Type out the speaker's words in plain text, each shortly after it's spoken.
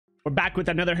We're back with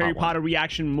another Harry Part one. Potter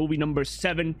reaction, movie number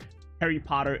 7, Harry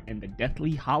Potter and the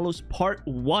Deathly Hallows Part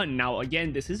 1. Now,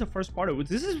 again, this is the first part of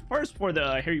this is first for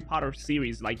the Harry Potter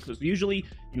series, like, because usually,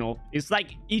 you know, it's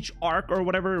like each arc or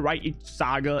whatever, right? Each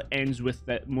saga ends with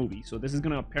that movie. So this is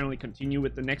gonna apparently continue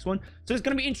with the next one. So it's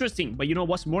gonna be interesting. But you know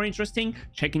what's more interesting?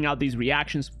 Checking out these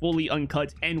reactions fully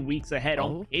uncut and weeks ahead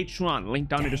on Patreon. Link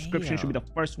down in the description should be the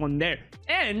first one there.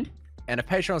 And if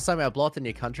Patreon is something I've in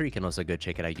your country, you can also go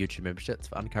check out our YouTube memberships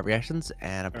for uncut reactions.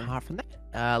 And apart from that,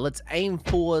 let's aim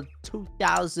for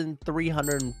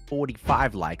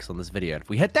 2,345 likes on this video. If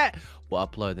we hit that, we'll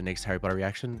upload the next Harry Potter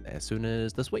reaction as soon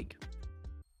as this week.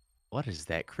 What is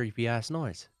that creepy ass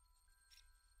noise?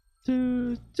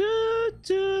 What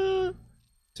the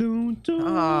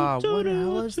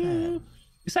hell is that?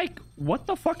 It's like, what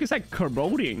the fuck is like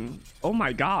corroding? Oh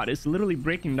my god, it's literally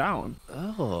breaking down.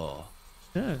 Oh,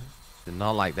 Yeah. did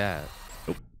not like that.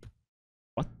 Nope.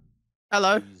 What?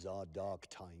 Hello. These are dark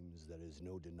times, there is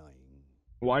no denying.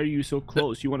 Why are you so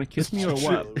close? You want to kiss me or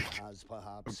what? Has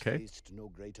perhaps Okay. faced no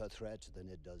greater threat than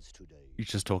it does today. He's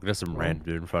just talking to some random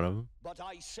dude in front of him. But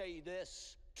I say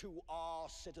this to our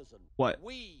citizen. What?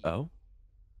 We, Oh,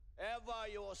 ever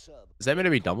your servants, is that meant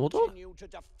to be Dumbledore? continue to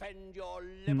defend your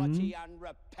liberty and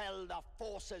repel the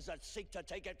forces that seek to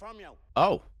take it from you.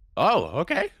 Oh,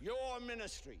 okay. Your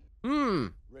ministry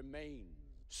remains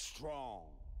strong.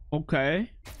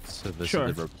 Okay. So this Sure.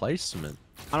 is the replacement.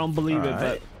 I don't believe it,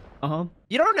 Alright. but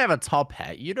You don't have a top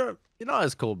hat. You're not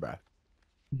as cool, bro.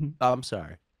 Mhm. I'm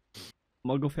sorry.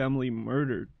 Muggle family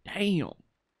murdered. Damn.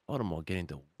 Voldemort getting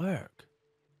to work.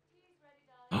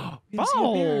 Oh,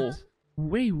 Oh,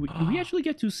 wait, do we actually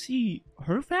get to see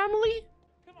her family?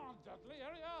 Come on, Dudley,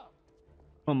 hurry up.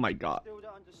 Oh my god.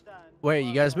 wait,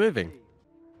 you guys moving?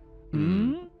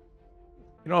 Hmm? You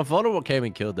know, if Voldemort came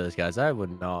and killed those guys, I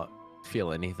would not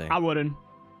feel anything. I wouldn't.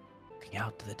 Looking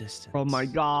out to the distance. Oh my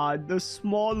god, the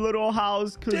small little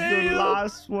house because the Damn.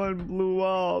 last one blew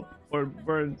up or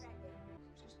burned.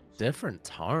 Different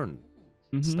tone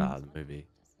style of the movie.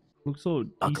 Looks so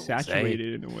Knuckles, eh?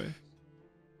 desaturated in a way.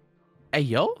 Hey,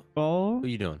 yo. Oh, What are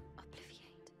you doing?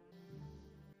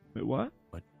 wait, what?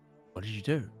 What did you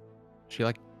do? She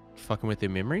like fucking with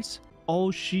your memories? Oh,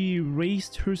 she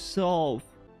erased herself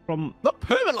from. Not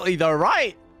permanently though,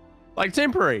 right? Like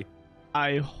temporary.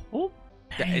 I hope.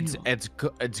 It's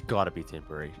gotta be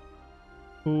temporary.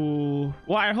 Oh,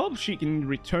 well, I hope she can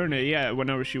return it, yeah,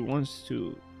 whenever she wants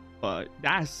to. But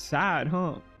that's sad,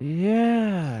 huh?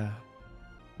 Yeah.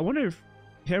 I wonder if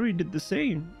Harry did the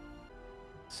same.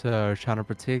 So trying to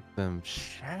protect them.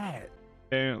 Shit.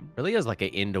 Damn. Really is like an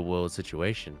end of world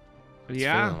situation. It's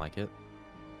Yeah. feeling like it.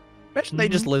 Imagine they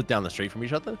just live down the street from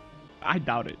each other. I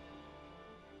doubt it.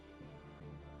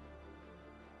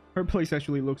 Her place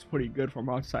actually looks pretty good from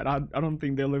outside. I don't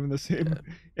think they live in the same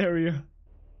area.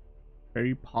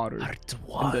 Harry Potter and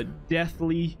the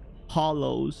Deathly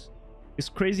Hallows. It's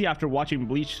crazy after watching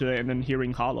Bleach today and then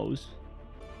hearing Hallows.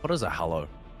 What is a hollow?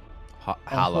 whole-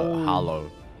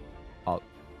 Hollow.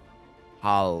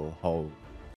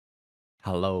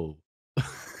 Hello.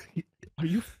 Are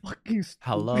you fucking stupid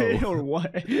Hello. or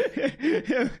what?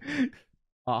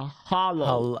 A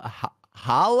hollow.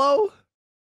 Hollow?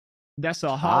 That's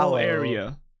a hollow Hollow.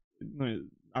 area. No,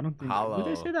 I don't think. Did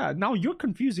they say Hollow. that? Now you're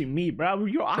confusing me, bro.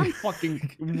 I'm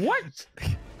fucking what?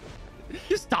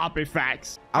 Just stop it,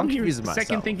 facts. I'm here confusing second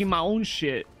myself. thinking my own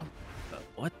shit.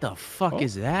 What the fuck Oh.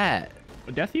 is that?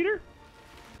 A Death Eater?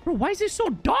 Bro, why is it so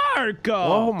dark?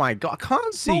 Oh my god, I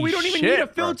can't see. Bro, we don't even shit, need a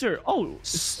bro. filter. Oh,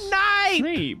 Snipe!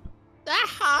 Snape. The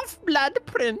Half-Blood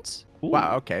Prince. Ooh.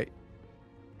 Wow, okay.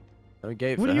 We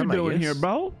gave What are you him, I doing here, guess.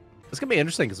 bro? It's gonna be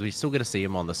interesting because we still get to see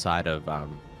him on the side of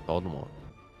Voldemort,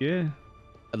 Yeah.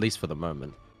 at least for the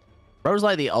moment. Bro's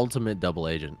like the ultimate double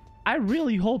agent. I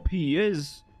really hope he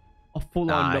is a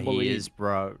full-on double he agent. is,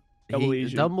 bro. Double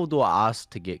agent. Dumbledore asked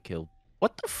to get killed.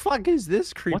 What the fuck is this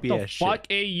What creepy the ass fuck? shit?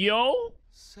 Hey, yo?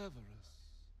 Severus,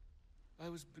 I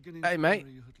was beginning Hey, to mate.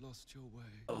 worry you had lost your way.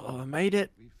 Oh, I made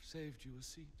it. We've saved you a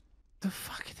seat. The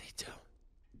fuck are they doing?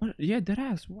 What? Yeah,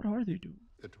 deadass. What are they doing?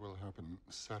 It will happen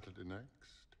Saturday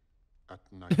next at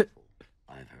nightfall.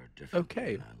 I've heard different,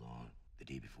 Okay. my lord. The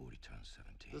day before he turns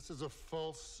 17. This is a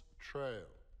false trail.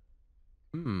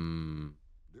 Hmm.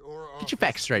 The Aura Get your Office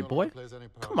facts straight, no longer boy. plays any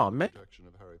part Come on, in the man. protection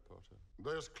of Harry Potter.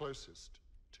 Those closest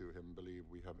to him believe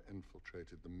we have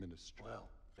infiltrated the ministry. Well,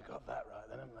 they got that right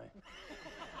then, haven't they?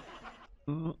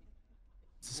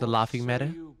 Is this a laughing matter?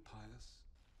 You, Pius?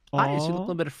 Pius, you look a Aw.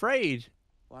 little bit afraid.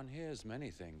 One hears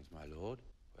many things, my lord.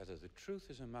 Whether the truth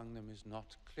is among them is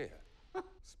not clear.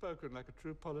 Spoken like a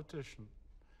true politician.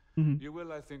 Mhm. You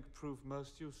will, I think, prove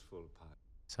most useful, Pius.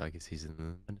 So I guess he's in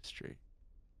the ministry.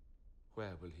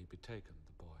 Where will he be taken,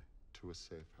 the boy? To a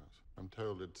safe house. I'm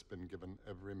told it's been given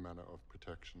every manner of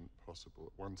protection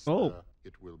possible. Once Oh. there,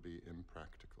 it will be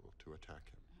impractical to attack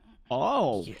him.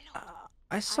 Oh. Yeah,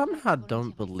 I somehow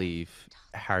don't believe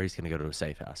Harry's gonna go to a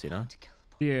safe house, you know?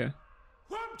 Yeah.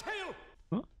 Wormtail!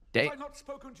 Huh? Have I not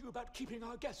spoken to you about keeping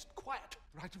our guest quiet?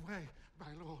 Right away,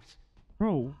 my lord.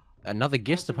 Bro. Another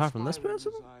guest As apart from this inspiring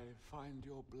person? as I find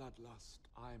your bloodlust,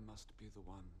 I must be the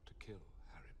one to kill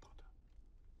Harry Potter.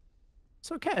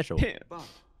 So casual. Yeah. But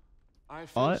I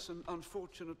What? face an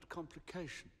unfortunate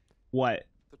complication. What?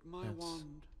 That my Yes.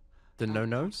 wand The and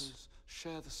no-nos? Potter's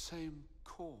share the same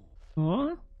core.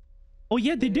 Huh? Oh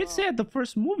yeah, they did say at the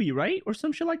first movie, right? Or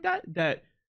some shit like that. That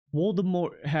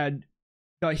Voldemort had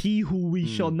he who we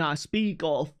shall not speak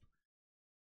of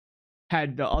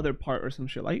had the other part or some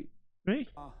shit like, right?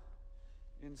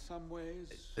 In some ways,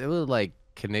 They were like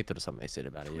connected or something they said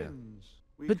about it, yeah. twins.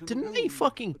 We But can didn't they build,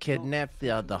 fucking but not kidnap the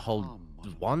physically whole harm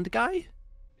one wand guy?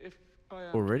 If I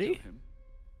am Already? to kill him,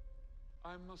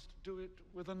 I must do it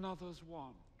with another's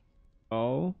wand.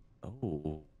 Oh.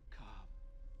 Oh. Come.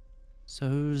 So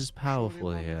who's Surely powerful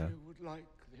one of here? you would like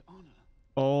the honor.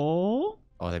 Oh.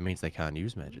 Oh, that means they can't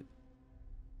use magic.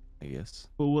 I guess.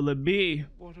 Who will it be?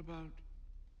 What about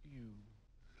you,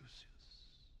 Lucius?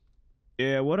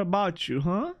 Yeah. What about you,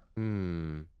 huh?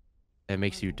 That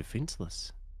makes you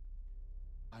defenseless.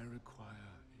 I require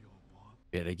your wand.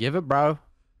 Better give it, bro.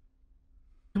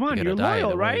 Come on, You're you're gonna die loyal,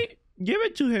 either way. right? Give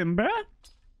it to him, bruh.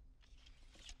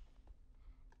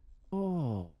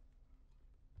 Oh.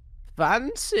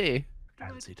 Fancy.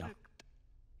 Fancy dog.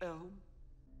 Elm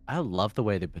I love the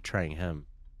way they're portraying him.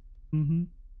 Mm-hmm.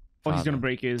 Oh, he's gonna Father.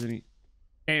 break it, isn't he?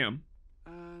 Damn.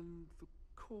 and the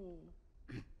core.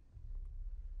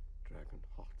 Dragon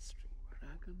heartstring.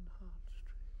 Dragon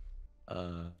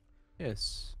heartstring.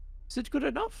 Yes. Is it good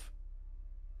enough?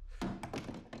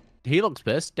 He looks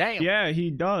pissed. Damn. Yeah, he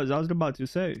does. I was about to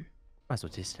say. Might as well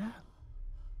test that.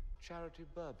 Charity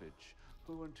Burbage,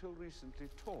 who until recently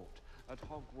taught at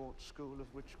Hogwarts School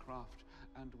of Witchcraft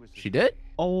and Wizardry. She did? Her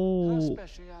Oh,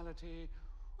 speciality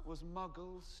was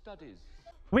Muggle studies.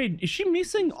 wait, is she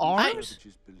missing arms?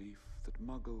 Burbage's belief that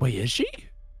Muggles Wait, is she?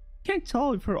 Can't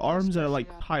tell if her arms are like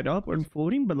tied up or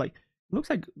floating, but like it looks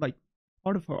like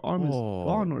part of her arm is Oh.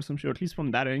 gone or some shit. At least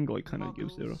from that angle, it kind of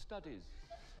gives Muggle it. studies.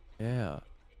 Yeah.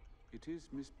 It is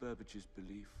Miss Burbage's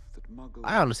belief that Muggles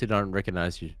I honestly don't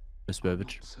recognize you, Miss are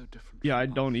Burbage. not so different Yeah, I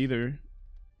from don't us. either.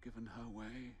 Given her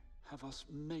way, have us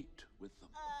mate with them.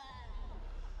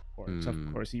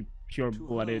 Of course, you To her,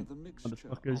 pure-blooded the mixture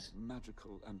motherfuckers. of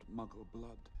magical and Muggle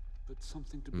blood, but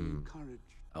something to be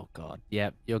encouraged. Oh god.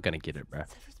 Yep, you're gonna get it, bro.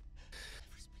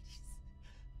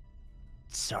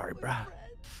 Sorry, bro.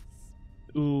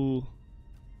 Ooh,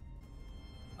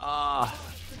 Ah.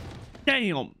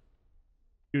 damn,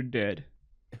 you're dead.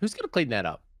 Who's gonna clean that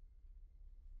up?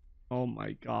 Oh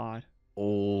my god.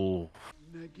 Oh.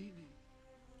 Nagini.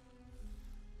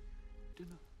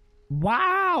 Dinner.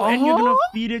 Wow, and you're gonna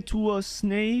Uh-huh. feed it to a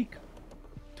snake?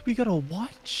 We gotta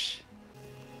watch.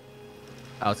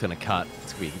 Oh, it's gonna cut.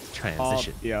 It's gonna be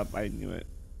transition. Yep, I knew it.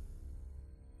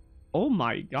 Oh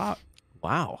my god.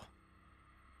 Wow.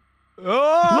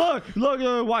 Oh!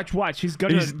 Look, watch. He's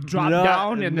gonna drop not-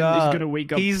 down and then he's nah. gonna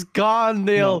wake up. He's gone,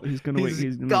 Neil. No, he's gonna wake. He's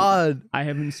He's gonna gone. I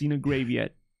haven't seen a grave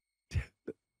yet.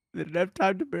 They didn't have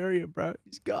time to bury him, bro.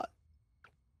 He's gone.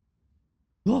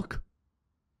 Look. What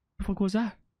the fuck was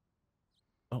that?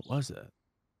 What was it?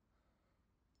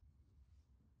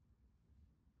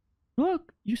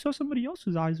 Look, you saw somebody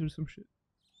else's eyes or some shit.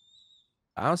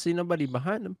 I don't see nobody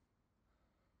behind him.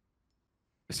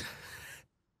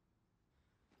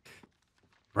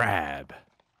 Rab.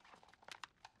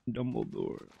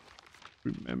 Dumbledore.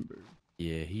 Remember.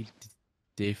 Yeah, he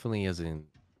definitely isn't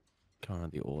kind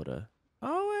of the order.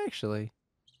 Oh, actually.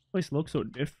 Place looks so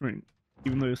different,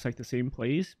 even though it's like the same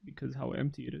place because how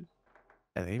empty it is.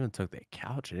 Yeah, they even took their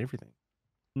couch and everything.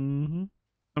 Mm-hmm.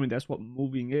 I mean, that's what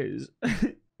moving is,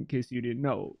 in case you didn't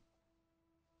know.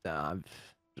 Nah, I'm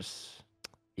just...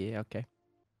 Yeah, okay.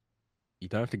 You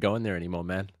don't have to go in there anymore,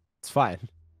 man. It's fine.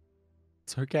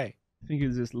 It's okay. I think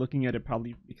it's just looking at it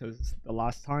probably because it's the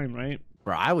last time, right?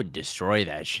 Bro, I would destroy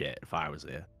that shit if I was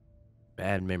there.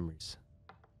 Bad memories.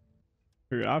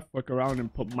 Or I'd fuck around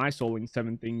and put my soul in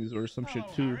 7 things or some shit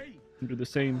too. And do the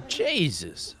same.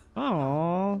 Jesus.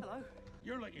 Oh.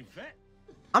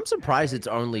 I'm surprised it's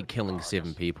only killing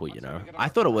 7 people, you know? I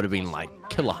thought it would have been like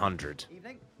kill 100.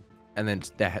 And then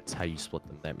that's how you split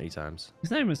them that many times.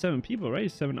 It's not even 7 people, right?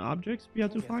 It's 7 objects we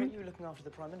have to find. You were looking after the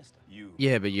Prime Minister.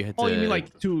 Yeah, but you had to... Oh, you mean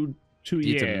like to you had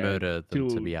yeah, to murder them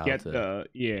to be able get to... the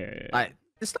yeah. Like,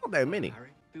 it's not that many.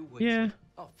 Yeah.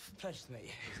 Oh, pleasure to meet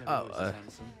you. Oh,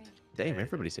 damn,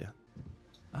 everybody's here.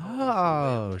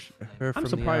 Oh, her from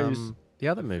surprised. the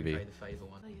other movie.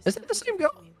 Is it the same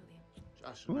girl?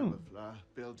 Just remember, Fleur,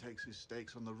 Bill takes his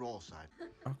stakes on the raw side.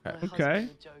 Okay. Okay.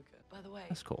 By the way,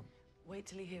 That's cool. wait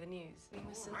till you hear the news. We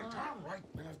must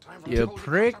You're Good to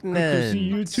pregnant. see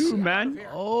you too, man.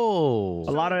 Oh.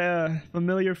 A lot of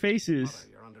familiar faces.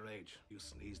 You're underage. You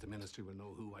sneeze, the ministry will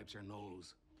know who wipes your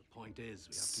nose. The point is,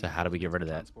 we have So how do we get rid of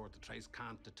that? transport the trace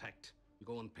can't detect. You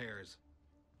go in pairs.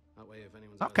 That way, if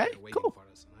anyone's Okay, out there waiting cool. for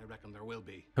us, and I reckon there will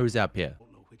be. Who's up here?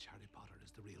 Won't know which Harry Potter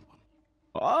is the real one.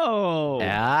 Oh.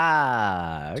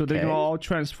 Ah. So they okay. can all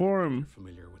transform.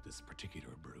 Familiar with this particular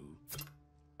brew?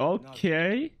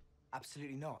 Okay.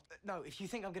 Absolutely not. No, if you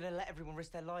think I'm gonna let everyone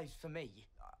risk their lives for me,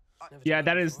 Yeah,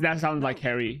 that sounds like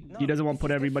Harry. He doesn't want to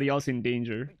put everybody else in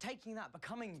danger. taking that,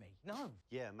 becoming me, no.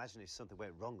 Yeah, imagine if something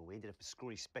went wrong and we ended up a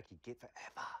scrawny specky git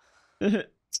forever.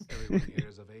 Everyone here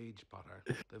is of age, Potter.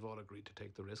 They've all agreed to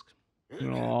take the risk.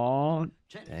 Aww.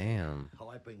 Damn.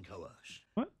 I've been coerced.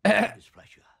 What?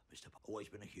 Displeasure, Mr. Always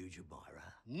been a huge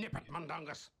admirer. Nip it,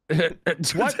 Mundungus.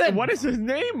 What is his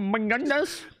name?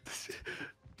 Mangandas?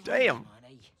 Damn.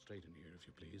 Straight in here, if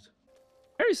you please.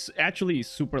 Harry's actually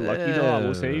super lucky, though, I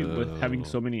will say, with having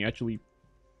so many actually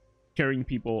caring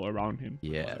people around him.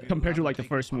 Yeah. Compared to like the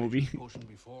first movie. Potion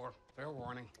before. Fair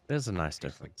warning. There's a nice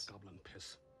difference. Goblin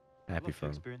piss. Happy for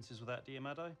him. Experiences with that, dear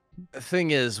Maddo? The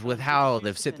thing is, with how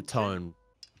they've set the tone,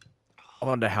 I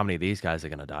wonder how many of these guys are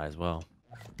gonna die as well.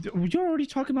 You're already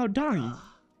talking about dying.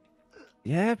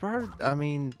 Yeah, bro. I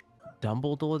mean,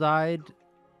 Dumbledore died.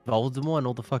 Voldemort and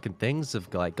all the fucking things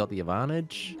have like got the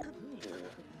advantage.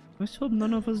 Let's hope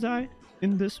none of us die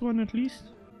in this one at least.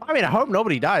 I mean, I hope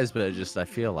nobody dies, but I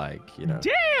feel like, you know.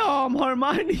 Damn,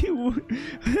 Hermione.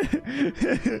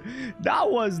 That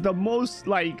was the most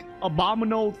like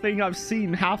abominable thing I've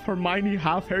seen. Half Hermione,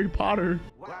 half Harry Potter.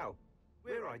 Wow,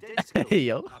 we're identical. Hey,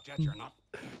 yo. Not yet, you're not.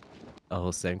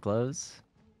 Oh, same clothes.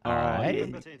 All You right.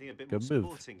 haven't got anything a bit Good more move.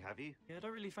 sporting, have you? Yeah, I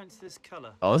don't really fancy this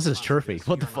colour. Oh, this is trippy.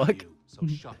 What the You're not fuck? you, so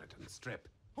shut it and strip.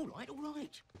 All right, all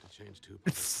right. To change too.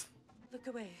 Look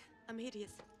away. I'm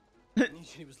hideous.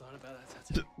 She was lying about that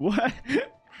tattoo. What?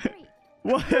 Harry,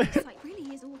 What? this like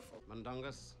really is awful.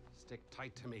 Mundungus, stick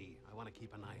tight to me. I want to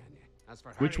keep an eye on you. As for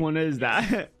Which Harry, one is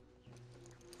that?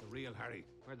 The real Harry.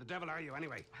 Where the devil are you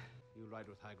anyway? You ride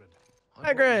with Hagrid.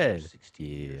 I brought you here Hagrid. 60 Yeah.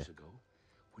 years ago,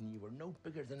 when you were no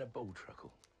bigger than a bow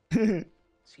truckle.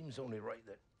 Seems only right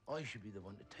that I should be the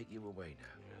one to take you away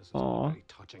now. Yes, it's Aw. very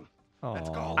touching. Let's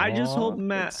go. I just hope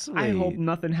that's I hope sweet.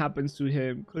 nothing happens to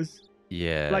him, cause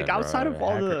Yeah. like outside bro. of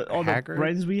all the Hagrid?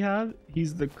 friends we have,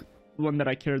 he's the one that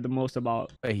I care the most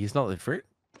about. Wait, he's not the fruit.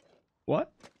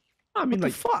 What? I mean, What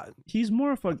like the fuck? he's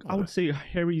more of a, I would say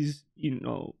Harry's,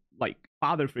 like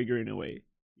father figure in a way,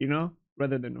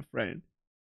 rather than a friend.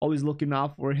 Always looking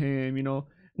out for him,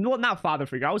 No, not father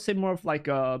figure. I would say more of like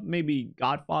maybe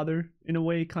godfather in a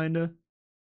way, kind of.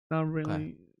 Not really.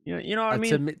 Okay. Yeah, you know what I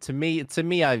mean? To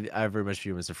me, I very much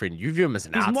view him as a friend. You view him as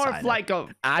an He's outsider. more of like a.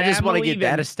 I just want to family get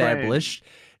that than established.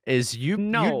 Is you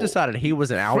No. decided he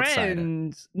was an outsider?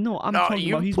 Friends. No, I'm No, talking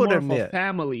you about he's put more him of a there.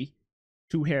 family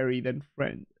to Harry than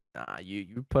friend. Nah,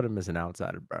 you put him as an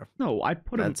outsider, bro. No, I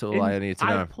put him. That's all I need to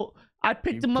know. I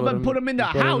picked You him up put and put him in the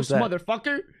you put him house, as that.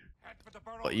 motherfucker.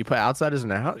 What, you put outsiders in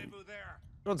the house?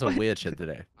 You're on some weird shit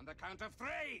today. On the count of 3.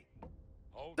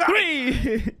 Hold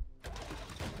 3.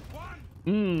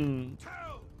 One, 2.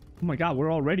 Oh my god,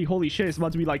 we're already. Holy shit, it's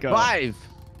about to be like a 5.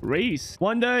 race.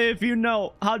 Wonder if you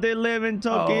know how they live in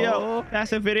Tokyo. Oh.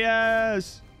 That's it,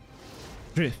 videos.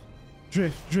 Drift,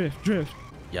 drift, drift, drift.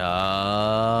 Yo.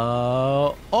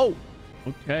 Oh,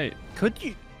 Okay. could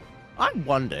you? I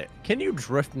wonder. Can you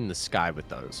drift in the sky with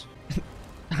those?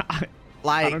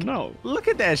 Like, I don't know. Look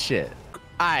at that shit.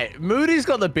 Alright, Moody's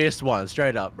got the best one,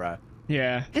 straight up, bro.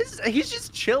 Yeah. He's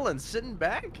just chilling, sitting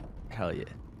back. Hell yeah.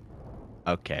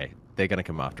 Okay, they're gonna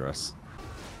come after us.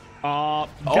 God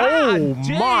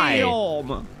my.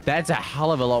 damn. That's a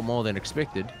hell of a lot more than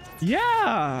expected.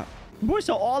 Yeah. Boy, it's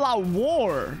an all-out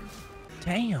war.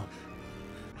 Damn.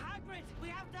 Hagrid, we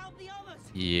have to help the others.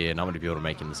 Yeah, not many people are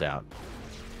making this out.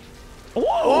 Whoa!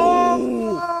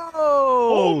 Oh,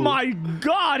 Oh my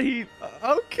god, he popped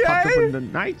up Okay. in the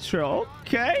nitro.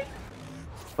 Okay.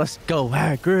 Let's go,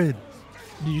 Hagrid.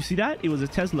 Did you see that? It was a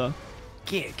Tesla.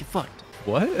 Get fucked.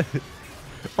 What?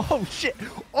 Oh shit.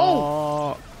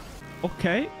 Oh.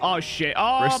 Okay. Oh shit.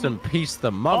 Rest in peace,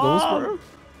 the Muggles, bro.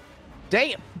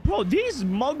 Damn. Bro, these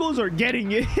Muggles are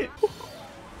getting it.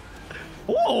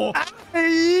 Whoa.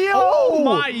 Hey, yo. Oh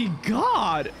my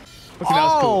god. Okay, that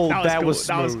was cool. that was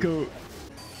That was smooth. cool.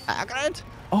 Hagrid.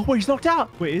 Oh, wait, he's knocked out.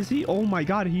 Wait, is he? Oh my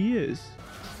god, he is.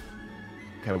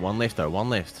 Okay, one left though. One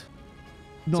left.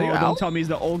 No, So you're don't out? tell me he's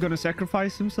the owl gonna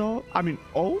sacrifice himself. I mean,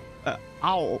 owl?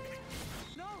 Owl.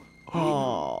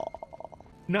 Oh.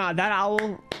 Nah, that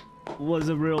owl was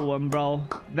a real one, bro.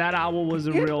 That owl was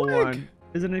a real one.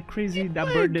 Isn't it crazy? That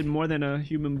bird did more than a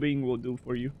human being will do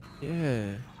for you.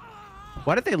 Yeah.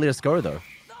 Why did they let us go though?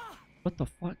 What the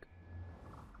fuck?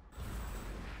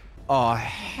 Oh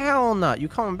hell no! You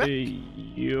coming back? Hey,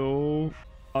 yo.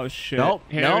 Oh shit. Nope.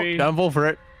 Harry. Nope. Don't fall for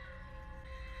it.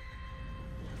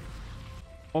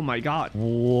 Oh my god.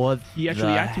 What? He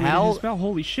actually the activated hell? his spell.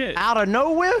 Holy shit. Out of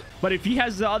nowhere? But if he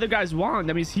has the other guy's wand,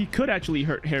 that means he could actually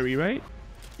hurt Harry, right?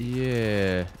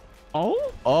 Yeah.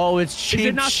 Oh? Oh, it's cheap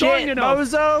it not strong shit, enough?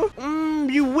 bozo.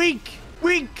 You weak.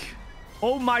 Weak.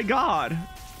 Oh my god.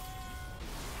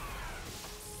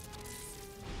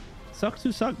 Sucks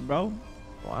to suck, bro.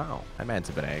 Wow. That man's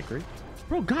a bit angry.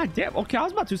 Bro, goddamn. Okay, I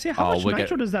was about to say, how much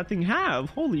nitro does that thing have?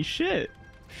 Holy shit.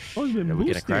 Oh, it's been Did we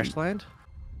get a boosting. crash land?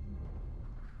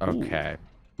 Okay.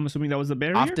 I'm assuming that was the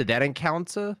barrier? After that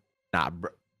encounter, nah, bro.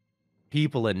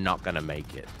 People are not gonna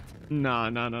make it. Nah.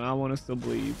 I want to still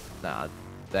believe. Nah,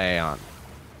 they aren't.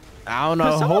 I don't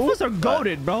know. Some of who, us are but-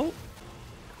 goated, bro.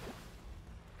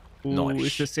 Ooh, Nice.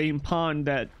 it's the same pond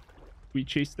that we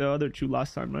chased the other two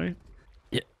last time, right?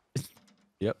 Yeah.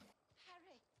 Yep.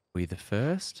 We the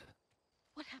first?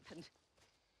 What happened?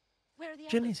 Where are the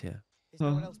Jenny's here. Is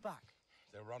no one else back?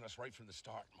 They're on us right from the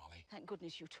start, Molly. Thank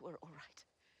goodness you two are all right.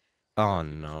 Oh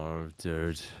no,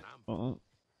 dude. Oh.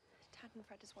 Tad and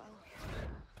Fred as well.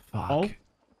 Fuck. Oh.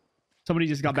 Somebody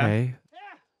just got back. Okay.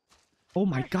 Oh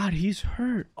my god, he's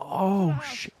hurt. Oh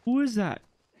shit. Who is that?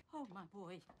 Oh my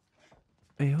boy.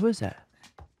 Hey, who is that?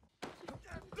 What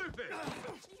are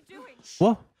you doing?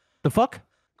 What? The fuck?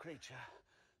 Creature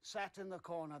sat in the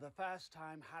corner the first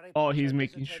time Harry Oh, Potter he's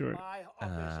making visited sure. my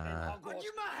office in Hogwarts.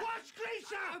 Watch,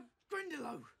 creature!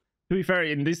 Grindelow! To be fair,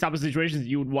 in these type of situations,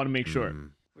 you would want to make sure.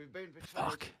 We've been betrayed.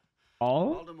 Fuck.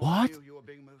 Oh? Voldemort What? knew you were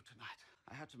being moved tonight.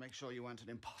 I had to make sure you weren't an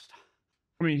imposter.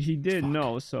 I mean, he did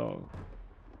know, so...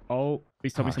 Oh,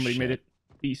 please tell me Oh, somebody made shit. it.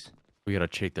 Peace. We gotta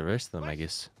check the rest of them, I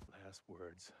guess. Last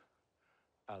words.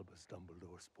 Albus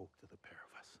Dumbledore spoke to the pair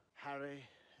of us. Harry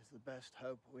is the best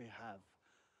hope we have.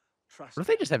 Trust What if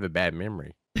they just have a bad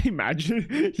memory?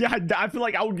 Imagine. Yeah, I feel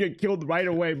like I would get killed right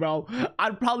away, bro.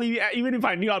 I'd probably, even if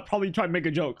I knew, I'd probably try to make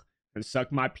a joke. And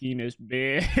suck my penis,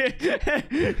 bitch.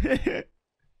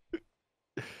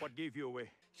 What gave you away?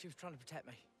 She was trying to protect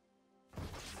me.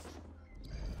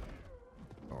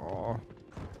 Oh.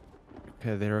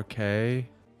 Okay, they're okay.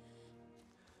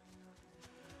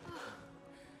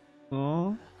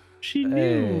 Oh, she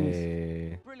knew.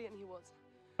 Hey. Brilliant he was.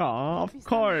 Oh, of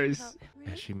course.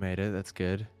 Yeah, she made it. That's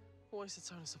good. Always a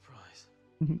tone of surprise.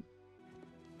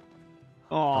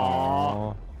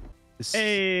 Oh. This-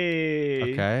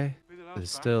 Hey. Okay.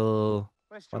 There's still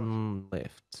one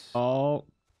left. Oh.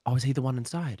 Oh, is he the one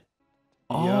inside?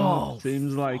 Oh, Oh,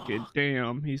 seems like it.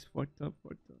 Damn, he's fucked up.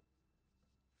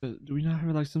 Do we not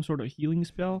have like some sort of healing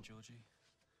spell?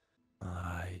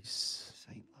 Nice.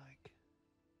 Saint-like.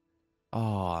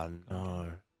 Oh, no.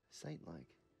 Saint-like.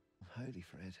 I'm holy,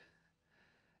 Fred.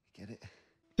 Get it?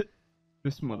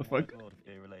 This motherfucker. God of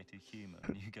irrelated humour,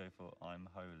 and you go for I'm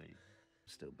holy.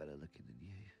 Still better looking than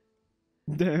you.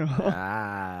 Damn.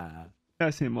 Ah.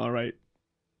 That's him, all right.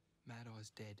 Mad Eye's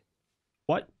dead.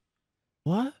 What?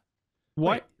 What?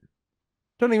 What? Wait.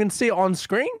 Don't even see it on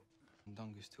screen?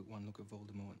 Dungus took one look at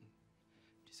Voldemort and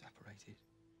disapparated.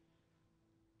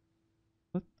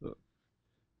 What the? What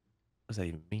does that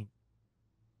even mean?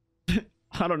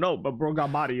 I don't know, but bro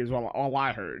got body is all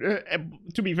I heard.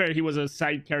 To be fair, he was a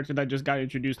side character that just got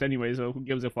introduced anyway, so who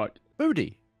gives a fuck?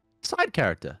 Moody. Side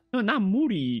character. No, not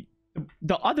Moody.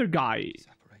 The other guy.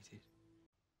 Disapparated.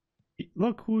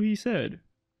 Look who he said.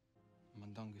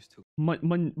 Mundungus took.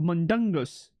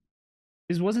 Mundungus.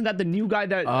 Wasn't that the new guy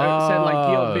that said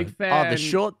like, yo, big fan? Oh, the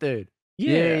short dude.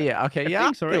 Yeah. Okay, I yeah.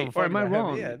 think so, right? Still Or am I fucking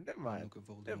wrong? Yeah, never mind.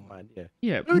 Never mind, yeah.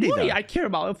 Yeah, Moody, Moody, though. I care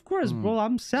about. Of course, bro.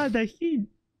 I'm sad that he...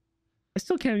 I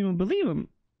still can't even believe him.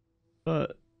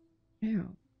 But, yeah.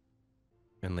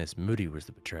 Unless Moody was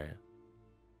the betrayer.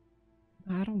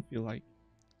 I don't feel like...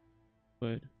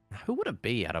 But... Who would it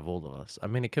be out of all of us? I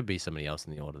mean, it could be somebody else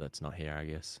in the order that's not here, I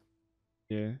guess.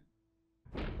 Yeah.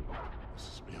 This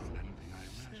is beyond anything I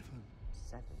imagined.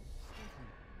 Seven.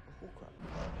 A Horcrux.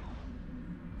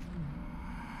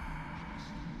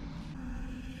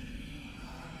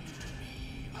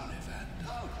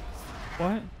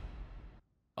 What?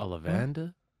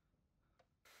 Ollivander?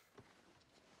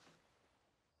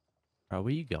 Bro,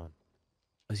 where you going?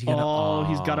 Is he gonna...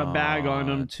 He's got a bag on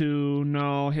him too.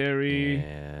 No, Harry.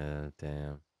 Yeah,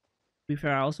 damn. be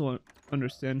fair, I also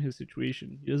understand his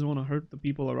situation. He doesn't want to hurt the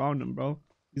people around him, bro.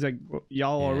 He's like, bro, we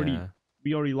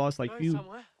already lost like few.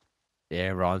 Somewhere? Yeah,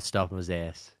 Ron stopping his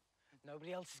ass.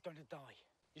 Nobody else is going to die.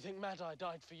 You think Mad Eye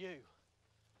died for you?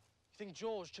 You think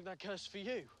George took that curse for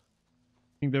you?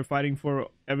 I think they're fighting for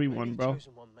everyone, Maybe the bro.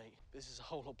 chosen one, mate. This is a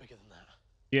whole lot bigger than that.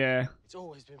 Yeah. It's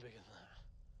always been bigger than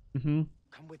that. Mm-hmm.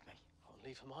 Come with me. I'll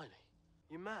leave Hermione.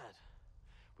 You're mad.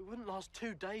 We wouldn't last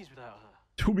 2 days without her.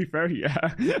 To be fair, yeah.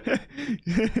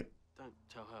 Don't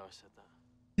tell her I said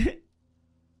that.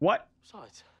 What?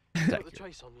 Besides, you've got the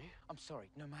trace on you. I'm sorry,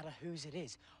 no matter whose it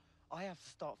is, I have to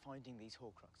start finding these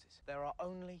Horcruxes. There are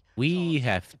only We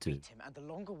have to. beat him, and the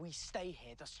longer we stay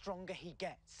here, the stronger he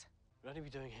gets. We'd only be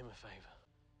doing him a favor.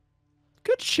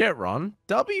 Good shit, Ron.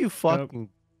 W fucking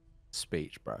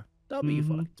speech, bro. W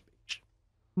fucking speech.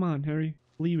 Come on, Harry.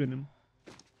 Believe in him.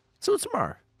 So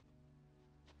tomorrow.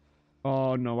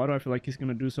 Oh no, why do I feel like he's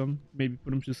gonna do something? Maybe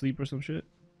put him to sleep or some shit.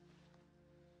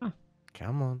 Huh.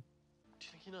 Come on. Do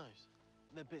you think he knows?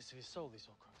 They're bits of his soul, these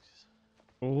Horcruxes.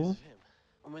 Oh. Bits of him.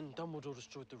 And when Dumbledore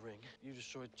destroyed the ring, you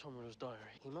destroyed Tom Riddle's diary.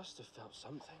 He must have felt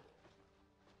something.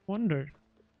 Wonder.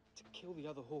 To kill the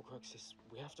other Horcruxes,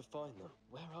 we have to find them.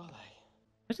 Where are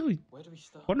they? Actually, Where do we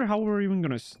start? wonder how we're even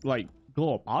gonna like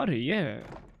go about it. Yeah.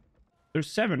 There's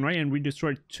 7, right? And we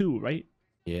destroyed 2, right?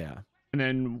 Yeah. And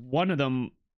then one of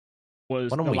them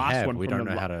was One of the them we last have. one. We from don't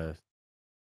the know how to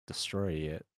destroy it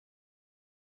yet.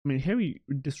 I mean, Harry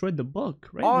destroyed the book,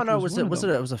 right? Oh Which no, one of it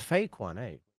them. was a fake one,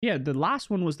 eh? Yeah, the last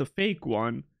one was the fake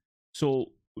one.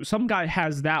 So some guy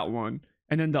has that one,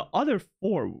 and then the other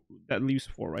 4, that leaves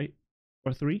 4, right?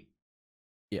 Or 3?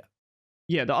 Yeah.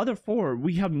 Yeah, the other 4,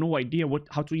 we have no idea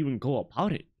how to even go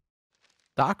about it.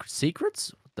 Dark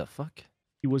secrets? What the fuck?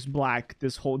 He was black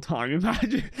this whole time.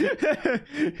 Imagine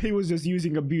he was just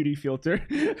using a beauty filter.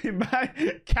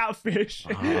 Catfish.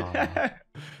 Oh.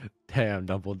 Damn,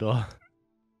 Dumbledore.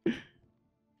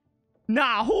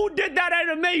 Nah, who did that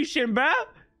animation, bruh?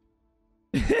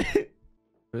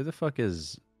 Who the fuck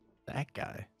is that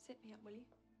guy? Sit me up, will you?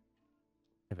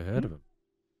 Never heard of him.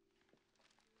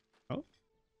 Oh.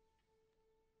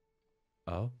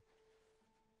 Oh.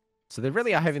 So they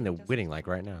really are having the wedding like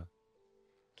right now.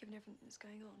 Given everything that's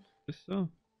going on. Just so.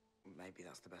 Maybe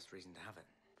that's the best reason to have it,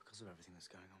 because of everything that's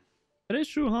going on. That is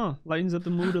true, huh? Lightens up the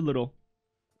mood a little.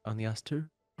 Only us two?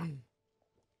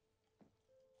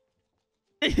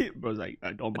 Bro's like,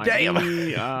 I don't mind Damn.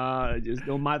 me. Just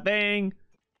do my thing.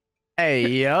 Hey,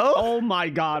 yo. Oh my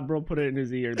god, bro, put it in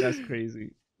his ear. That's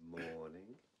crazy. Morning.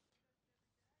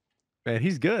 Man,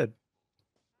 he's good.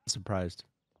 I'm surprised.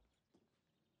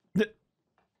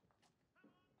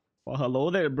 Well, hello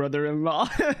there, brother-in-law.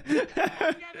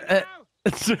 That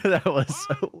was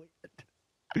so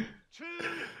weird. 2,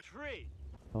 3.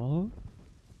 Oh.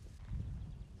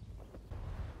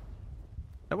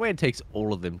 That way it takes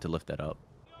all of them to lift that up.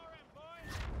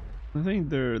 I think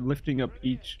they're lifting up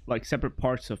each, like, separate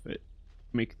parts of it.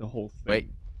 Make the whole thing. Wait,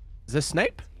 is this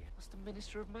Snape? What's the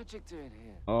Minister of Magic doing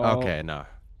here? Oh. Okay, no.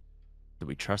 Do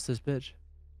we trust this bitch?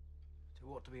 To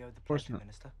what do we owe the course pleasure, not.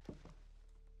 Minister?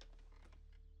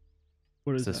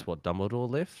 What Is is this that? what Dumbledore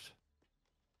left?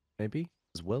 Maybe?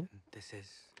 As well? This is...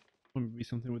 Maybe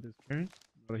something with his parents?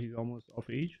 But he's almost of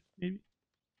age, maybe?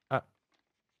 The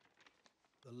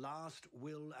last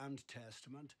will and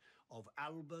testament of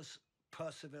Albus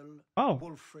Percival Oh.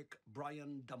 Wulfric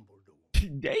Brian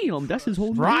Dumbledore. Damn, that's his whole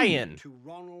name. Brian! To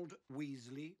Ronald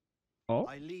Weasley, Oh.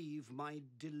 I leave my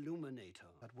Diluminator,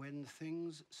 that when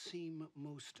things seem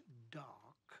most dark,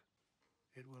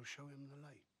 it will show him the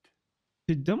light.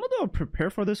 Did Dumbledore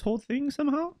prepare for this whole thing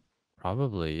somehow?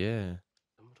 Probably, yeah.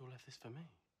 Dumbledore left this for me.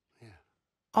 Yeah.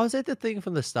 Oh, is that the thing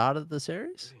from the start of the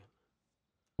series? Brilliant.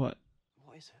 What?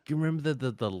 What is it? Do you remember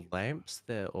the lamps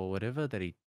that or whatever that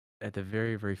he at the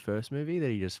very, very first movie that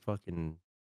he just fucking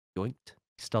yoinked,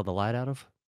 stole the light out of?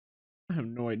 I have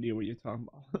no idea what you're talking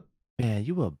about. Man,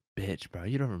 you a bitch, bro.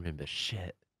 You don't remember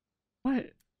shit.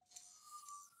 What?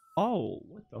 Oh,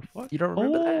 what the fuck? You don't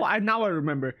remember that? Now I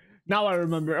remember. Now I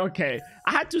remember. Okay.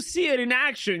 I had to see it in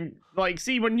action. Like,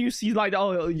 see, when you see, like,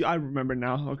 oh, I remember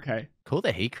now. Okay. Cool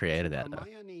that he created that, though.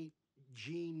 Hermione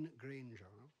Jean Granger,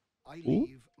 I Ooh.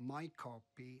 leave my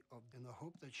copy of in the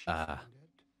hope that she found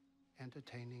it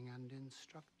entertaining and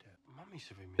instructive. Mummy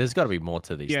should be There's got to be more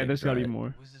to these Yeah, things, there's gotta be right?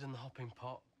 more. Wizard in the hopping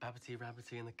pot, Babbity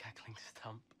Rabbity and the cackling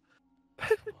stump.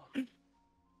 Come on.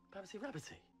 Babbity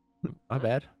Rabbity. My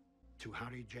bad. To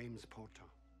Harry James Potter,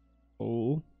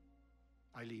 Oh.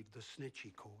 I leave the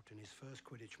snitchy court in his first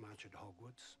Quidditch match at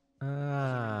Hogwarts.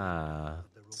 Ah,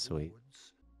 The sweet.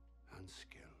 rewards and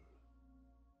skill.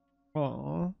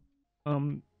 Aw.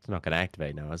 It's not gonna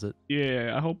activate now, is it?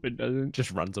 Yeah, I hope it doesn't.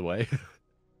 Just runs away.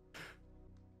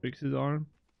 Fix his arm.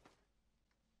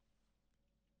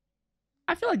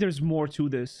 I feel like there's more to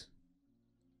this.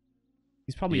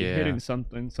 He's probably hidden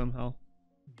something somehow.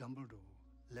 Dumbledore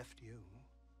left you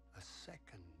a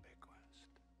second bequest.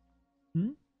 Hmm?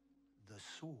 The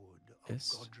sword of Yes.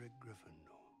 Godric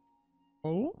Gryffindor.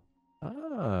 Oh?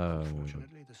 Oh.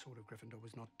 Unfortunately, the sword of Gryffindor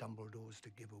was not Dumbledore's to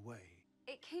give away.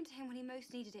 It came to him when he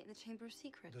most needed it in the Chamber of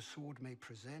Secrets. The sword may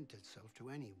present itself to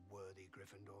any worthy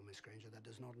Gryffindor, Miss Granger. That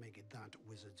does not make it that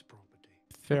wizard's property.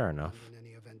 Fair enough. And in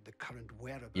any event, the current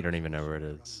whereabouts You don't even know where it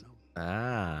is.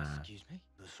 Ah. Excuse me?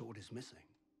 The sword is missing.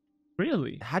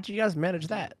 Really? How'd you guys manage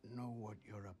that? I don't know what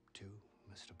you're up to,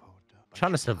 Mr. Potter. but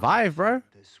Trying to you survive, bro. can't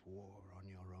fight this war on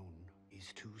your own.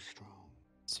 He's too strong.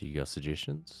 So you got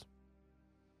suggestions?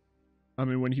 I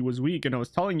mean, when he was weak and I was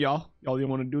telling y'all didn't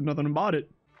want to do nothing about it.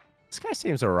 This guy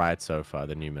seems alright so far,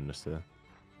 the new minister.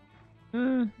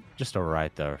 Just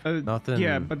alright though. Nothing.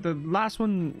 Yeah, but the last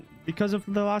one, because of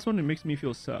the last one, it makes me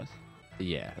feel sus.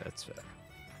 Yeah, that's fair.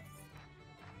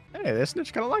 Hey, this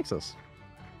snitch kind of likes us.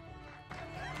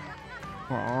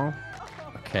 Aww.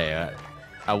 Okay,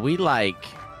 are we like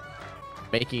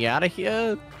making out of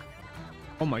here?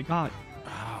 Oh my god.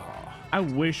 I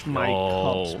wish my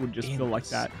cups would just feel like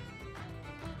that.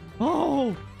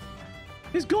 Oh!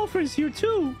 His girlfriend's here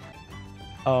too!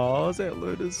 Oh, is that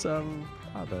Luna's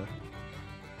father?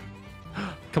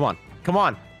 Come on, come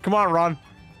on, come on, Ron.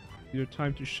 Your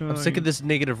time to shine. I'm sick of this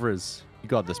negative riz. You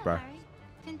got this, bro. Harry,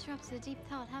 I've interrupted a deep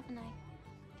thought, haven't I?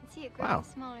 I can see it growing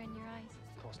smaller in your eyes.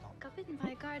 Of course not. Got bitten by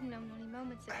a garden gnome only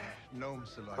moments ago.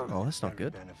 Gnomes are like Oh, that's not very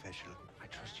good. beneficial. I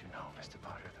trust you know, Mr.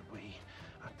 Potter, that we,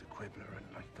 at the Quibbler, and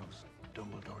like those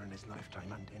Dumbledore in his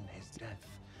lifetime and in his death,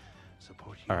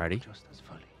 support you Alrighty. just as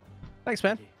fully. Thanks,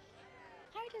 man.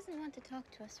 Harry doesn't want to talk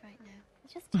to us right now.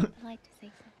 It's just too polite to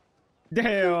say so.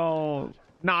 Damn.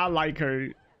 Nah, I like her.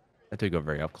 I do go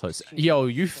very up close. Yo,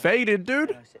 you faded, dude.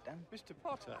 Can I sit down? Mr.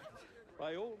 Potter,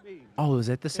 by all means. Oh, is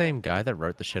that the same guy that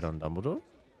wrote the shit on Dumbledore?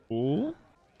 Oh?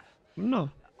 No.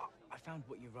 I found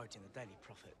what you wrote in the Daily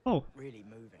Prophet Oh. really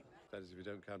moving. That is if you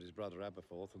don't count his brother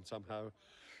Aberforth, and somehow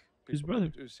His people brother?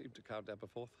 do seem to count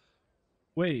Aberforth.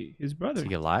 Wait, his brother? Is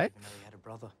he alive? Even though he had a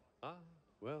brother. Ah,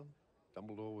 well,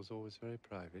 Dumbledore was always very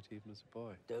private, even as a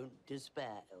boy. Don't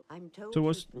despair. I'm told. So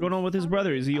what's going on with his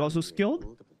brother? Is he also skilled?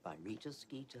 By Rita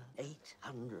Skeeter,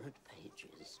 800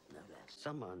 pages, no less.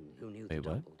 Someone who knew the Wait,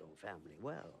 what? Dumbledore family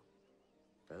well.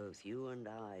 Both you and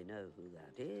I know who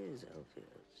that is,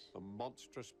 Elphius. A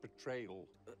monstrous betrayal.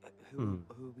 Who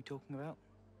are we talking about?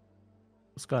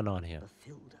 What's going on here?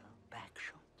 Bathilda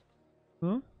Bagshot.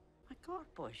 Huh? My God,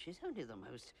 boy, she's only the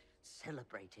most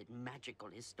celebrated magical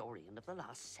historian of the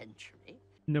last century.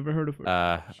 Never heard of her.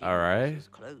 Alright. As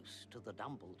close to the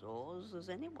Dumbledores as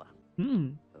anyone. Hmm.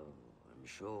 Oh, I'm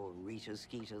sure Rita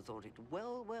Skeeter thought it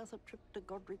well worth a trip to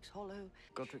Godric's Hollow.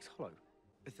 Godric's Hollow.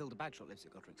 Bathilda Bagshot lives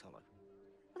at Godric's Hollow.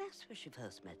 Well, that's where she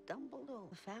first met Dumbledore.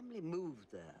 The family moved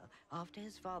there after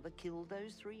his father killed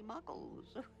those 3 muggles.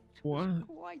 It was What?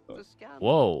 quite the scandal.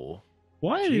 Whoa.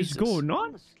 What is going on?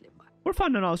 Honestly, We're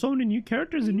finding out so many new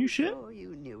characters and new shit. sure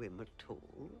you knew him at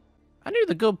all? I knew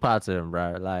the good parts of him,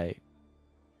 bro. Like,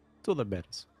 it's all that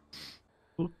matters.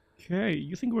 Okay,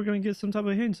 you think we're gonna get some type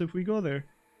of hints if we go there?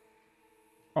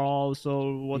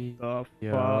 Also, what the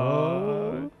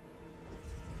Yo. fuck?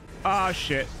 Ah,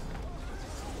 shit.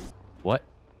 What?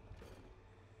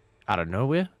 Out of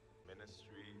nowhere?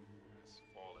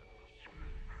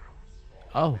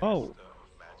 Oh. Oh.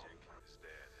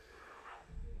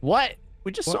 What?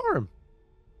 We just What? saw him.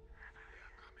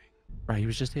 Bro, he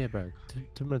was just here, bro.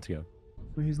 Two minutes ago.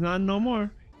 He's not no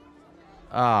more.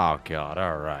 Oh, God.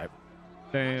 All right.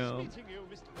 Damn.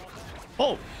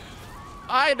 Oh.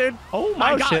 I did. Oh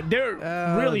my god, shit. they're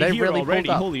really they here really already.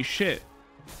 pulled up. Holy shit.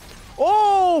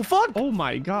 Oh, fuck. Oh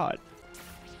my god.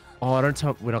 Oh, don't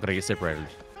tell. We're not gonna get separated.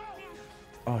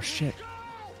 Oh shit.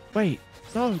 Wait.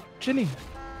 No, Ginny.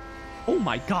 Oh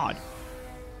my god.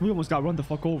 We almost got run the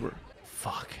fuck over.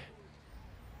 Fuck.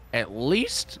 At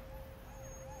least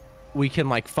we can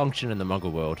like function in the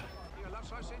Muggle world.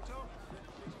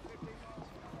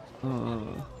 Where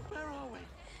are we?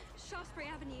 Shaftesbury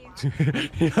Avenue.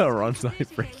 Yeah, Ron's like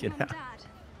freaking out.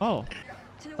 Oh.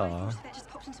 Don't know where I thought of it, just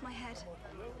popped into my head.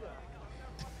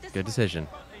 Good decision.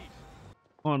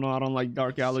 Oh no, I don't like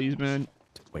dark alleys, man.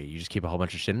 Wait, you just keep a whole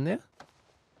bunch of shit in there?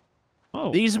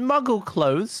 Oh. These Muggle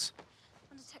clothes.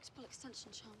 Undetectable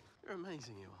extension charm. You're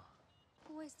amazing, you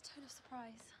are. Always the tone of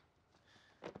surprise.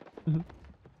 Mhm.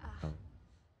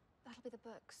 That'll be the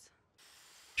books.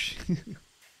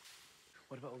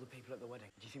 What about all the people at the wedding?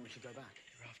 Do you think we should go back?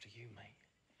 You're after you, mate.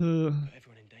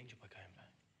 everyone in danger by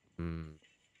going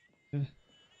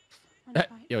back.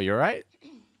 Yo, you alright?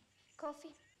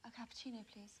 Coffee? A cappuccino,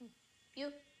 please.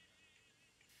 You?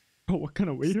 Oh, what kind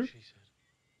of waiter?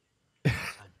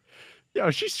 Yo,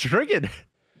 she's triggered.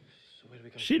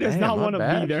 She does not want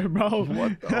to be there, bro.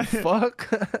 What the fuck?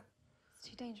 It's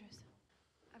too dangerous.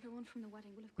 Everyone from the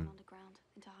wedding will have gone underground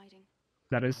into hiding.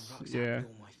 That is, yeah.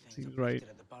 Seems right.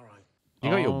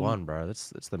 You got your one, bro.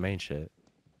 That's the main shit.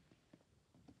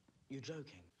 You're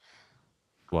joking.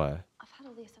 What? I've had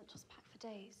all the essentials packed for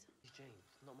days.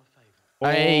 Not my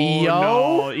favorite. Hey, yo.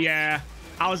 No, yeah.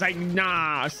 I was like,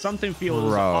 nah, something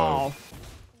feels off.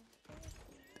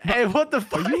 Hey, what the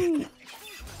fuck?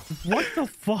 What the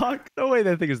fuck? No way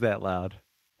that thing is that loud.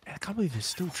 I can't believe they're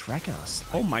still tracking us.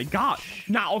 Oh my god.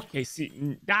 Nah, okay,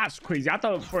 see, that's crazy. I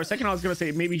thought for a second I was gonna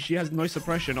say maybe she has noise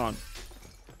suppression on.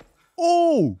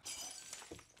 Oh!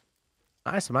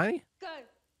 Nice, money. Go.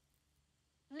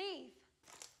 Leave.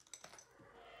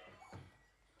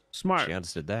 Smart. She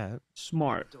understood that.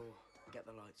 Smart. Get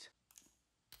the lights.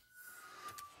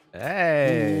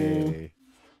 Hey.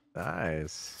 Ooh.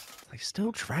 Nice. They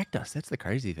still tracked us. That's the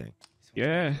crazy thing.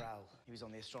 Yeah. He was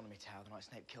on the astronomy tower the night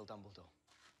Snape killed Dumbledore.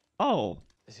 Oh.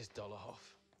 This is Dollarhoff.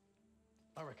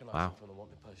 I reckon Wow. I'm from the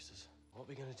wanted posters. What are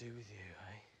we gonna do with you,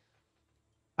 eh?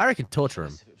 I reckon torture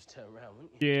him. If it was turned around,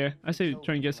 wouldn't you? Yeah, I say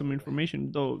try and get some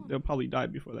information, though they'll probably die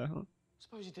before that, huh?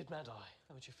 Suppose you did Mad Eye.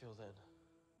 How would you feel then?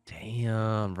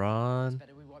 Damn, Ron.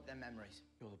 Better we wipe their memories.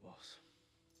 You're the boss.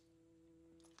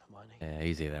 Hermione. Yeah,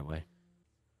 easy that way.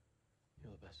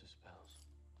 You're the best of spells.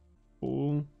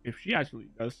 Oh, if she actually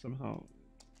does somehow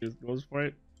just goes for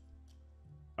it.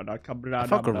 I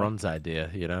fuck with Ron's idea,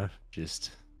 you know,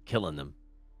 just killing them.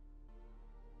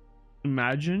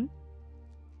 Imagine.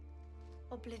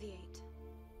 Obliviate.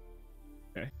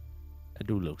 Okay. I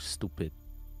do look stupid.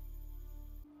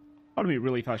 Part of me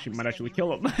really thought she might actually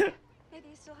kill him. Maybe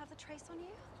you still have the trace on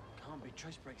you? Can't be.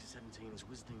 Trace breaks at 17 is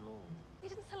wizarding law. We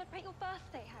didn't celebrate your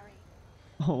birthday, Harry.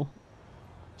 Oh.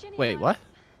 Ginny Wait, and I, what?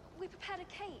 We prepared a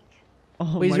cake. Wait,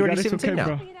 Oh my he's already god, it's 17 okay, now.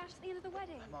 bro. Bring it out at the end of the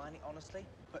wedding. Hermione, honestly,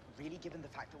 but really, given the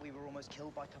fact that we were almost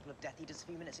killed by a couple of Death Eaters a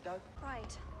few minutes ago?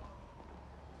 Right.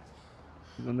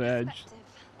 He's on the edge.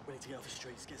 We need to get off the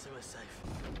streets, get somewhere safe.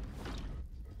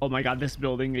 Oh my god, this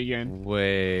building again.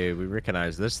 Wait, we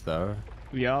recognize this though.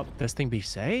 Yup. This thing be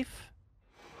safe?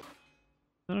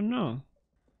 I don't know.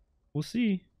 We'll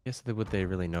see. Guess would they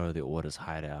really know the Order's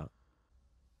hideout?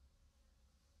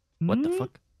 What the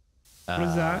fuck? What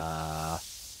is that?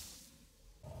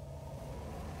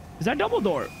 Is that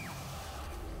Dumbledore?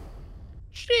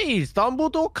 Jeez,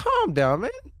 Dumbledore, calm down, man.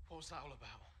 What's that all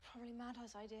about? Probably Mad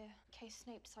Eye's idea, in case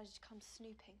Snape decided to come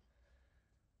snooping.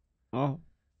 Oh.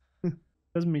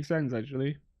 Doesn't make sense,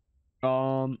 actually.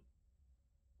 What?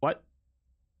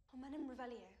 Omenum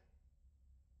Revelio.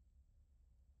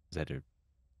 Is that to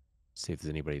see if there's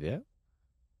anybody there?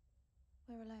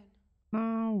 We're alone.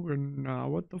 No, we're not.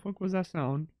 What the fuck was that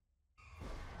sound?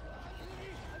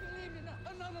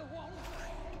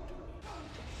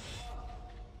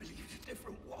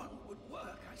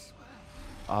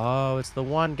 Oh, it's the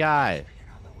one guy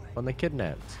on the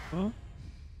kidnapped. Huh?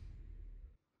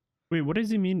 Wait, what does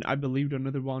he mean? I believed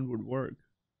another one would work.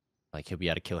 Like he'll be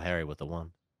able to kill Harry with the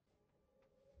one.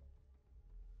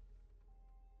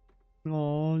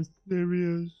 Oh,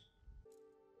 serious.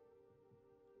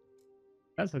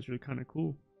 That's actually kind of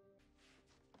cool.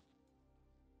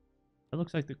 That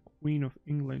looks like the Queen of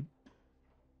England.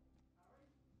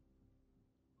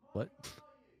 What?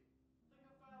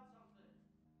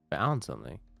 Found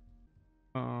something.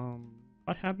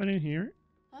 What happened in here?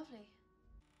 Lovely.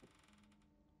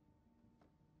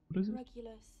 What is it?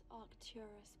 Regulus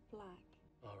Arcturus Black.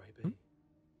 R.A.B.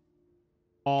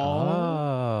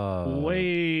 Oh,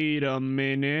 wait a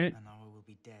minute. And I will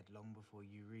be dead long before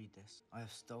you read this. I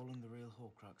have stolen the real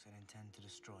Horcrux and intend to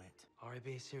destroy it.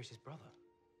 R.A.B. is Sirius's brother.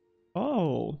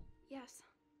 Oh. Yes.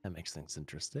 That makes things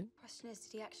interesting. Question is,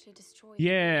 did he actually destroy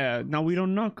Yeah, now we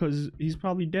don't know because he's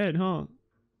probably dead, huh?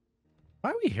 Why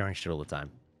are we hearing shit all the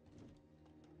time?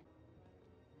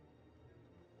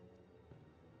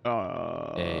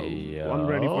 I'm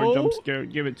ready for a jump scare.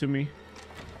 Give it to me.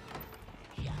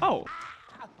 Oh.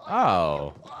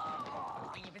 Oh.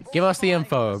 Give us the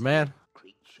info, man.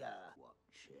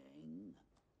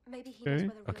 Maybe he knows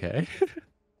where the Okay.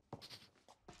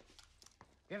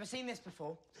 You ever seen this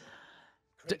before?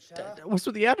 What's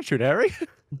with the attitude, Harry?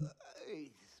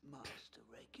 Master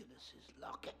Regulus's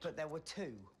locket. But there were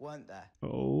two, weren't there?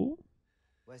 Oh.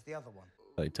 Where's the other one?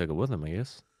 He took it with him, I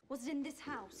guess. Was it in this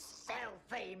house?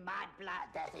 Selfie, mad blood,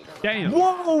 Death Eater. Damn.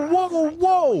 Whoa, whoa,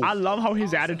 whoa! I love how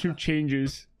his attitude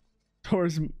changes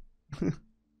towards.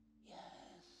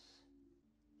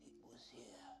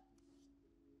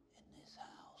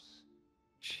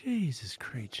 Jesus,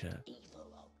 creature.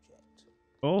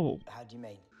 Oh. How do you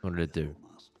mean? What did it do?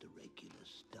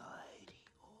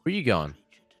 Where you going?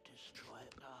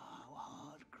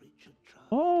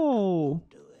 Oh.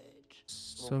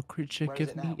 So creature,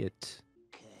 give me it.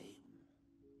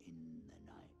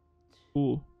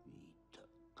 Ooh.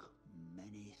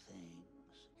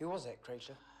 Who was it,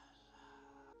 creature?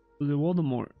 Was it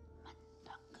Voldemort?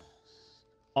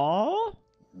 Oh.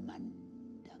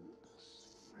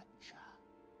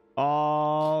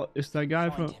 Oh, it's that guy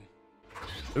from.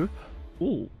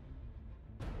 Ooh.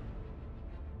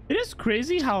 It is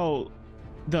crazy how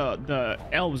the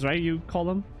elves, right? You call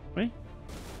them, right?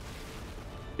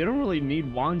 They don't really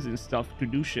need wands and stuff to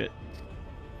do shit.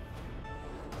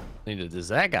 Neither does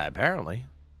that guy, apparently.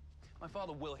 My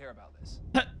father will hear about this.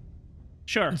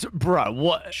 Sure. Bro,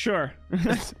 what? Sure.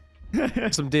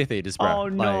 Some Death Eaters, bro. Oh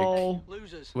no.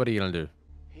 Losers. What are you gonna do?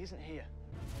 He isn't here.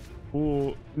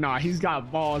 Ooh, nah, he's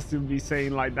got balls to be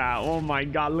saying like that. Oh my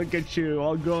god, look at you,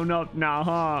 all grown up now,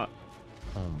 huh?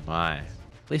 Oh my. At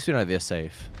least we know they're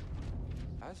safe.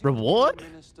 As Reward?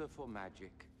 Minister for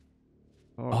Magic.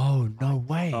 Oh, no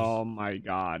way. Oh my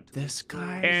god. This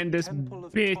guy. And this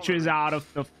bitch is out of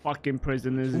the fucking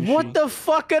prison, isn't she? What the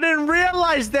fuck? I didn't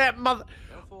realize that, mother.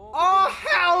 Oh,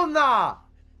 hell nah.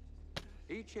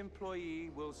 Each employee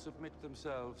will submit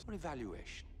themselves for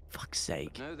evaluation. Fuck's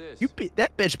sake. Know this.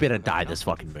 That bitch better die this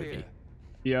fucking movie.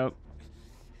 Yep.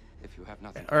 If you have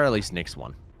nothing. Or at least next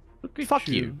one. Look at Fuck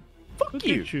you. you. Fuck Look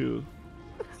you. at you.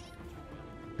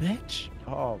 Bitch.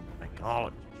 Oh my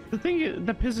god. The thing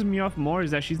that pisses me off more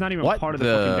is that she's not even What part of the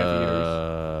fucking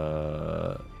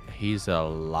Death Eaters. He's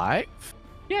alive?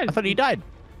 Yeah. I thought he died.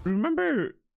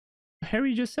 Remember,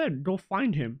 Harry just said, go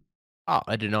find him. Oh,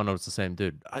 I did not know it's the same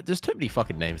dude. There's too many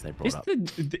fucking names they brought It's up.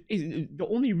 the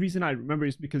only reason I remember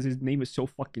is because his name is so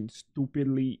fucking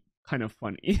stupidly kind of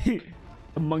funny.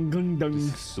 Among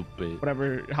Stupid.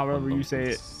 Whatever, however you say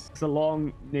it. It's a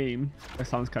long name. That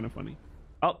sounds kind of funny.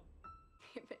 Oh.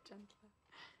 A bit gentler.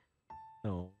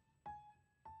 No.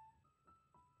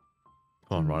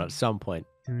 Come on, Ron. At some point.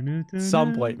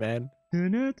 Some point, man. He's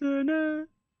in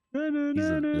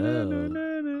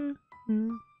love.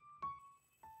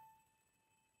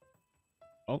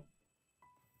 Oh.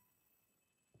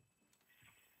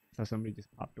 So somebody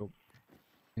just popped up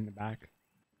in the back.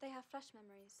 They have flash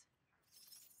memories.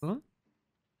 Huh?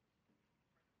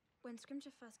 When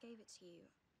Scrimgeour first gave it to you,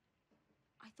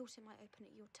 I thought it might open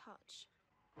at your touch.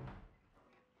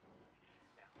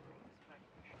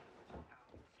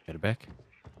 Get it back.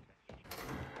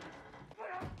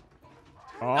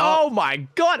 Oh, my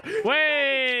god!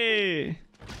 Wait!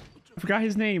 I forgot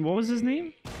his name. What was his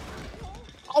name?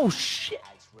 Oh shit!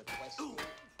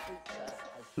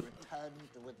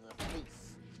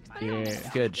 Yeah.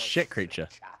 Good shit, creature.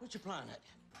 What's your plan?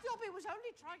 Dobby was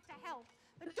only trying to help,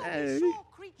 and Dobby Hey. saw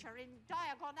a creature in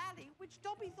Diagon Alley, which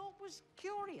Dobby thought was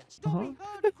curious. Dobby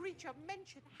heard a creature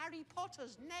mention Harry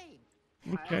Potter's name.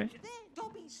 Okay. And then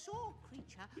Dobby saw a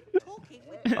creature talking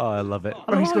with. Oh, I love it.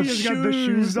 Oh, He's got he's shoes got the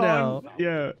shoes now. on.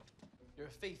 Yeah. You're a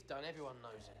thief, Don. Everyone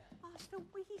knows it. Master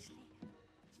Weasley,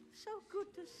 so good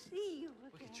to see you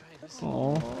again.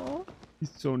 Oh,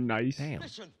 he's so nice. Damn.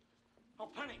 Listen, I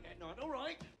panicked that night, all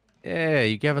right? Yeah,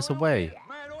 you gave us away.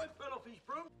 Man, I fell off his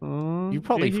broom. You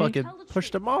probably did he? fucking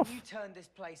pushed him off. You turned this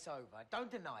place over. Don't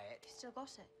deny it. Still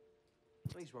got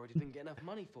it. He's worried he didn't get enough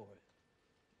money for it.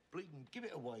 Bleeding give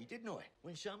it away, didn't I?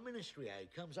 When some ministry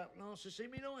aide comes up and asks to see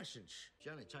me licence. She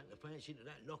only taken the fancy into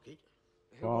that locket.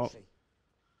 Who was she?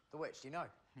 The witch, do you know?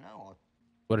 No,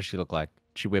 What does she look like?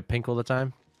 She wear pink all the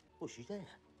time? well, she's there.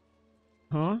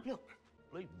 Huh? Look,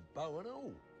 bleeding bow and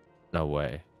all. No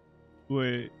way.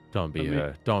 Wait. Don't be Let me-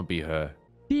 her. Don't be her.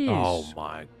 This Oh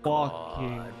my fucking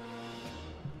god.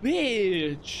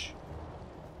 bitch.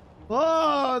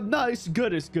 Oh, no, it's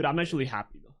good. It's good. I'm actually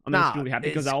happy though. I'm Nah, actually happy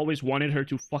because I always wanted her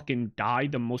to fucking die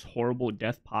the most horrible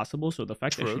death possible. So the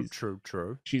fact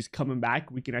that she's coming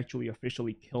back, we can actually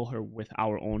officially kill her with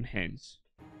our own hands.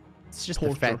 It's just the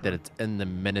Torture fact that her. it's in the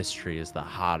ministry is the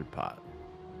hard part.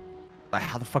 Like,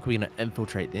 how the fuck are we gonna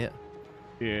infiltrate there?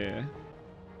 Yeah.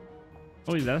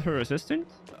 Oh, is that her assistant?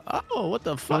 Oh, what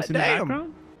the Oh, fuck? it's in the Damn.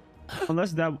 background?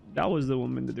 Unless that was the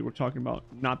woman that they were talking about,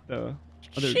 not the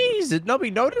other. Jeez, did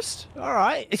nobody noticed? All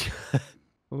right.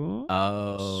 Oh,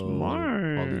 Oh, smart.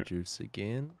 Polyjuice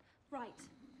again. Right.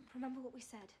 Remember what we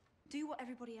said. Do what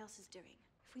everybody else is doing.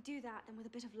 If we do that, then with a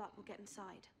bit of luck, we'll get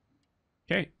inside.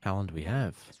 Okay. How long do we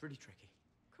have? It's really tricky.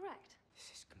 Correct.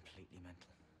 This is completely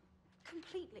mental.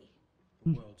 Completely.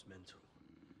 The world's mental.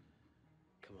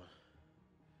 Come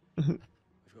on.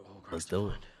 We've got a whole Let's do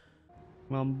it.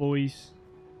 Come on, boys.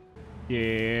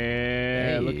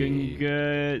 Yeah, looking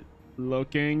good.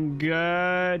 Looking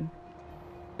good.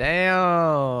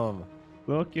 Damn.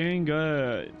 Looking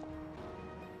good.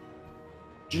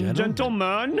 Gentlemen.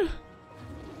 Gentlemen.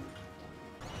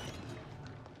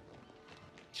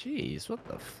 Jeez, what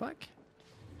the fuck?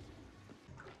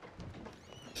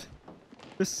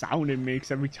 The sound it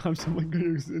makes every time someone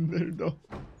goes in there, though.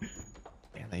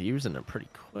 Man, they're using it pretty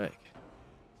quick.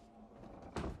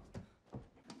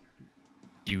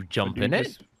 You jump in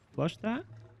it? Flush that?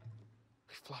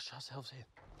 We flush ourselves in.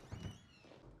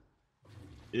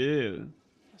 Ew.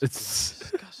 It's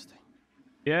disgusting.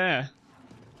 Yeah.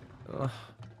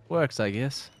 Works, I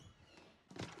guess.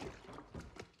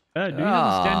 Do you have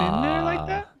to stand in there like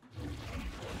that?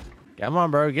 Come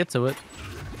on, bro. Get to it.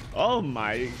 Oh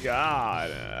my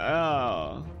god.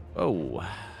 Oh. Oh.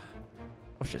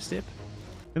 Watch your step.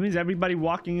 That means everybody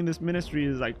walking in this ministry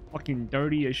is like fucking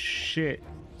dirty as shit.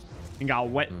 And got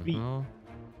wet feet.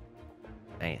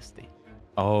 Nasty.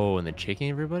 Oh, and they're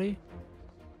checking everybody?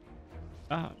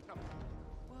 Ah.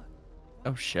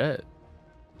 Oh, shit.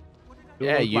 You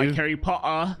Yeah, look you. like Harry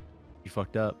Potter. You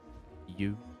fucked up.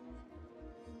 You.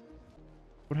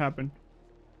 What happened?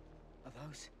 Are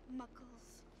those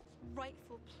Muggles'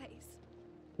 rightful place?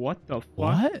 What the fuck?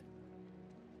 What? Gotta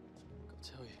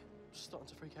tell you, I'm starting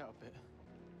to freak out a bit.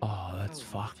 Oh, that's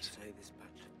fucked. Say this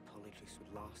batch of polyjuice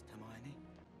would last, Hermione?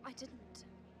 I didn't.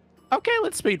 Okay,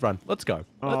 let's speed run. Let's go.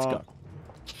 Let's go.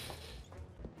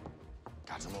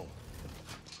 Got them all.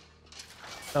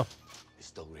 Oh. It's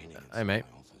still raining. Hey, mate.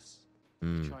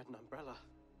 Tried an umbrella.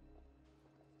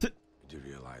 You do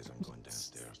realize I'm going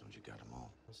downstairs, don't you? Got them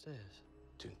all. Downstairs?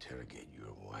 To interrogate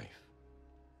your wife.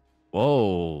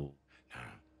 Whoa.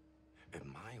 Now, if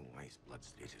my wife's blood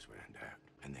status were in doubt,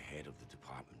 and the head of the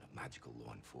Department of Magical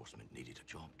Law Enforcement needed a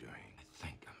job doing, I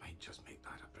think I might just make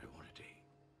that a priority.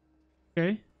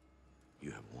 Okay.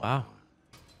 You have one. Wow.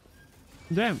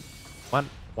 Damn.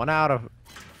 One out of...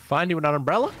 Find you an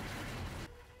umbrella?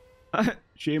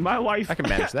 She ain't my wife. I can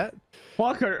manage that.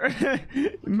 Fuck her.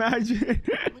 Imagine. What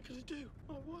am I gonna do?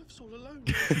 My wife's all alone.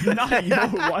 Not your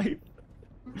wife.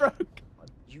 Bro.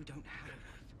 You don't have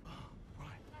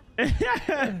a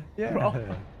wife. Yeah.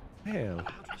 Bro. Damn.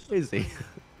 Easy.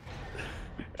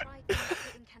 Try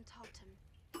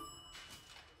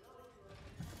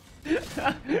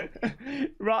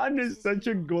Cantalton. Ron is such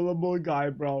a gullible guy,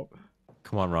 bro.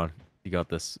 Come on, Ron. You got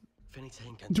this.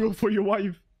 Do it for your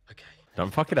wife. Okay.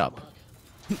 Don't fuck it up.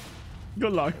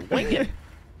 Good luck. Wing it.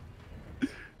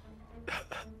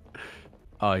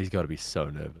 Oh, he's got to be so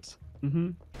nervous.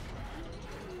 Mm-hmm.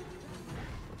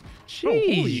 Jeez. Bro,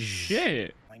 holy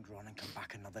shit. Find Ron and come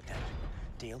back another day.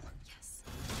 Deal? Yes.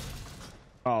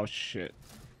 Oh, shit.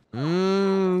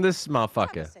 This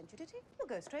motherfucker. Sent you, did he? You'll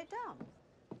go straight down.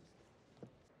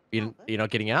 You're not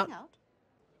getting out?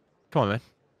 Come on, man.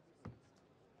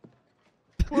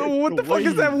 Whoa, what the The fuck way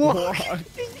is that you walk? walk.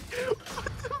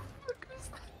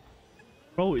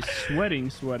 Bro is sweating.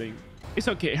 It's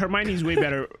okay. Hermione's way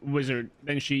better wizard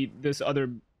than this other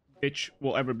bitch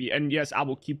will ever be. And yes, I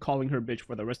will keep calling her bitch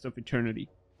for the rest of eternity.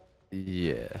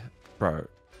 Yeah, bro.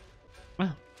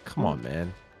 Wow. Come on,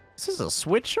 man. This is a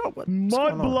switch shop. What's going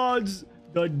on? Mudbloods,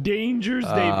 the dangers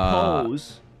they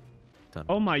pose. Done.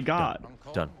 Oh my god.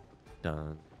 Done.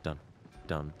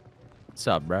 What's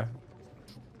up, bro?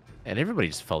 And everybody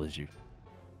just follows you.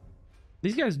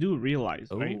 These guys do realize,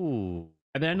 right? Ooh.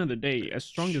 At the end of the day, as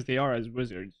strong as they are as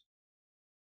wizards,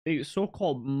 they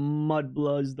so-called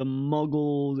mudbloods, the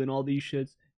muggles, and all these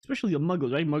shits, especially the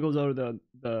muggles, right? Muggles are the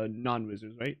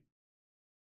non-wizards, right?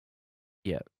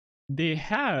 Yeah. They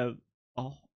have a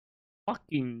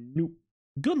fucking new.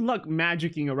 Good luck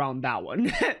magicking around that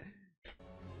one.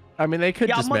 I mean, they could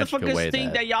y'all just magic away motherfuckers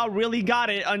think that y'all really got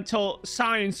it until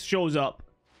science shows up.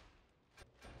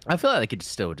 I feel like they could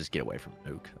still just get away from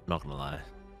Nuke. I'm not gonna lie.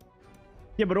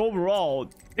 Yeah, but overall,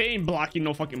 they ain't blocking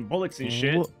no fucking bullets and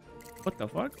shit. What the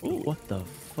fuck? Ooh. What the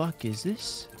fuck is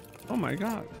this? Oh my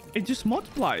god. It just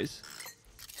multiplies.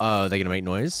 Oh, they're gonna make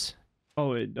noise?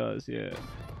 Oh, it does, yeah.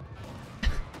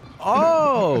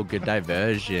 Oh, good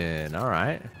diversion. All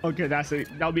right. Okay,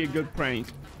 that'll be a good prank.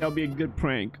 That'll be a good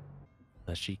prank.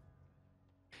 Does she?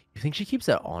 You think she keeps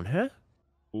that on her?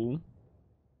 Ooh.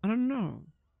 I don't know.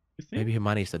 You think? Maybe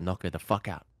Hermione needs to knock her the fuck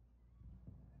out.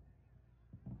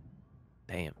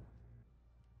 Damn.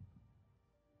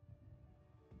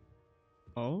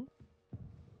 Oh?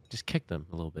 Just kick them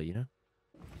a little bit, you know?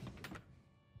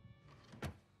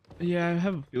 Yeah, I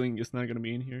have a feeling it's not gonna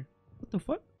be in here. What the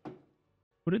fuck?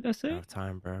 What did that say? Out of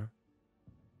time, bro.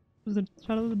 Was the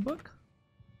title of the book?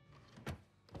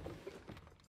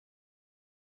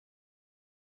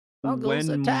 Muggles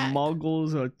when attack.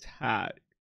 Muggles attack.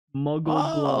 Muggle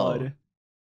blood.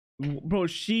 Bro,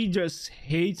 she just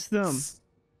hates them.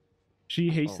 She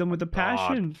hates them with a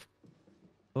passion.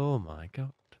 Oh my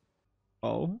god.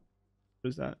 Oh, what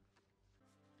is that?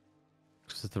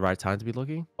 Is it the right time to be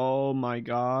looking? Oh my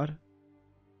god.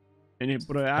 And it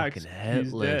put an axe. Fucking He's dead.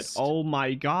 headless. Oh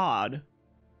my god.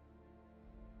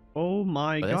 Oh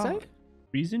my What did I god. say?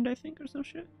 Treason, I think, or some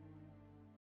shit.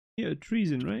 Yeah,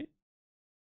 treason, right?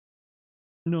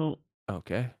 No.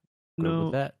 Okay. Good No.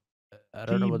 with that. I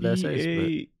don't know what that says,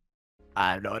 TBA. but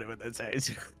I have no idea what that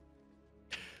says.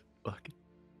 Fuck.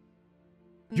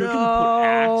 You're gonna put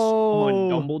axe on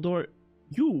Dumbledore?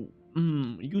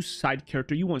 You side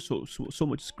character. You want so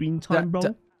much screen time, bro?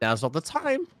 Now's not the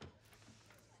time.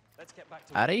 Let's get back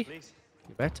to Addy, it, please.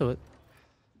 get back to it.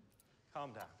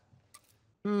 Calm down.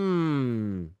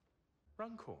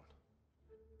 Runcorn.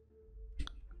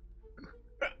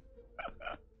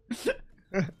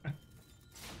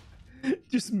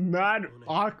 Just mad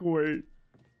awkward.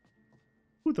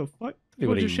 Who the fuck? Hey, You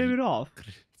what are just you- shave it off.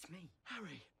 It's me,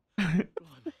 Harry.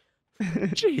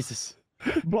 Jesus.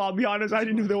 Bro, I'll be honest, I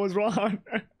didn't know that was Ron.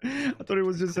 I thought it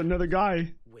was just another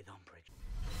guy.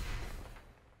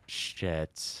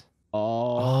 Shit.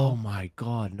 Oh. Oh my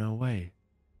god, no way.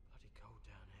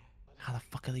 How the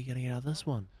fuck are they getting out of this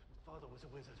one? Father was a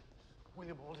wizard.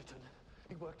 William Alderton.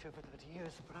 He worked here for 30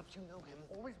 years. Perhaps you know him.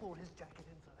 Always wore his jacket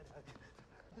inside out.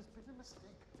 There's been a mistake.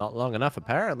 Not long enough,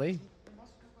 apparently.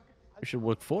 We should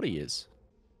work 40 years.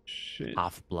 Shit.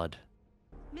 Half-blood.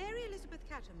 Mary Elizabeth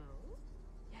Cattermole,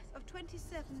 yes, of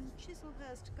 27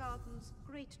 Chislehurst Gardens,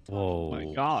 Great Whoa.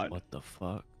 My god. What the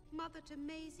fuck? Mother to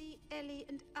Maisie, Ellie,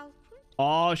 and Alfred.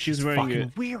 Oh, she's wearing fucking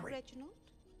it. weird. Reginald.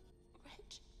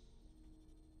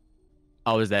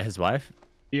 Oh, is that his wife?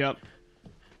 Yep.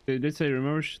 They did say,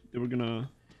 remember, they were gonna...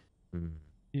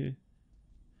 Yeah.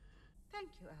 Thank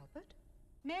you, Albert.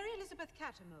 Mary Elizabeth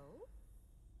Cattermole,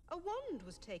 a wand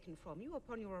was taken from you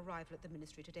upon your arrival at the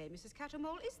ministry today, Mrs.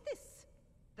 Cattermole. Is this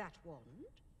that wand?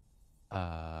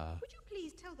 Would you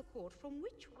please tell the court from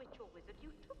which witch or wizard you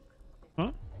took?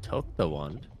 Huh? Took the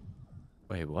wand?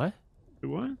 Wait, what?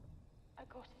 What? I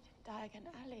got it in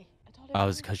Diagon Alley. Oh,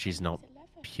 it's because she's not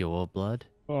pure blood?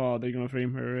 Oh, they're gonna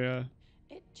frame her, yeah.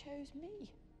 It chose me.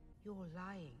 You're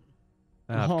lying.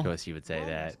 Of course you would say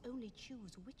that. Wands only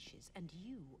choose witches, and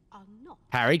you are not.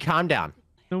 Harry, calm down.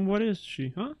 Then what is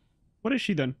she, huh? What is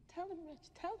she then? Tell them, Reg.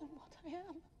 Tell them what I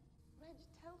am. Reg,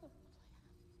 tell them.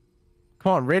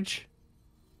 Come on, Ridge.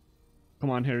 Come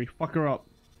on, Harry. Fuck her up.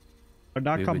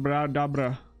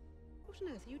 Adakabradabra. What on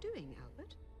earth are you doing,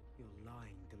 Albert? You're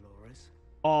lying, Dolores.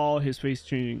 Oh, his face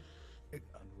changing.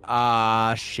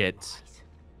 Ah, shit.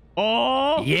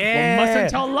 Oh! Yeah! One mustn't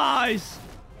tell lies!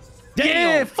 Damn!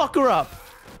 Yeah, fuck her up.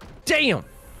 Damn.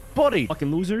 Body. Fucking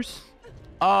losers.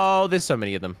 Oh, there's so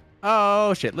many of them.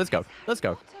 Oh, shit. Let's go. Let's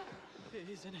go.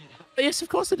 Yes, of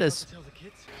course it is.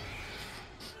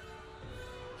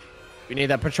 We need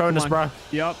that Patronus, bro.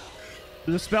 Yep.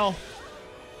 There's a spell.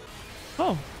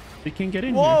 Oh, they can't get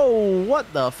in here. Whoa,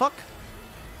 what the fuck?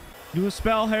 Do a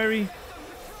spell, Harry.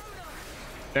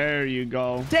 There you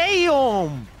go.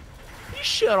 Damn! You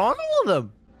shit on all of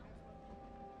them.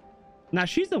 Now,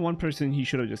 she's the one person he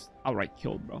should have just outright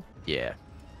killed, bro. Yeah.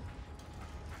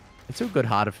 It's too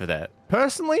good-hearted for that.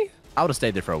 Personally, I would have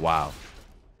stayed there for a while.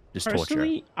 Just torture.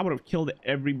 Personally, I would have killed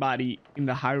everybody in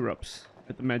the higher-ups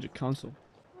at the Magic Council.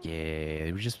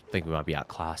 Yeah, we just think we might be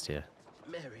outclassed here.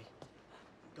 Mary,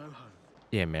 go home.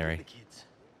 Yeah, Mary. The kids.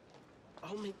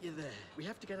 I'll meet you there. We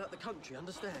have to get out the country,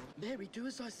 understand? Mary, do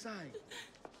as I say.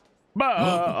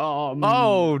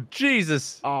 Oh,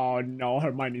 Jesus. Oh, no.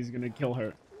 Hermione's gonna kill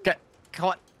her. Okay, come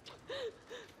on.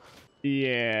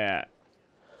 Yeah.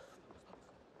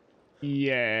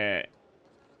 Yeah.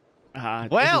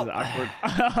 Well. This is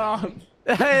awkward.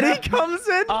 And he comes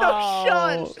in. No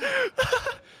shot.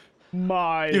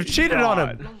 My You've cheated God. on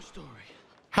him.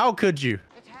 How could you?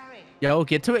 Yo,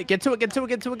 get to it. Get to it. Get to it.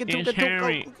 Get to it. Get to it. It's Get to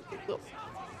Harry. it. Go.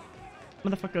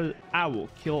 Motherfucker, I will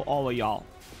kill all of y'all.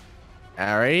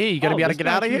 Harry, you gotta be able to get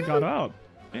out of here. Got up.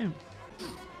 Damn.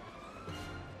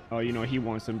 Oh, you know he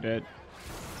wants him dead.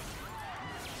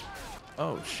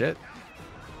 Oh shit.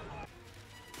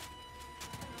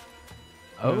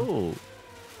 Oh,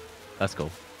 that's cool.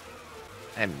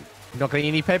 And not getting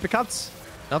any paper cuts.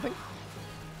 Nothing.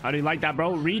 How do you like that,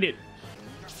 bro? Read it.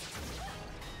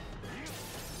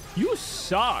 You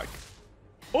suck.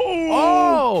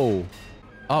 Oh.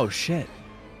 Oh shit.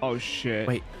 Oh shit.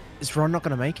 Wait, is Ron not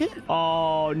gonna make it?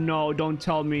 Oh no! Don't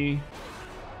tell me.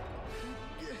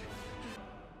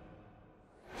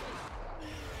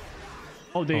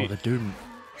 Oh, Oh, the dude.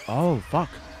 Oh fuck.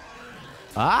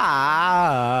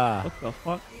 Ah! What the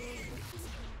fuck?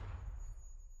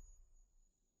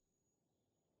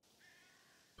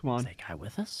 Come on. Is that guy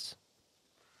with us?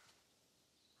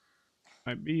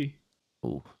 Might be.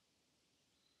 Ooh.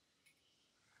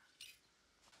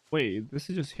 Wait, this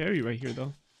is just Harry right here,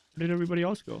 though. Where did everybody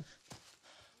else go?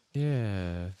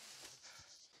 Yeah.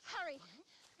 Harry,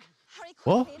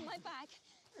 What? quickly in my bag.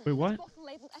 Wait, what? Bottle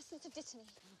labeled essence of dittany.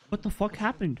 What the fuck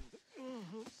happened?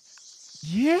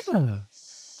 Yeah.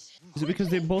 Is it because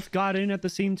they both got in at the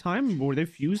same time? Were they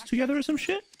fused together or some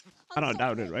shit? I don't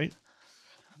doubt it, right?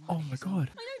 Oh my god.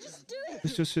 I know, just do it.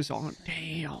 It's just his arm.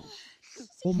 Damn.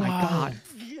 Oh my god.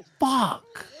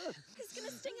 Fuck. It's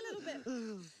gonna sting a little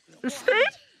bit. I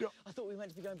thought we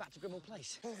meant to be going back to Grimmauld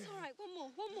Place. It's all right. One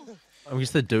more. I guess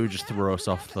the dude just threw us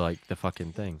off like the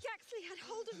fucking thing. He actually had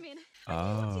hold of me, and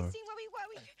Oh. once he'd seen where we were,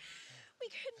 we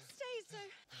couldn't stay, so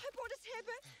I brought us here,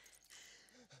 but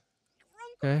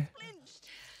Okay. flinched.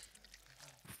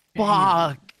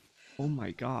 Fuck. Oh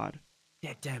my god.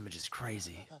 That damage is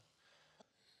crazy.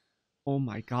 Oh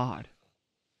my god.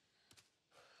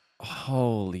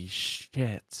 Holy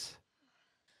shit.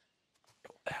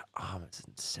 That arm is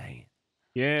insane.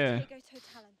 Yeah. Go to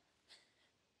Talon.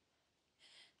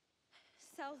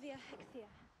 Salvia Hexia.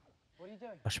 What are you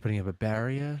doing? I was putting up a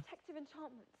barrier. Protective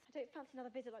enchantments. I don't fancy another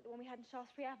visit like the one we had in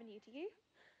Shaftesbury Avenue, do you?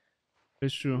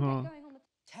 It's true, huh? Going on the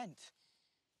Tent.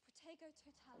 Protego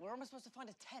Total. Where am I supposed to find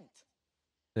a tent?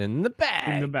 In the bag.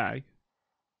 In the bag.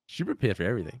 She prepared for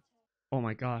everything. Oh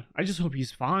my god. I just hope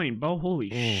he's fine, bro. Holy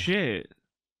shit.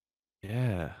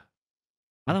 Yeah.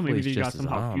 I thought maybe Hopefully they it's got just his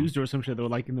somehow arm. fused or some shit. They were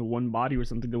like in the one body or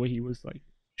something, the way he was like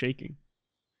shaking.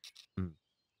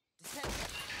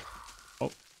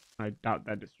 Oh, I doubt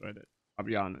that destroyed it. I'll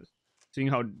be honest. Seeing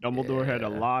how Dumbledore had a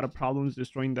lot of problems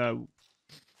destroying the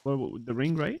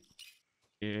ring, right?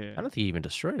 Yeah. I don't think he even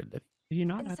destroyed it, did Did he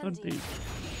not? I thought they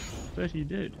said he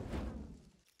did.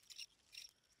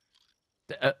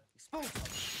 he?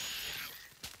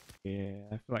 Yeah,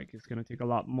 I feel like it's gonna take a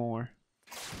lot more.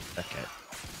 Okay.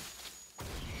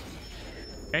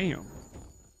 Damn.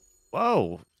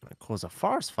 Whoa. That caused a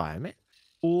forest fire, man.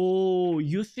 Oh,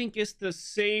 you think it's the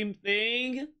same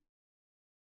thing?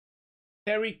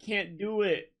 Harry can't do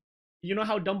it. You know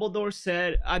how Dumbledore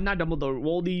said, not Dumbledore,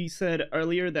 Voldy said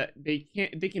earlier that they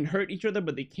can hurt each other,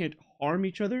 but they can't harm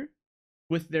each other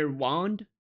with their wand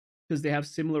because they have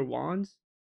similar wands.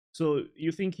 So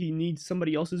you think he needs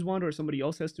somebody else's wand, or somebody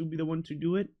else has to be the one to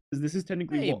do it? Because this is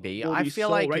technically Maybe. Voldy's I feel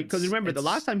soul, like right? Because remember, the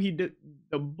it's- last time he did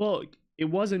the book, it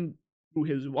wasn't through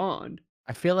his wand.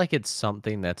 I feel like it's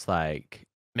something that's like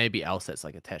maybe else that's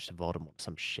like attached to Voldemort or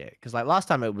some shit. Because like last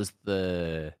time it was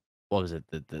the what was it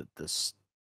the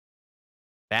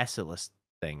basilisk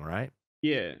thing, right?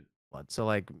 Yeah. What? So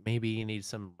like maybe you need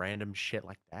some random shit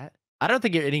like that. I don't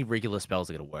think any regular spells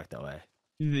are gonna work that way.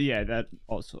 Yeah, that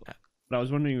also. But I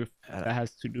was wondering if that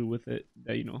has to do with it,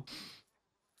 that, you know,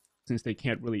 since they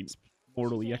can't really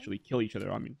mortally actually kill each other.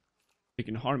 I mean, they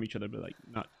can harm each other, but like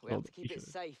not We kill have to keep each it other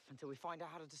safe until we find out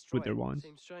how to destroy with their it. wands.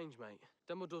 Seems strange, mate.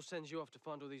 Dumbledore sends you off to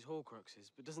find all these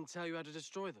Horcruxes, but doesn't tell you how to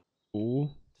destroy them. Oh.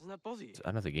 Doesn't that bother you?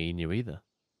 I don't think he knew either.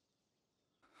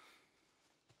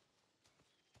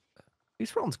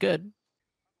 These one's good.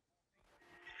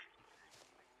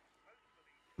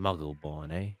 Muggle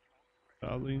born, eh?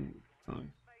 Darling.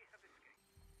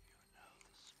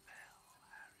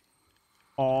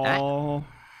 Oh.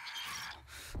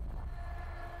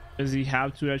 Does he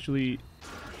have to actually?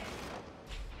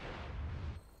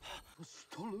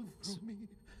 Stolen from me.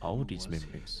 All these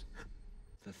memories.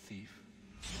 The thief.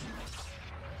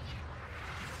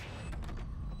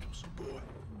 It was a boy.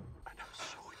 I never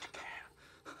saw it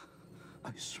again.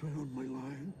 I swear on my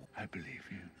life. I believe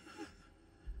you.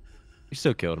 You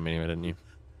still killed him anyway, didn't you?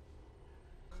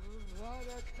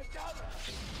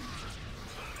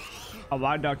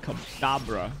 Avada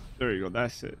Kedavra. There you go.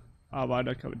 That's it.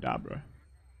 Avada Kedavra.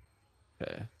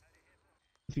 Okay.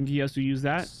 You think he has to use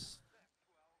that?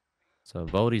 So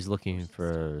Voldy's looking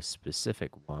for a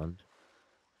specific wand.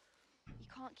 You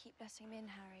can't keep letting him in,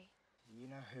 Harry. You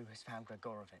know who has found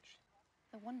Gregorovitch?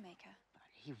 The One Maker.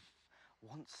 He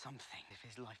wants something if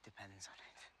his life depends on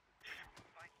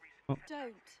it. Don't.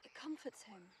 It comforts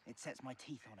him. It sets my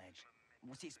teeth on edge.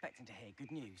 What's he expecting to hear?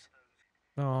 Good news?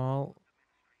 Oh,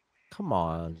 come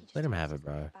on. Let him have it,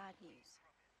 bro. Bad news.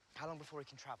 How long before he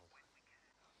can travel?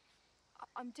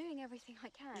 I'm doing everything I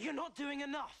can. You're not doing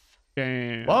enough.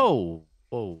 Damn. Whoa.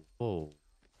 Whoa. Whoa.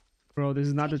 Bro, this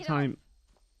is not the Take it time.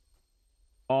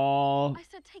 Oh. I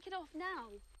said take it off now.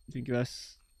 You think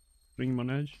that's bring him on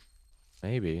edge?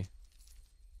 Maybe.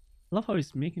 I love how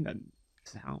he's making that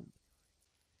sound.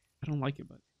 I don't like it,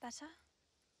 but Better?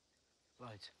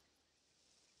 Loads.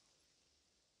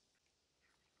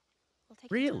 We'll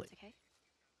take Really? your time, okay?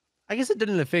 I guess it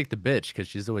didn't affect the bitch because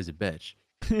she's always a bitch.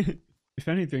 If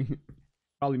anything,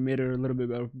 probably made her a little bit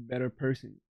better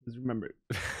person. Because remember,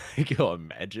 Can you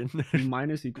imagine?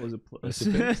 minus equals a plus.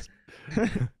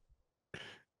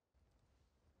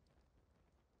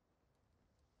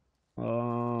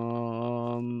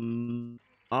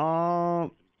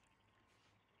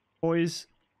 Boys,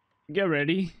 get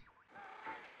ready.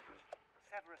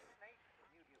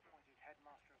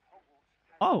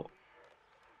 Oh,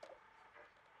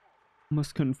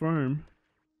 must confirm.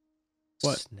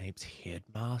 What? Snape's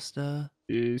headmaster?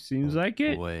 It seems like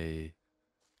it. Boy.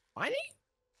 Finally?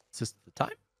 Is this the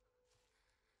time?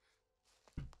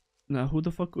 Now, who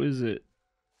the fuck is it?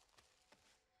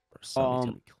 Or somebody's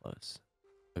gonna be close.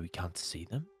 But we can't see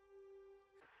them?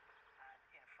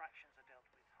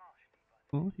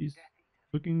 Oh, he's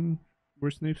looking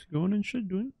where Snape's going and shit,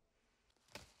 doing.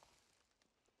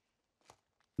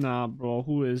 Nah, bro,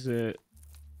 who is it?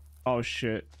 Oh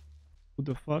shit. Who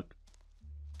the fuck?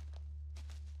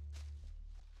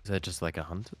 Is that just like a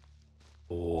hunter?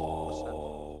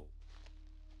 Whoa.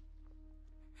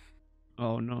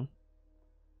 Oh no.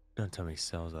 Don't tell me he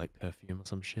sells like perfume or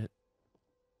some shit.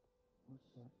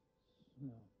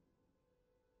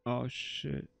 Oh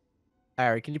shit.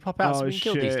 Harry, can you pop out so we can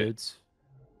kill these dudes?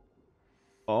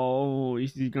 Oh,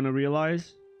 is he gonna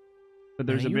realize that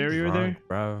there's a Man, you barrier drunk, there?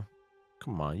 bro.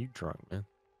 Come on, you drunk, man.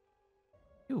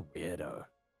 You weirdo.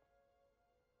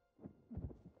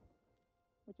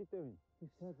 What you doing?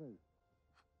 It's heavy.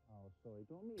 Oh, sorry.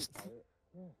 Do you want me to carry it?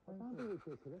 Yeah. Don't be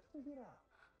ridiculous. Pick it up.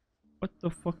 What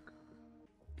the fuck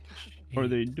are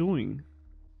they doing?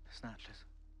 Snatchers.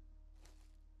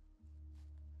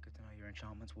 Good to know your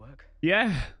enchantments work.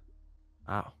 Yeah.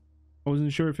 Wow. I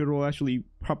wasn't sure if it will actually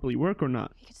properly work or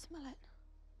not. You could smell it.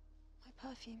 My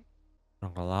perfume.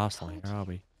 Not gonna last long here, are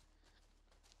we?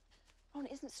 Ron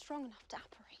isn't strong enough to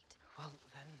apparate. Well,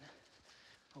 then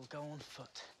we'll go on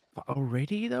foot. But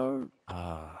already though?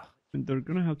 And they're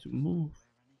gonna have to move.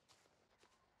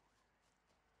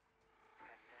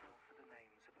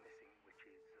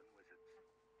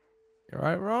 You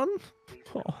alright, Ron?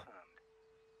 Oh.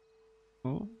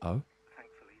 Oh. Oh.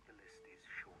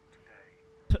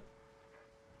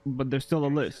 But there's still a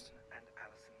list.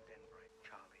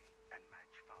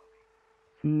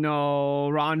 No,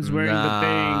 Ron's wearing the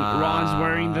thing. Ron's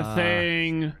wearing the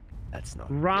thing. That's not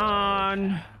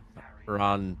Ron. good.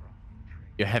 Ron,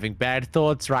 you're having bad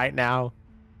thoughts right now.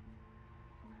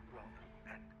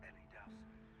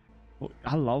 Oh,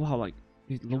 I love how like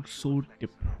it looks so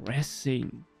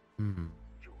depressing. Hmm.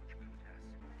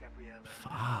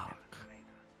 Fuck.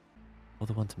 All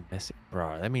the ones missing,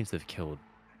 bro. That means they've killed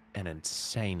an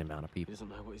insane amount of people. He doesn't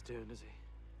know what he's doing, does he?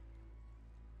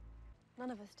 None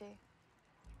of us do.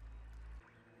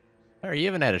 Harry, you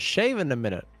haven't had a shave in a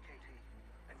minute.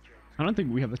 I don't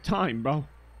think we have the time, bro.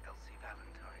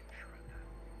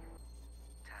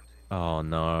 Oh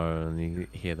no, and you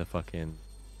hear the fucking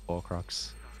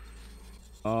Horcrux.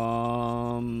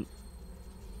 No,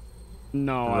 I don't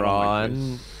like Ron,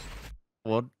 this.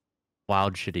 what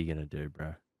wild shit are you gonna do, bro?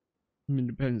 I mean, it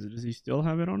depends. Does he still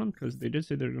have it on him? Because they did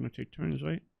say they're gonna take turns,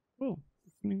 right? Oh,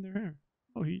 cleaning their hair.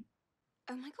 Oh, he.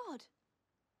 Oh my god.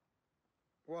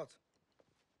 What?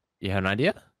 You have an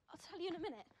idea? I'll tell you in a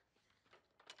minute.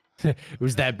 It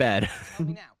was that bad.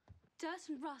 Dirt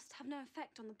and rust have no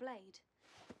effect on the blade.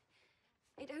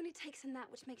 It only takes in that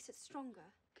which makes it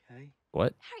stronger. Okay.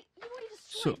 What? Harry, you already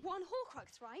destroyed one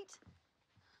Horcrux, right?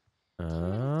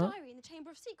 Uh, Diary in the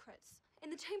Chamber of Secrets. In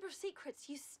the Chamber of Secrets,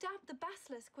 you stabbed the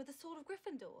basilisk with the sword of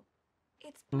Gryffindor.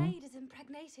 Its blade is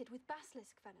impregnated with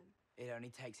basilisk venom. It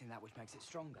only takes in that which makes it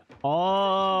stronger.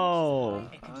 Oh.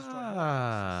 It can destroy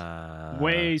all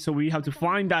Wait, so we have to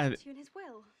find that. You in his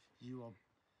will. You are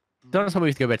don't tell me we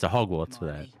have to go back to Hogwarts for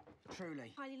that.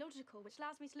 truly Highly logical, which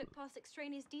allows me to look past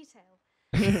extraneous detail.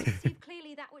 To perceive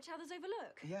clearly that which others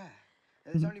overlook. Yeah.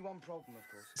 There's only one problem, of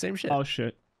course. Same shit. Oh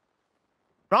shit.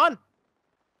 Ron,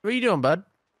 what are you doing, bud?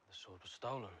 The sword was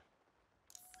stolen.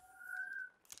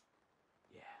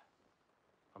 Yeah.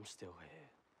 I'm still here.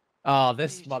 Oh,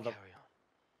 this Please mother. carry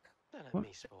on. Don't let me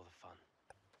spoil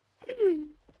the fun.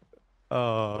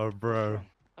 Oh, bro.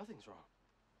 Nothing's wrong.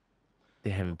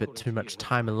 They're having a bit too much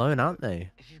time alone, aren't they?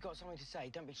 If you've got something to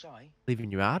say, don't be shy.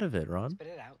 Leaving you out of it, Ron. Spit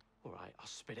it out. All right, I'll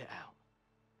spit it out.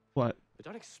 What? But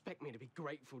don't expect me to be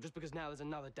grateful just because now there's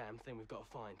another damn thing we've got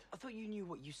to find. I thought you knew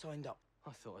what you signed up.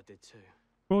 I thought I did too.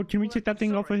 Bro, can we take that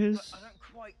thing off of his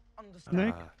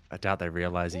neck? I doubt they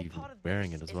realize he's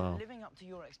wearing it as well. Living up to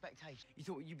your expectations. You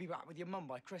thought you'd be back with your mum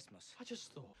by Christmas. I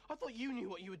thought you knew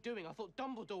what you were doing. I thought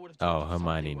Dumbledore would have Oh, told you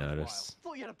Hermione something worthwhile. noticed. I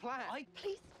thought you had a plan.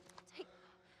 Please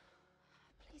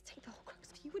take the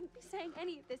Horcrux. You wouldn't be saying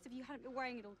any of this if you hadn't been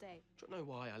wearing it all day. Do you know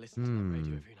why I listen to that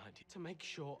radio every night? To make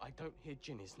sure I don't hear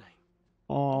Ginny's name.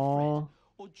 Aww.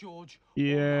 Or George.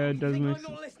 Yeah, it does Think make I'm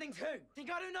sense. not listening to? Think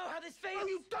I don't know how this feels? No,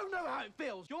 you don't know how it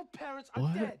feels. Your parents are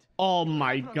What? dead. Oh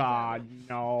my god,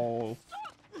 no.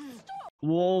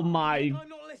 Oh my I'm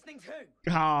not listening to.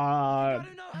 god.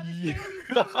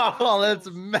 Oh, that's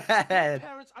mad.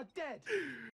 Parents are dead.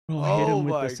 Bro, hit him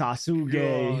with my the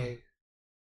Sasuke.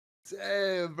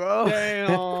 Damn, bro.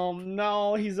 Damn,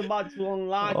 no, he's about to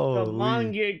unlock the Holy.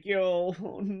 Mangekyo.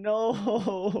 Oh,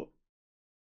 no.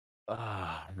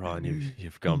 Ah, Ron,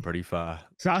 you've gone pretty far.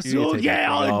 Sasuke,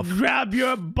 I'll off. grab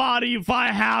your body if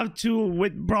I have to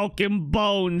with broken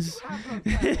bones. Stop!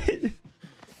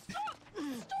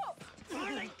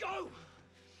 Finally, go!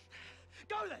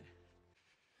 Go then!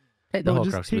 Take the Bro,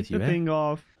 Horcrux just take with you, the eh? thing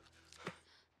off.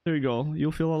 There you go.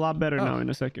 You'll feel a lot better now in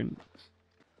a second.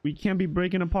 We can't be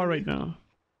breaking apart right now.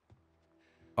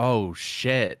 Oh,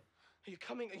 shit. Are you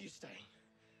coming or are you staying?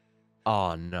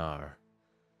 Oh, no.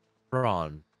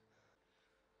 Ron.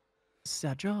 This is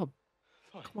our job.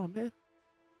 Fine. Come on, man.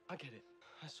 I get it.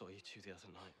 I saw you two the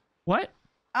other night. What?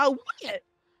 Oh, what?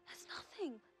 That's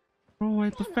nothing.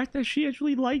 Bro, the fact that she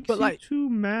actually likes But, you like- too,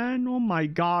 man. Oh my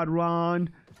god,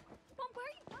 Ron. Mom, where are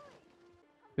you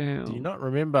going? Damn. Do you not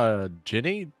remember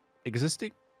Ginny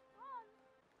existing?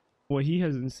 Well, he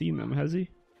hasn't seen them, has he?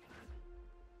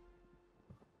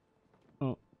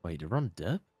 Oh. Wait, did Ron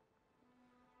dip?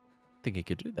 I think he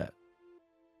could do that.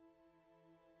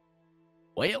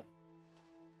 Well.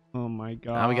 Oh my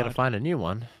god. Now we gotta find a new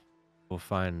one. We'll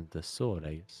find the sword,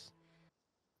 I guess.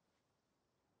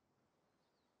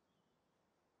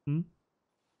 Hmm?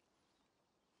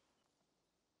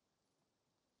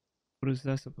 What is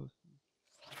that supposed to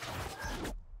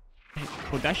be?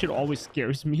 Well, that shit always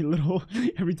scares me a little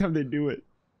every time they do it.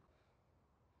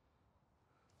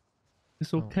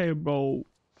 It's okay, bro.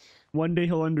 One day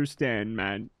he'll understand,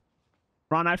 man.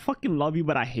 Ron, I fucking love you,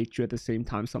 but I hate you at the same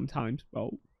time sometimes,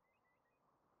 bro.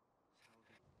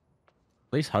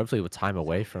 At least hopefully with time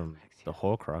away from the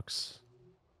Horcrux.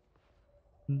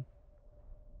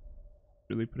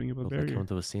 Really putting up a Hopefully barrier. come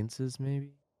to his senses, maybe?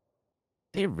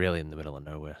 They're really in the middle of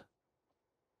nowhere.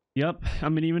 Yep. I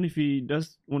mean, even if he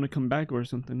does want to come back or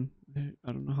something, I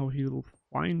don't know how he'll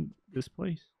find this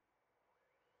place.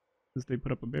 Because they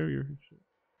put up a barrier and shit.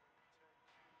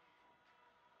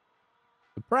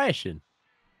 Depression.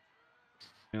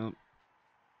 Yep.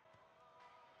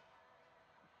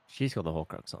 She's got the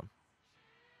Horcrux on.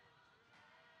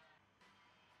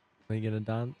 Are you gonna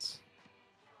dance?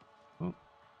 Oh.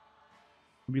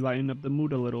 Be lighting up the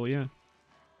mood a little, yeah.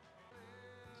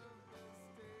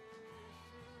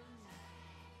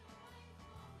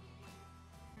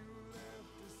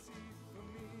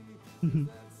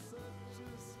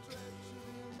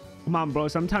 Come on, bro.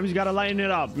 Sometimes you gotta lighten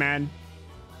it up, man.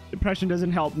 Depression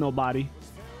doesn't help nobody.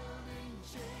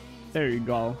 There you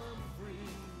go.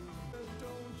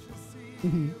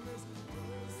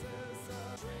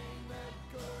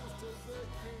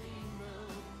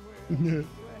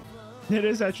 It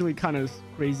is actually kind of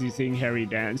crazy seeing Harry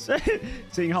dance.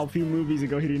 Seeing how few movies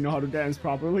ago he didn't know how to dance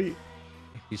properly.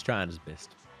 He's trying his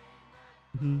best.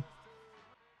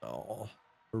 Oh,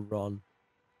 Ron.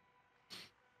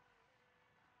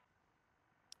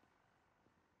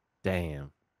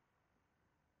 Damn.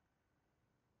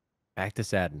 Back to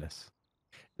sadness.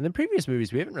 In the previous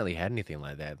movies, we haven't really had anything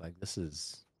like that. Like, this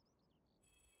is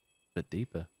a bit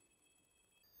deeper.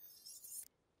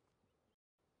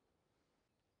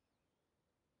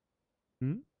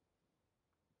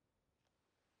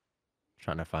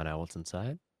 Trying to find out what's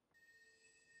inside.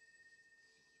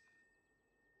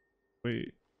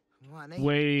 Wait. Hermione?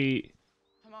 Wait.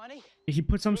 Hermione? He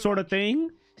put some sort of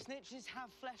thing? Snitches have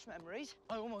flesh memories.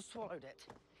 I almost swallowed it.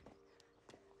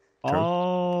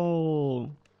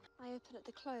 Oh. I open at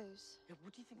the close.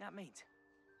 What do you think that means?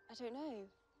 I don't know.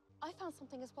 I found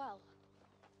something as well.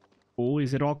 Oh,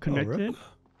 is it all connected?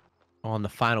 Oh, and the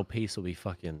final piece will be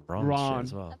fucking Ron shit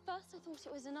as well. At first I thought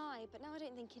it was an eye, but now I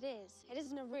don't think it is. It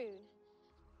isn't a rune.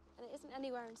 And it isn't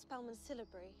anywhere in Spellman's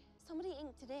syllabary. Somebody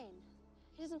inked it in.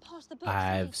 It isn't part of the book.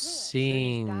 I've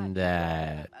seen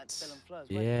that.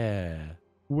 Yeah.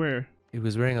 Where? He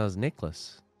was wearing his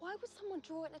necklace. Why would someone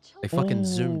draw it in a child's They fucking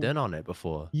zoomed in on it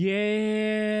before.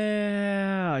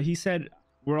 Yeah. He said,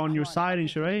 we're on your side and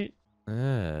shit, right?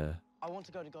 Yeah. I want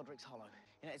to go to Godric's Hollow.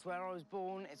 You know, it's where I was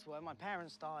born. It's where my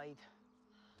parents died.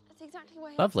 That's exactly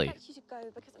where he Lovely. expects you to go,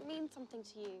 because it means something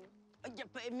to you. Yeah,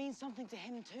 but it means something to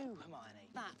him too, Hermione.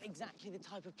 That exactly the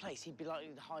type of place he'd be likely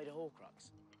to hide a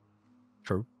Horcrux.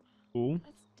 True. Cool.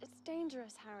 It's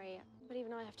dangerous, Harry. But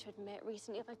even I have to admit,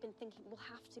 recently I've been thinking we'll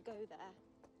have to go there.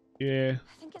 Yeah.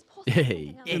 I think it's possible.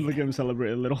 Hey. And look at him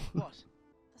celebrate a little. What?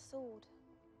 The sword.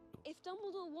 If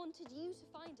Dumbledore wanted you to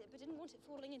find it, but didn't want it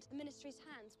falling into the Ministry's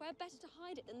hands, where better to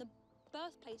hide it than the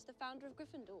birthplace of the founder of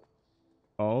Gryffindor?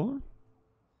 Oh.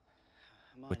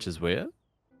 Which is weird.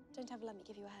 Don't ever let me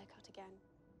give you a haircut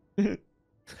again.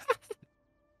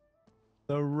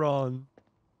 The Ron.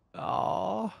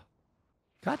 Oh.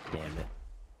 God damn it.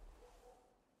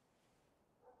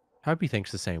 Hope he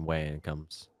thinks the same way and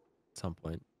comes at some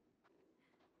point.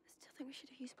 I still think we should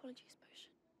have used Polyjuice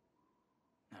Potion.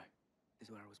 No, this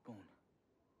is where I was born.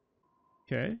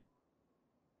 Okay.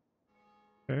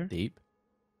 Fair. Deep.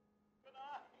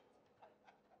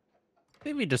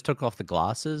 Maybe we just took off the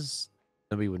glasses,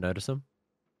 then we would notice him.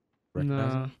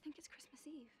 Recognize him. I think it's Christmas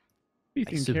Eve. You Like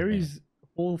think Superman. Harry's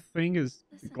whole thing is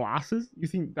the glasses? You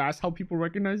think that's how people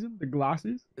recognize him? The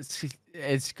glasses?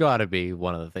 It's got to be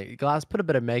one of the things. Glass, put a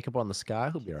bit of makeup on the sky,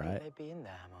 he'll be alright. They'd be in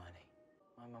there, Hermione.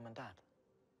 My mum and dad.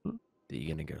 Are you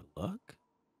gonna go look?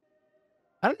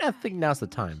 I don't think now's the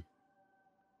time.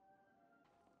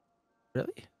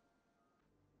 Really?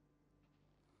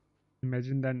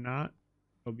 Imagine that not.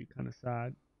 That'll be kind of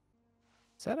sad.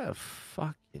 Is that a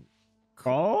fucking...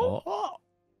 Oh?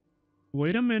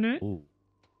 Wait a minute. Ooh.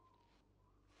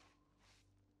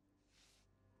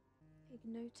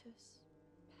 Ignotus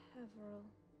Peveril.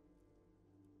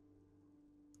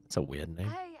 That's a weird name.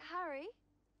 Hey, Harry.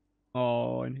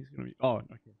 Oh, and he's gonna be. Oh,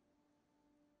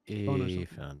 okay. Phone or He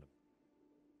something. found him.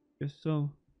 Guess so.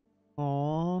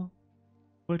 Aw.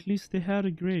 But at least they had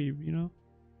a grave, you know?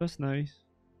 That's nice.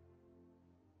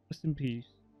 Rest in peace.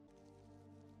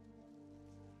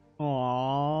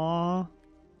 Aww.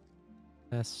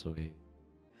 That's sweet.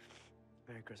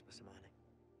 Merry Christmas, Hermione.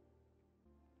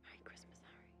 Merry Christmas,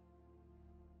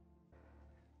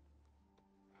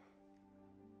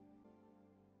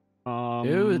 Harry.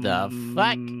 Who the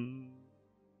fuck?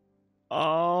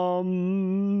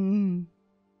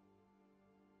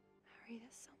 Harry,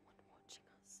 there's someone watching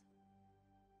us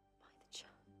by the church.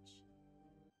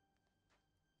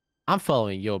 I'm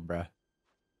following you, bro.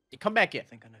 You come back here. I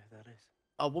think I know who that is.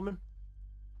 A woman?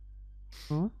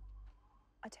 Huh?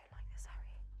 I don't like this,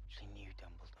 Harry. She knew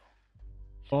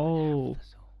Dumbledore. Oh.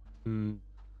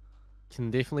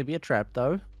 Can definitely be a trap,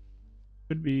 though.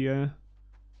 Could be,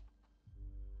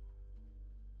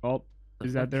 Oh,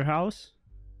 is that their house?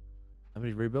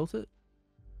 Somebody rebuilt it?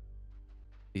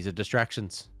 These are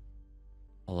distractions.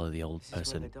 Follow the old This is where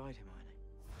person. they died,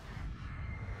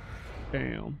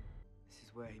 Hermione. Damn. This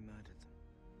is where he murdered them.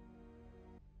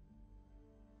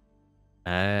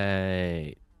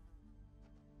 Hey.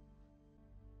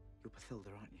 You're Bathilda,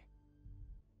 aren't you?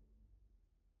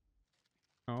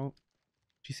 Oh.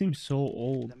 She seems so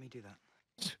old. Let me do that.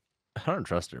 I don't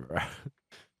trust her, bro.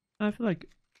 I feel like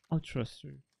I'll trust her.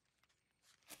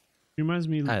 She reminds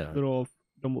me a I don't little of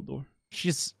Dumbledore.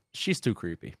 She's too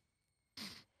creepy.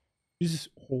 She's just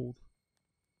old.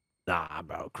 Nah,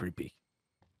 bro, creepy.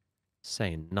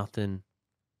 Saying nothing.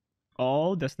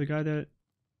 Oh, that's the guy that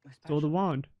stole the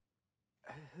wand.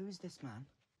 Who's this man?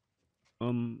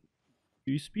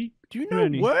 Do you speak? Do you know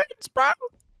words, bro?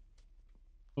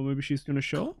 Or maybe she's gonna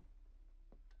show?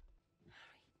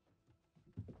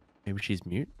 Maybe she's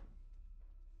mute.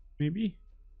 Maybe.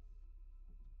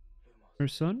 Her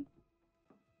son?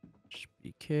 Just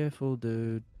be careful,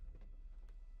 dude.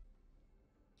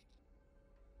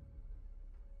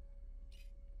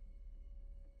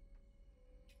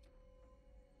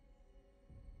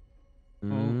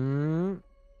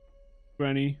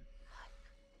 Granny.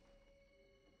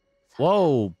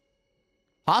 Whoa.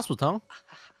 Possible tongue.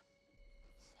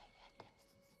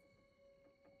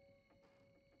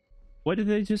 What did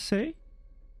they just say?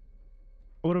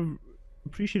 I would have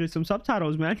appreciated some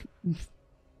subtitles, man.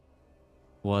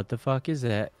 What the fuck is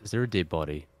that? Is there a dead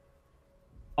body?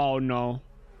 Oh no.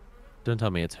 Don't tell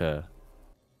me it's her.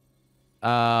 Oh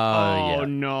Yeah.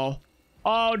 no.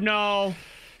 Oh no.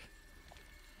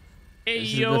 Hey,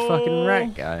 This yo. is the fucking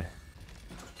rat guy.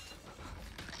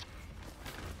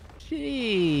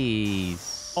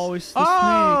 Jeez. Oh, it's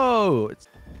the snake.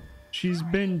 She's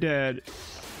been dead.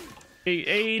 It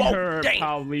ate Oh, her damn.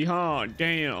 probably, huh?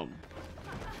 Damn.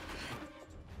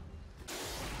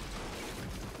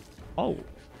 Oh.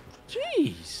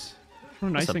 Jeez. What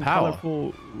a nice That's a and power.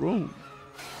 colorful room.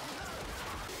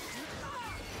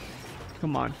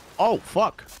 Come on. Oh,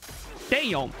 fuck.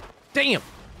 Damn. Damn.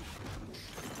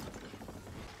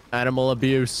 Animal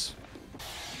abuse.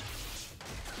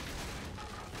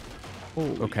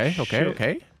 Holy Okay, okay, shit.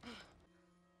 okay.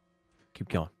 Keep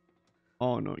going.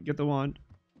 Oh no, get the wand.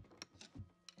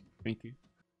 Thank you.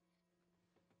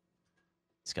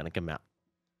 It's gonna come out.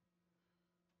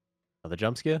 Another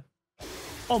jump scare?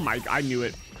 Oh my, I knew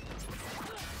it.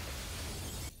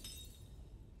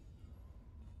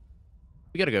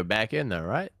 We gotta go back in though,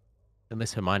 right?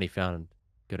 Unless Hermione found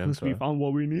good Unless we info. found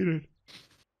what we needed.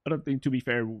 I don't think, to be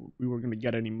fair, we were gonna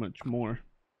get any much more.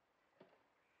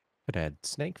 Could have had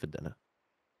snake for dinner.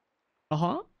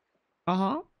 Uh-huh.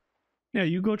 Uh-huh. Yeah,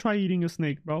 you go try eating a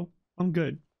snake, bro. I'm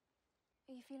good.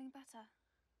 Are you feeling better?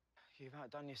 You've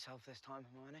outdone yourself this time,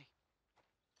 Hermione.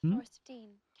 Hmm? Forest of Dean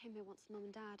came here once with Mum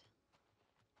and Dad.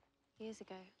 Years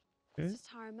ago. Okay. It's just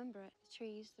how I remember it. The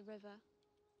trees, the river.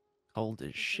 Cold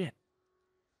as shit.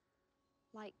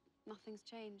 Like nothing's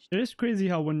changed. It is crazy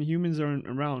how when humans aren't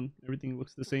around, everything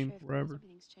looks the Not same true, of course, forever.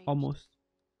 everything's changed. Almost.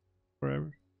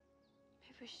 Forever.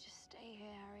 Maybe we should just stay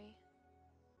here, Harry.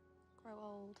 Grow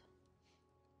old.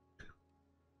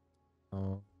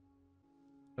 Oh.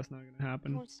 That's not gonna I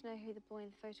happen. wanted to know who the boy in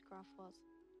the photograph was.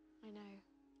 I know.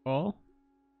 Oh?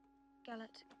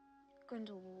 Gellert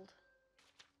Grindelwald.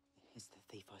 It's the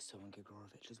thief I saw in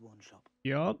Grigorovich's wand shop.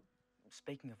 Yup.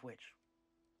 Speaking of which,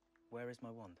 where is my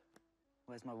wand?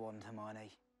 Where's my wand,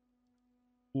 Hermione?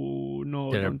 Oh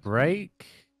no. Did it don't- break?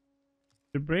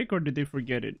 Did it break or did they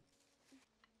forget it?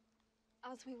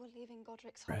 As we were leaving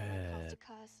Godric's hole, I cast a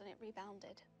curse and it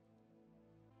rebounded.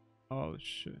 Oh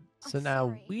shit. So I'm now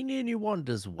sorry. we need a new wand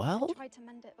as well? I tried to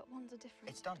mend it, but wands are different.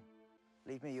 It's done.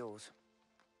 Leave me yours.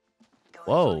 Go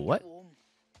Whoa, outside and what? get warm.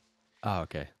 Oh,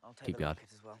 okay. I'll take Keep the going. locket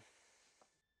as well.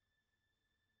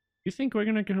 You think we're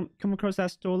gonna come across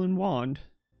that stolen wand?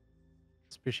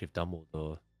 Especially if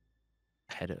Dumbledore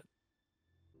had it.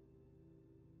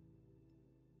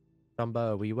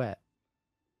 Dumbo, where you at?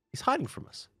 He's hiding from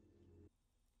us.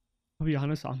 I'll be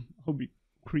honest, I'll be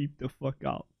creeped the fuck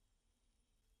out.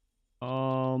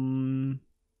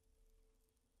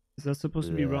 Is that supposed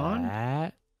to be Ron?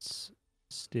 That's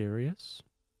mysterious.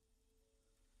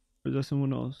 Or is that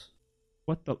someone else?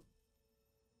 What the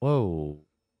Whoa.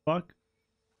 fuck?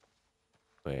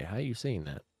 Wait, how are you seeing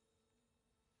that?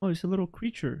 Oh, it's a little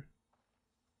creature.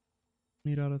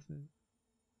 Made out of things.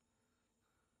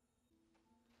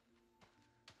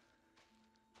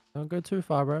 Don't go too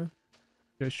far, bro.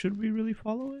 Yeah, should we really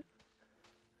follow it?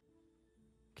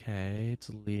 Okay, it's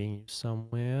leading you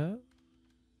somewhere.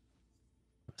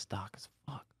 It's dark as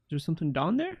fuck. Is there something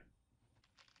down there?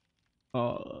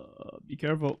 Be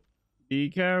careful. Be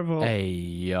careful. Hey,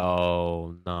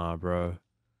 yo. Nah, bro.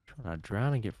 Trying to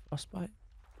drown and get frostbite?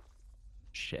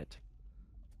 Shit.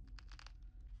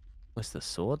 What's the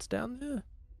swords down there?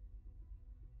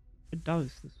 It does,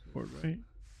 the sword, right?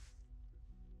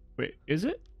 Wait, is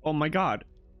it? Oh my god.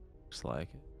 Looks like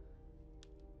it.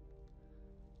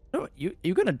 No,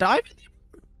 you gonna dive in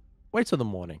there? Wait till the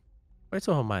morning. Wait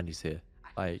till Hermione's here.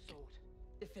 Like,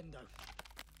 Defendo.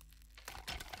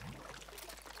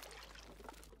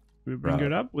 We bring Bro.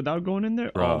 it up without going in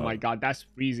there? Bro. Oh my god, that's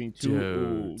freezing too.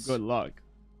 Ooh, Dudes. good luck.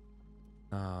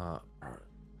 bro.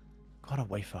 Gotta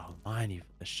wait for Hermione for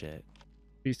this shit.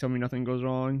 Please tell me nothing goes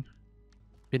wrong.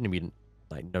 Didn't be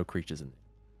like no creatures in there.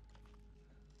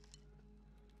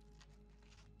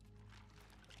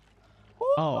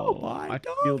 Oh, my I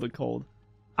God. feel the cold.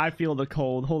 I feel the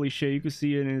cold. Holy shit, you can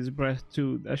see it in his breath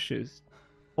too. That shit's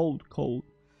cold, cold.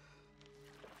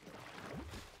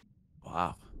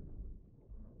 Wow.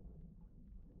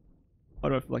 Why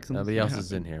do I feel like something's Nobody gonna else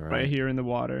is happen? in here, Right right? here in the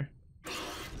water.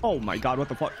 Oh my god, what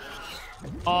the fuck?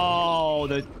 Oh,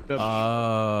 the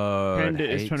panda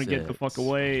is trying to get the fuck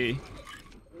away.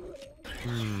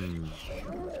 Hmm.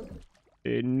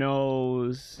 It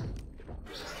knows.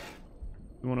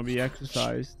 You want to be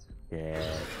exercised.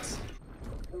 Yes.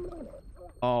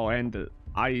 Oh, and the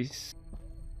ice.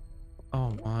 Oh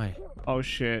my. Oh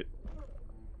shit.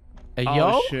 Hey, Oh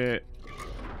yo. shit.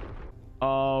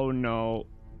 Oh no.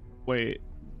 Wait.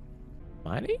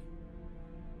 Hermione?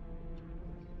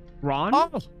 Ron?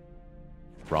 Oh.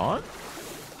 Ron?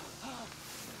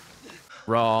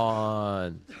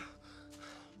 Ron.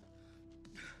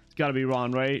 It's gotta be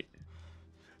Ron, right?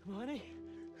 Hermione?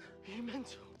 Are you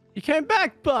mental? You came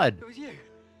back, bud. It was you.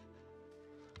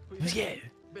 It was you.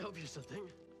 Bit obvious, I think.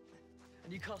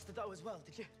 And you cast the dough as well,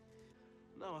 did you?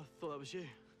 No, I thought that was you.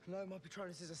 No, my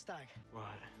Patronus is a stag. Right,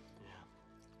 yeah.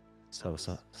 So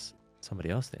somebody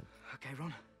else then. Okay,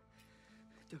 Ron.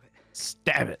 Do it.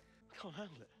 Stab it. Can't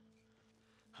handle it.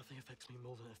 Nothing affects me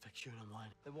more than it affects you and mine.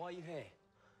 Then why are you here?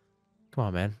 Come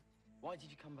on, man. Why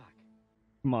did you come back?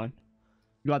 Come on.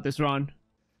 You got this, Ron.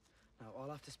 Now, I'll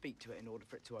have to speak to it in order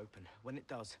for it to open. When it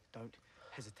does, don't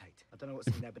hesitate. I don't know what's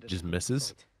in there, but Just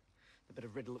misses. Right. The bit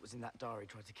of riddle that was in that diary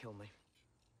tried to kill me.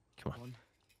 Come on. 1,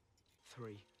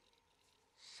 3.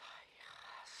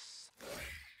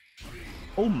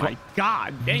 Oh my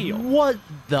god, damn. What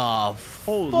the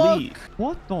Holy.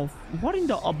 fuck? What in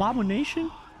the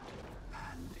abomination?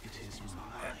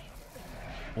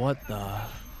 What the?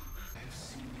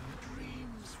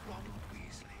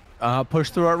 Push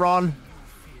through it, Ron.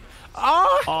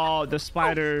 Oh, the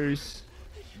spiders.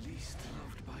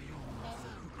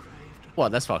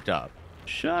 What? That's fucked up.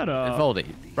 Shut up. Voldy,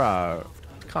 bro,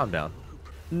 calm down.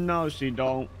 No, she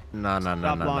don't. No.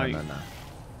 Stop lying.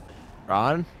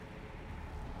 Ron?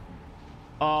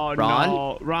 Oh, Ron?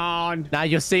 no. Ron. Now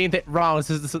you're seeing that. Ron,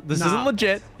 this Nah. isn't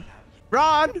legit.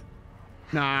 Ron!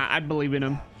 Nah, I believe in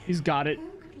him. He's got it.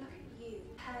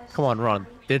 Come on, Ron.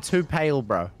 They're too pale,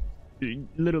 bro.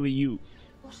 Literally you.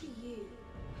 What are you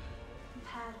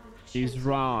compared with He's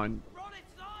Ron.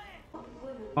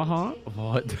 Uh-huh.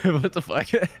 What? What the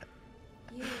fuck? You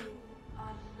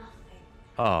are nothing.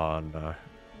 Oh, no. Nothing.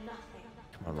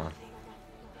 Come on, Ron.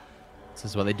 This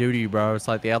is what they do to you, bro. It's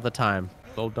like the other time.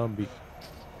 Old Dumby.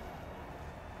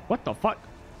 What the fuck?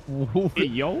 Hey,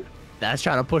 yo. That's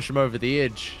trying to push him over the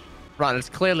edge. Ron, it's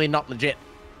clearly not legit.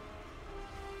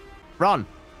 Ron,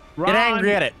 get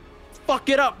angry at it. Fuck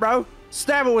it up, bro.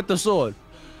 Stab it with the sword.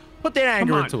 Put that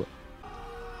anger into it.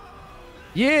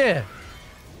 Yeah.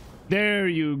 There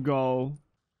you go.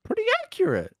 Pretty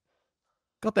accurate.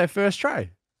 Got that first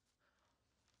try.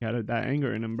 Got that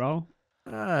anger in him, bro.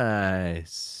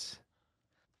 Nice.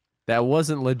 That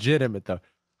wasn't legitimate, though.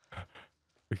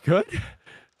 We good?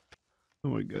 Oh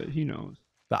my god, he knows.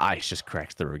 The ice just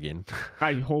cracks through again.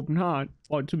 I hope not.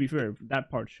 Well, to be fair,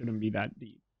 that part shouldn't be that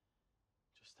deep.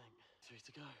 Just think,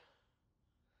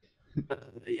 3 to go.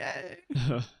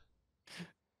 Yeah.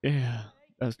 Yeah,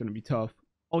 that's gonna be tough.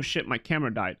 Oh shit, my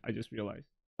camera died. I just realized.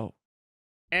 Oh.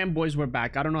 And boys, we're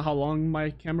back. I don't know how long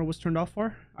my camera was turned off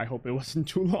for. I hope it wasn't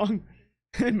too long.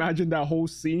 Imagine that whole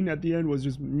scene at the end was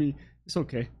just me. It's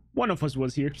okay. One of us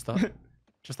was here. Just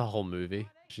the whole movie.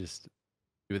 Just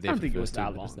you were I there don't for think the it was first 2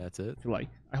 that minutes, long. that's it. I feel like,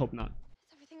 I hope not.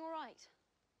 Is everything all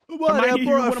right? Hermione, you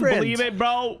wouldn't believe it,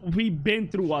 bro. We've been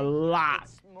through a lot.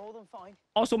 It's more than fine.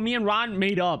 Also, me and Ron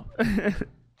made up.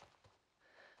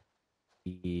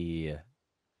 Yeah.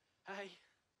 Hey.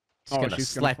 She's gonna she's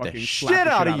slap gonna the fucking shit slap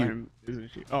the out of you. him,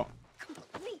 isn't she? Oh.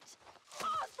 Complete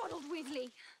arsebottled Weasley.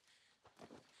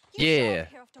 You Yeah. show up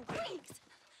here after weeks,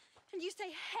 and you say,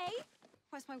 "Hey,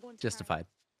 where's my wand?" Justified.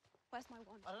 Where's my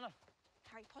wand? I don't know.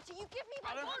 Harry Potter, you give me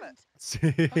my don't have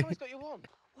wand. How come he's got your wand?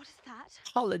 What is that?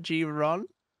 Apology, Ron.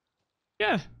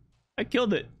 Yeah, I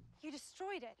killed it, You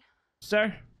destroyed it.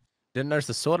 sir. Didn't notice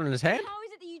the sword in his hand? How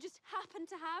is it that you just happen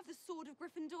to have the sword of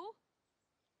Gryffindor?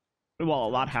 Well, a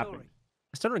lot happened.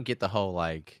 I still don't get the whole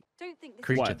like Don't think this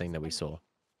creature is thing that we saw.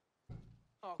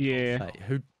 Oh, Yeah. Like,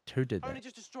 who did I only that?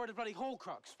 just destroyed a bloody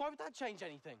Horcrux. Why would that change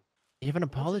anything? You haven't I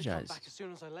wanted to come apologized. back as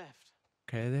soon as I left.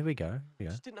 Okay, there we go. Yeah.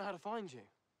 Just didn't know how to find you.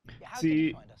 Yeah, how did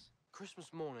he find us?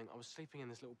 Christmas morning, I was sleeping in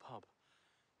this little pub,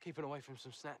 keeping away from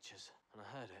some snatchers, and I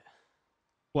heard it.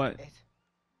 What?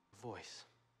 A voice.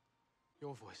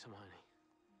 Your voice, Hermione.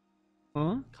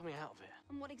 Huh? Coming out of it.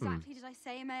 And what exactly did I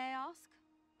say, may I ask?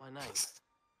 My name.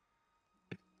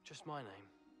 Just my name.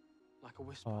 Like a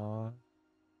whisper. Aww.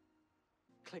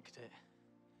 Clicked it.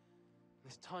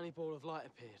 This tiny ball of light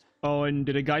appeared, Oh, and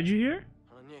did it guide you here?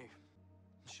 and I knew.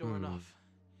 And sure enough,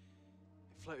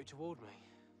 it floated toward me,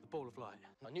 the ball of light.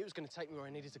 I knew it was going to take me where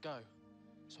I needed to go,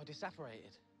 so I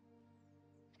disapparated.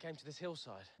 I came to this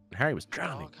hillside. Harry was In the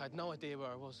drowning. dark, I had no idea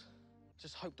where I was.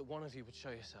 Just hoped that one of you would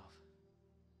show yourself.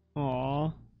 Aw.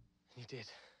 And you did.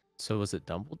 So was it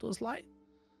Dumbledore's light?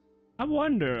 I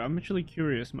wonder. I'm actually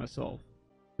curious myself.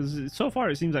 Because so far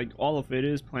it seems like all of it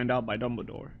is planned out by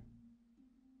Dumbledore.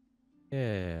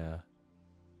 Yeah.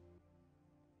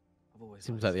 I've always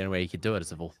Seems liked like the only way you could do it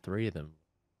is if all 3 of them.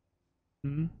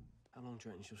 Hmm. How long do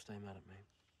you reckon she'll stay mad at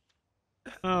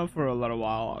me? For a little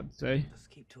while, I'd say. Just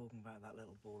keep talking about that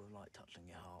little ball of light touching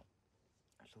your heart.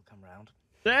 She'll come round.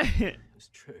 It's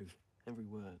true. Every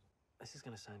word. This is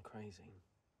going to sound crazy.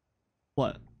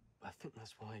 What? I think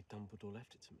that's why Dumbledore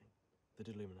left it to me. The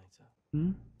Deluminator.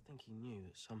 Hmm? I think he knew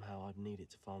that somehow I'd need it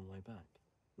to find my way back.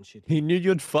 And she'd... He knew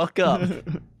you'd fuck up.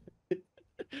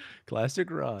 Classic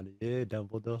Ron. Yeah,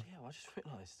 Dumbledore. Yeah, I just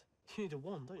realised. You need a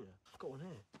wand, don't you? I've got one here.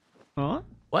 Huh?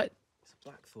 What? It's a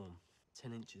blackthorn.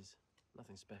 10 inches.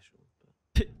 Nothing special,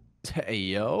 but... Hey,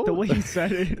 yo. The way he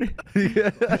said it.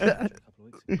 a couple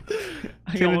of weeks ago.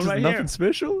 10 inches, nothing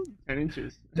special? 10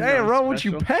 inches. Damn, Nothing Ron, what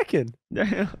you special. packing? Damn.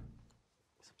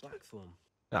 It's a blackthorn.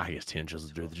 I guess tangents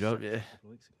will do the job, yeah. A couple of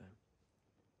weeks ago.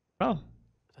 Oh.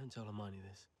 Don't tell Hermione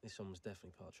this. This one was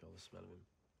definitely Partridge. The smell of him.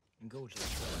 And gorgeous.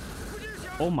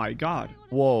 Oh my god.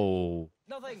 Whoa.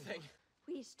 Nothing.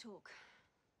 We need to talk.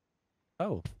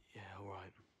 Oh. Yeah, all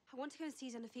right. I want to go and see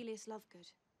Xenophilius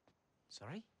Lovegood.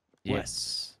 Sorry?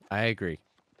 Yes, I agree.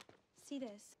 See this?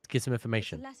 Let's get some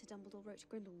information. It's a letter Dumbledore wrote to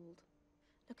Grindelwald.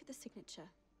 Look at the signature.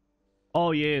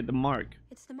 Oh yeah, the mark.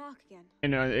 It's the mark again.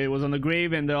 And it was on the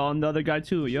grave and on the other guy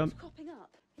too. Yep. It's cropping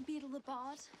up in Beadle the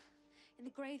Bard, in the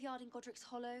graveyard in Godric's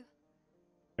Hollow.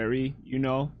 Harry, you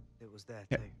know. It was there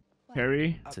too.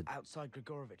 Harry. Outside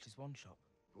Grigorovich's one shop.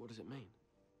 What does it mean?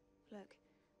 Look,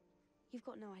 you've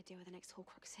got no idea where the next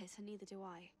Horcrux is, and neither do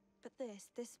I. But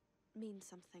this means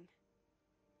something.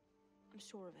 I'm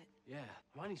sure of it. Yeah,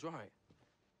 Hermione's right.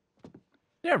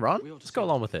 Yeah, Ron. Let's go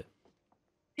along with it.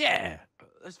 Yeah.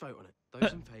 Let's vote on it.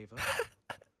 Those in favour.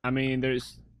 I mean,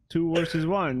 there's 2 versus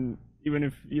 1, even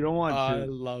if you don't want to. I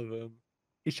love him.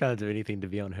 He's trying to do anything to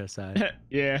be on her side.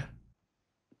 Yeah.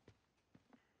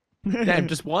 Damn,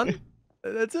 just one?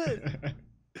 That's it.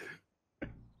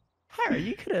 Harry,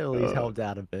 you could have at least helped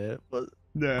out a bit. But...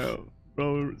 No,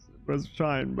 bro, bro's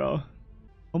trying, bro.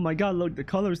 Oh my god, look, the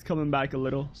color's coming back a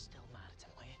little. Still mad at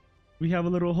him, are you? We have a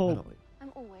little hope.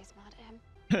 I'm always mad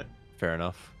at him. Fair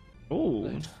enough. Oh.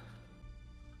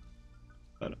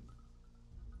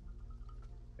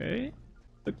 Okay.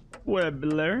 The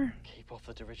Quibbler. Keep off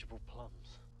the dirigible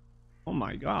plums. Oh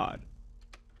my god.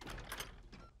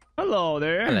 Hello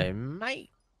there. Hello, mate.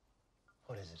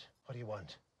 What is it? What do you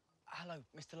want? Hello,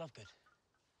 Mr. Lovegood.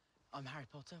 I'm Harry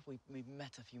Potter. We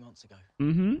met a few months ago.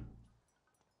 Mm-hmm.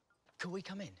 Could we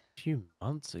come in? A few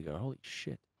months ago. Holy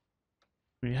shit.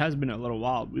 I mean, it has been a little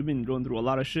while. We've been going through a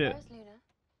lot of shit. Where's Luna?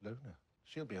 Luna,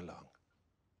 she'll be along.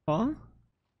 Huh?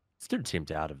 Still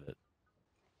seemed out of it.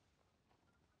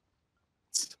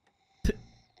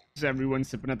 Is everyone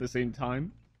sipping at the same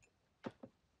time?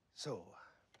 So,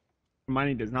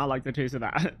 Hermione does not like the taste of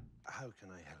that. how can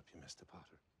I help you, Mr.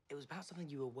 Potter? It was about something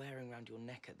you were wearing around your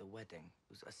neck at the wedding.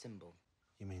 It was a symbol.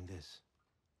 You mean this?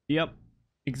 Yep.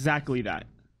 Exactly that.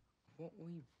 What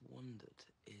we wondered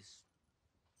is...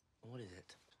 What is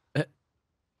it?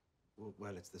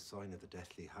 Well, it's the sign of the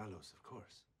Deathly Hallows, of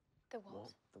course. The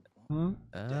what? Huh?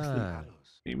 Deathly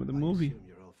Hallows. Name of the movie. I assume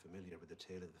you're all familiar with the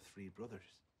tale of the 3 brothers.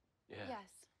 Yeah.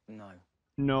 Yes. No.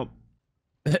 Nope.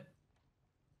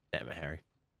 Damn it, Harry.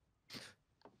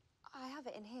 I have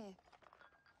it in here.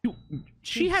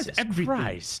 She has Jesus everything.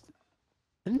 Christ.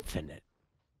 Infinite.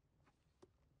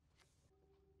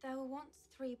 There were once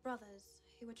 3 brothers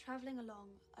who were traveling along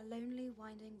a lonely,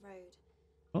 winding road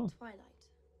Oh. at twilight.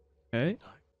 Okay.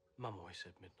 Mum always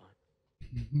said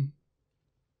midnight.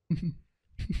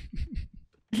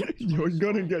 You're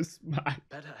gonna get smacked.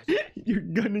 Better. You're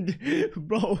gonna get,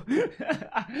 bro.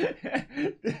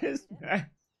 This man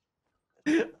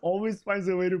always finds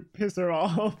a way to piss her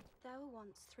off. There were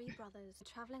once 3 brothers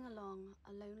traveling along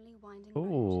a lonely, winding road.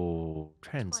 Oh,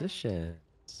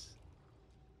 transitions.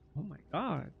 Oh my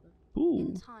god. Ooh.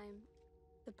 In time,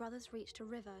 the brothers reached a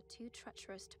river too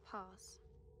treacherous to pass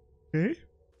Okay.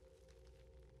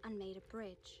 and made a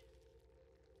bridge.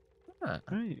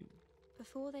 Right.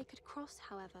 Before they could cross,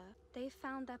 however, they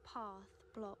found their path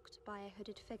blocked by a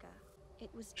hooded figure.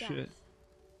 It was Death, Shit.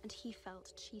 and he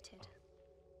felt cheated.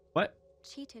 What?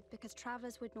 Cheated because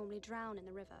travelers would normally drown in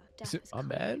the river. Death was My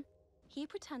coming. bad. He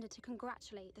pretended to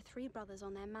congratulate the 3 brothers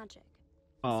on their magic.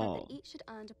 Oh. Said that each had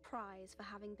earned a prize for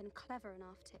having been clever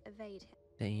enough to evade him.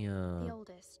 Damn. The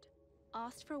oldest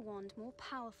asked for a wand more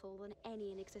powerful than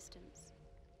any in existence.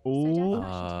 Oh. So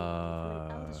Death fashioned one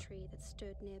from an elder tree that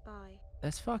stood nearby.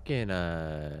 That's fucking,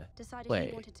 Decided wait.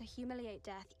 he wanted to humiliate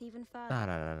Death even further.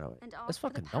 No. And That's asked for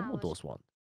the fucking powers- Dumbledore's one.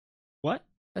 What?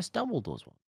 That's Dumbledore's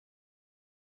one.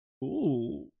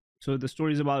 Ooh. So the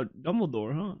story's about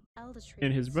Dumbledore, huh? Elder tree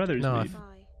And his that brothers, stood maybe.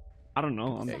 nearby. I don't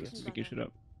know. I'm Second just making shit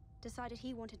up. Decided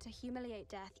he wanted to humiliate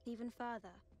Death even further.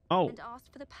 Oh. And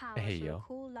asked for the power Hey, to yo.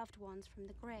 recall loved ones from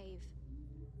the grave.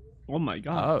 Oh my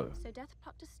god. Oh. So Death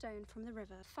plucked a stone from the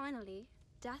river. Finally,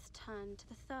 Death turned to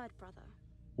the 3rd brother.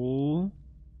 Oh.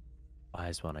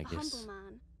 Wise one, I A guess. humble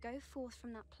man, go forth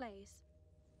from that place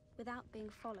without being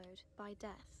followed by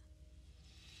Death.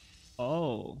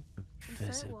 Oh.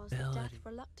 And so it was that Death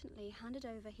reluctantly handed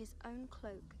over his own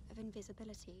cloak of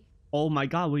invisibility. Oh my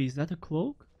god, wait, is that a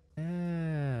cloak?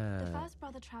 The first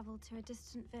brother travelled to a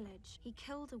distant village. He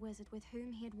killed a wizard with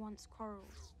whom he had once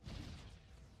quarrelled.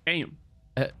 Damn.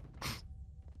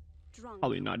 Drunk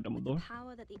Probably not with the Dumbledore.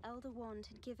 power that the Elder Wand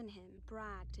had given him,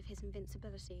 bragged of his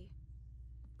invincibility.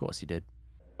 Of course he did.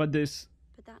 But this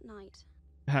But that night,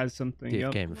 has something. Steve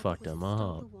Yep. came and fucked him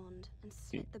up.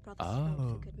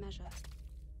 Oh.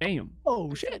 Damn. Oh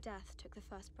And so shit. Death took the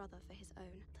first brother for his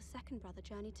own. The second brother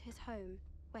journeyed to his home,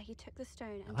 where he took the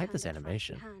stone and I like this turned it fresh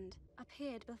in animation. hand,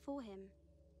 appeared before him.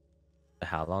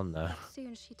 How long though? But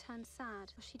soon she turned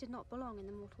sad, for she did not belong in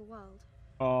the mortal world.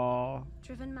 Oh.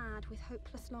 Driven mad with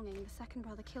hopeless longing, the second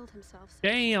brother killed himself.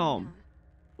 Damn.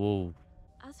 Whoa.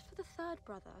 As for the third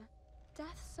brother,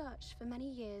 Death searched for many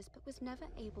years but was never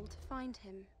able to find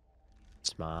him.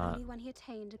 Smart. Only when he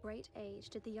attained a great age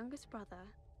did the youngest brother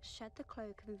shed the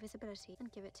cloak of invisibility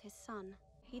and give it to his son.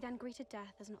 He then greeted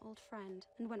Death as an old friend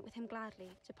and went with him gladly,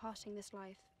 departing this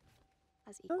life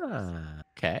as equals. Ah,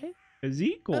 okay. As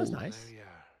equal. That was nice.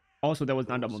 Also, that was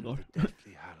not Dumbledore.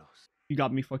 You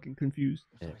got me fucking confused.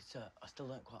 I'm sorry, sir. I still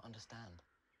don't quite understand.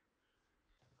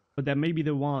 But that may be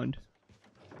the wand.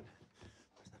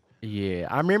 Yeah,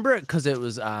 I remember it because it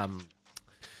was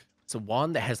it's a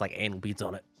wand that has like anal beads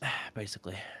on it,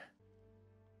 basically.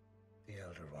 The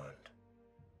Elder Wand.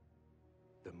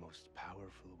 The most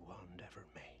powerful wand ever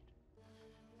made.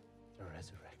 The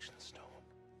Resurrection Stone.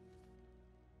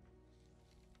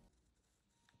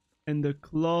 And the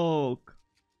cloak.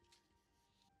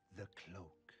 The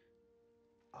Cloak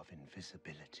of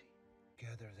Invisibility.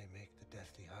 Together they make the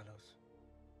Deathly Hallows.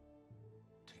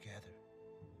 Together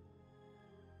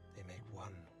they make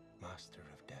one Master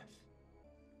of Death.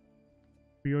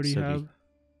 We already So have.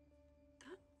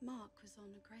 That mark was on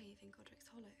a grave in Godric's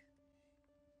Hollow.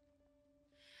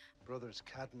 Brothers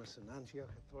Cadmus and Antioch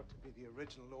are thought to be the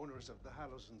original owners of the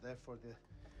Hallows and therefore the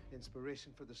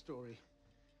inspiration for the story.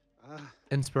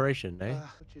 Inspiration, eh?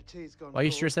 But your tea's gone Why are you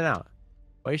cold. stressing out?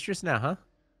 Why are you stressing out, huh?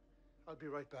 I'll be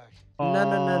right back.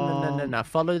 No.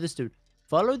 Follow this dude.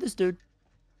 Follow this dude.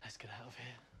 Let's get out of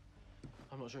here.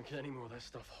 I'm not drinking any more of that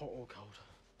stuff, hot or cold.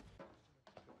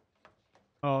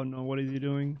 Oh no, what is he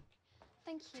doing?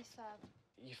 Thank you, sir.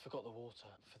 You forgot the water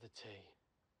for the tea.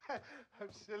 How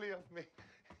silly of me.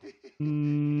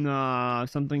 Nah,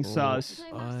 something sus.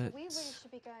 No, Master, we really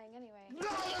should be going anyway.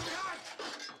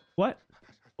 What?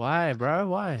 Why, bro?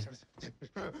 Why?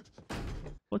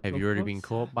 What Have the you already fuck? been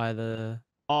caught by the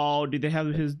Oh, did they have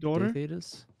his daughter? Death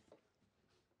Eaters?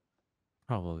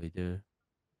 Probably do.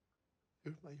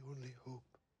 You're my only hope.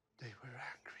 They were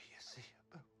angry, you see,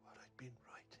 about what I'd been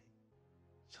writing.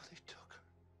 So they took her.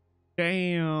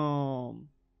 Damn.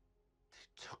 They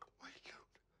took my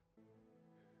goat.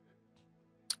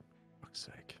 Fuck's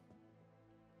sake.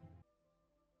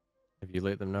 Have you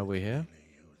let them know we're here?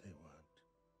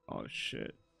 Oh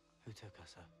shit. Who took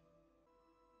us, sir?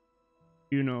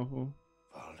 You know who.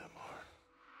 Voldemort.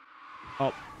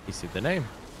 Oh, you see the name.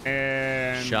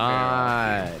 And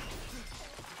Shot.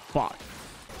 Fuck.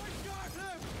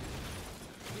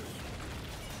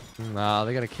 Nah,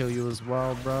 they're gonna kill you as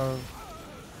well, bro.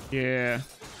 Yeah.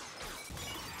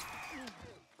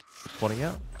 Pointing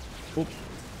out. Oop.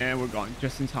 And we're gone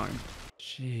just in time.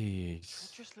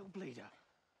 Jeez. Just little bleeder.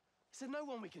 Is there no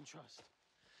one we can trust?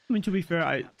 I mean, to be fair,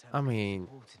 I mean,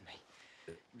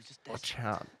 watch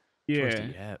out. Yeah. Choice do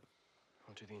you have?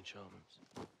 I'll do the enchantments.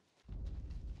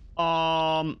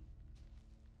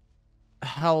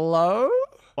 Hello?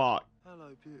 Fuck. Hello,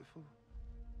 beautiful.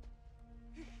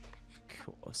 Of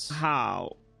course.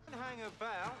 How? Hang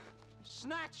about.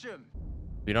 Snatch him.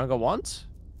 You don't go once?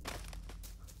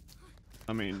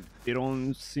 I mean, they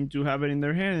don't seem to have it in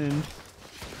their hand.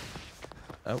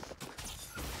 Oh.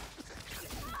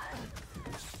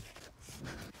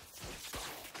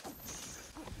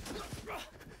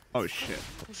 Oh shit.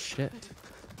 Shit.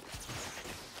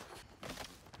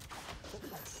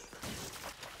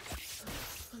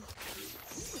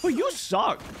 Oh, you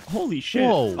suck. Holy shit.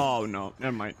 Whoa. Oh no,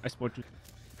 never mind. I spoke to.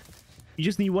 You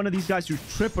just need one of these guys to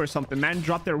trip or something, man.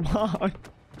 Drop their wand. Oh.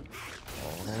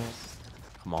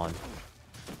 Come on.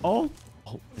 Oh.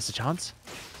 Oh, there's a chance.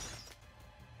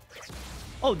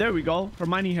 Oh, there we go.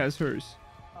 Hermione has hers.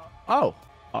 Oh.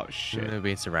 Oh shit. They're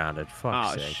being surrounded.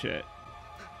 Fuck's Oh sake. shit.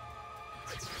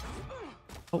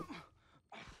 Oh. What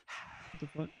the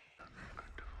fuck?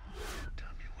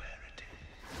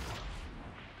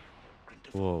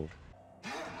 Whoa.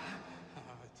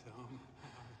 Tom,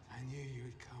 I knew you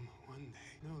would come one day.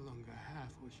 No longer half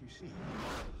what you see.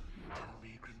 Tell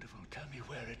me, Grindelwald, tell me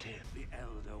where it is. The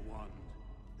Elder Wand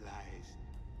lies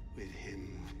with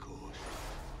him, of course.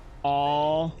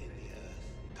 Oh. In the earth,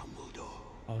 Dumbledore.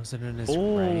 Oh, is it in his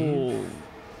grave?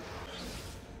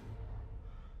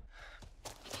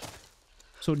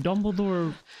 So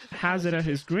Dumbledore has it at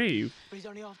his grave. But he's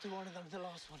only after one of them. The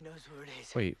last one knows where it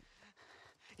is. Wait.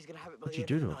 He's gonna have it by What'd the you end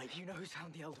do of to the him? night. You know who's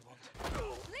found the Elder Wand.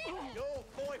 Your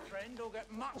boyfriend will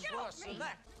get much worse than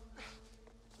that.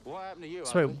 What happened to you?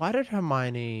 So wait, why did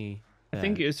Hermione? I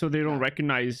think it's so they don't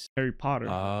recognize Harry Potter.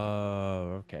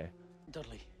 Oh, okay.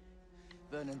 Dudley.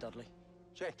 Vernon Dudley.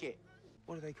 Check it.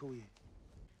 What do they call you?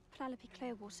 Penelope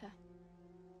Clearwater.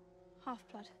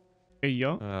 Half-blood. Hey,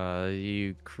 yo.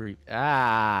 You creep.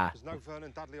 Ah. There's no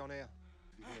Vernon Dudley on here.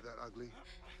 You think that ugly?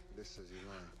 This says you're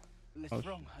lying. Lift's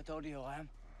wrong. I told you who I am.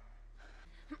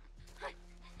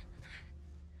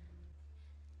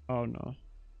 Oh no.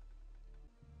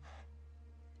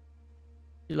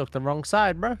 You looked the wrong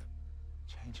side, bro.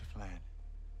 Change of plan.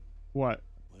 What?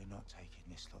 We're not taking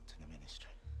this lot to the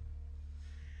ministry.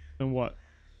 Then what?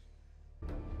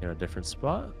 You're in a different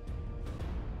spot.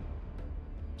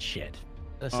 Shit.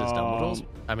 This is Dumbledore's.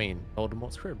 I mean,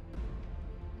 Voldemort's crib.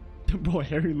 Bro,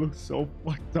 Harry looks so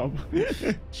fucked up.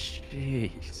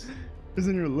 Jeez.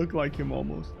 Doesn't even look like him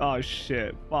almost. Oh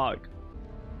shit. Fuck.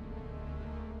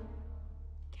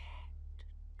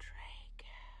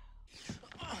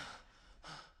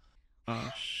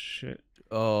 Oh shit.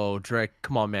 Oh, Drake,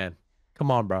 come on, man.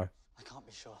 Come on, bro. I can't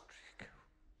be sure.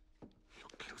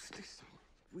 Look closely, son.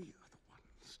 We are the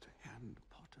ones to hand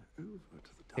Potter over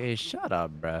to the Hey, shut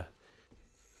up, bro.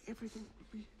 Everything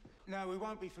will be... No, we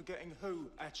won't be forgetting who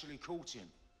actually caught him.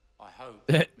 I hope,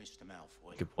 Mr.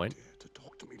 Malfoy. Good point. To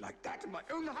talk to me like that in my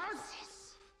own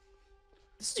house.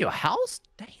 This is your house?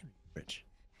 Damn, Rich.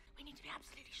 We need to be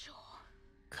absolutely sure.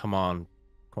 Come on.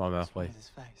 Come on, Malfoy. His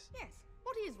face. Yes.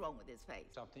 What is wrong with his face?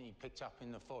 Something he picked up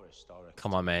in the forest, I reckon.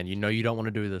 Come on, man. You know you don't want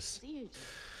to do this. See you.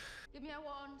 Give me a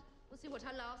wand. We'll see what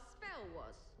her last spell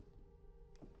was.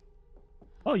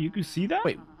 Oh, you can see that?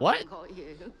 Wait, what? Got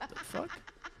you. The fuck?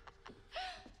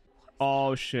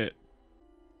 Oh shit.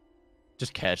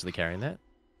 Just casually carrying that.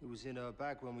 It was in her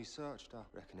bag when we searched her.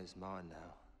 Reckon it's mine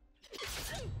now.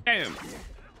 Damn.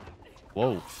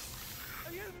 Whoa.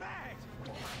 Are you mad?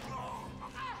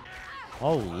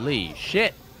 Holy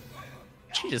shit.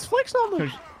 She just flexed on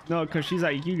them. No, because she's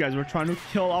like, you guys were trying to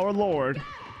kill our lord.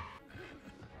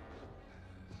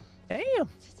 Damn.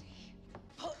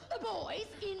 Put the boys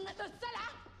in the cellar.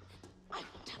 I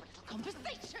want to have a little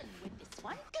conversation with this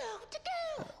one. Girl to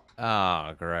girl.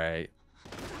 Oh, great.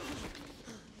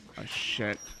 Oh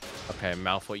shit. Okay,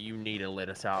 Malfoy, you need to let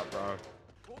us out, bro.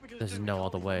 There's no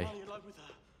other way.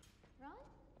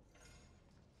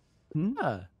 Hmm?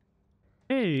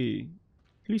 Hey,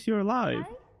 at least you're alive.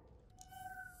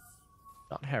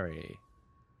 Not Harry.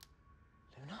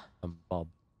 Luna? I'm Bob.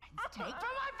 Take from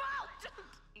my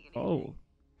vault. Oh,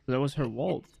 that was her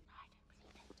vault.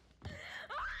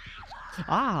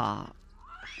 Ah.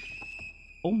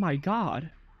 Oh my god.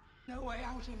 No way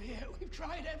out of here. We've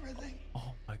tried everything.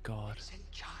 Oh my god. It's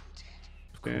enchanted.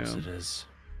 Of course Damn. it is.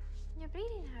 You're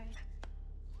bleeding, Harry.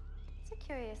 It's a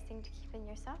curious thing to keep in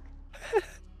your sock.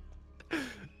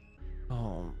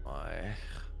 Oh my.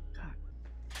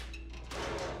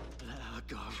 Let her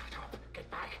go. Get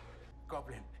back.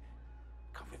 Goblin,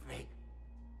 come with me.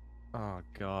 Oh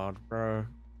god, bro.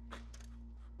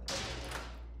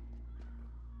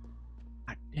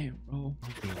 God damn, bro.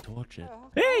 I'm being tortured.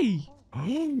 Hey!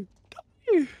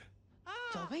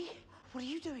 Dobby, what are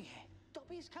you doing here?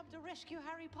 Dobby's come to rescue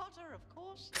Harry Potter, of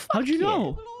course. How'd you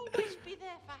know? We'll always be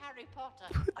there for Harry Potter.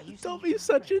 Are you Dobby's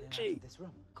such a G. This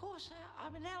room? Of course,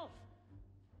 I'm an elf.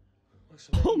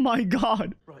 Oh my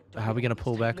god. Right, How are we gonna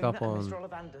pull back up on? Mr.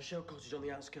 Ollivander, Shell Cottage on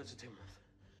the outskirts of Timworth.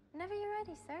 Whenever you're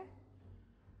ready, sir.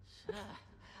 Sir,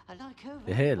 I like her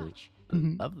The very hell. much.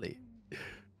 Lovely.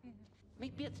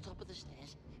 Meet me at the top of the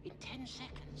stairs in 10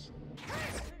 seconds.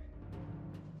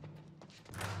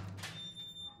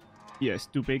 Yeah,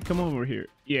 stupid. Come over here.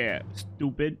 Yeah,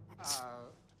 stupid.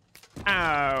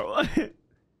 Ow.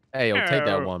 Hey, I'll take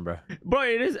that Ow. one, bro. Bro,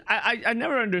 it is. I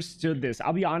never understood this.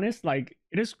 I'll be honest. Like,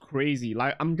 it is crazy.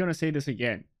 Like, I'm gonna say this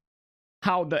again.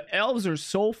 How the elves are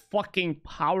so fucking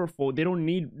powerful. They don't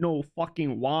need no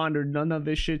fucking wand or none of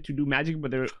this shit to do magic, but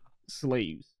they're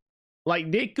slaves.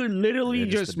 Like, they could literally Yeah,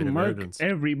 just just a bit of murk evidence.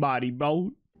 everybody,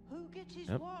 bro. Who gets his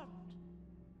Yep. wand?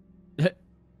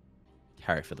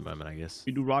 Harry for the moment, I guess.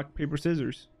 We do rock, paper,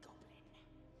 scissors.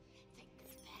 Think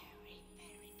very,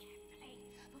 very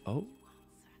carefully. Oh.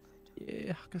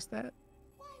 Yeah, how goes that?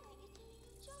 Why were you doing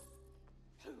your job?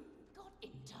 Who got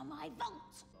into my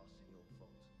vault?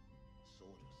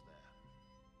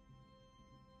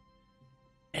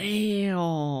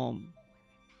 Damn.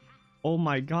 Oh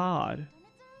my god.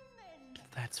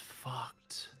 That's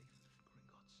fucked.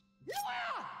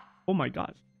 Oh my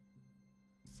god.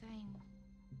 Same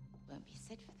won't be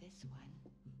said for this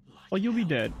one. Oh, you'll be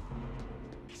dead.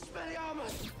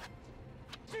 Expelliarmus!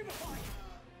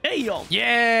 Hey, yo.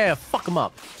 Yeah, fuck him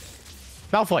up.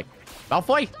 Malfoy.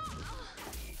 Malfoy.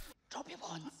 Drop your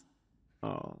wands.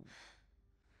 Oh.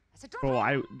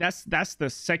 Bro, that's the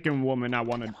second woman I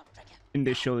wanted in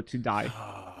this show to die.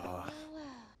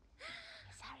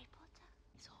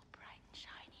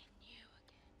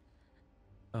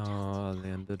 Oh, they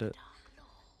ended it.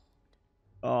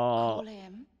 Oh. Call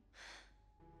him.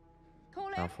 Call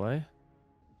him. Halfway.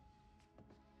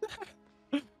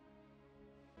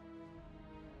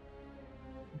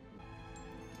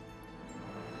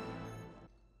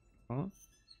 Huh?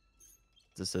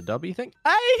 Is this a W thing?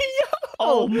 Hey,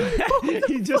 oh man,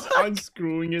 he just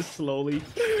unscrewing it slowly.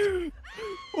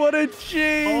 What a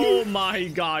G! Oh my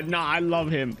god, nah, I love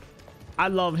him. I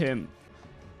love him.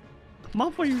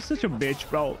 Malfoy, you're such a bitch,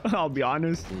 bro. I'll be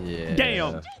honest. Yeah.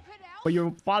 Damn. But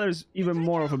your father's even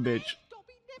more of a bitch.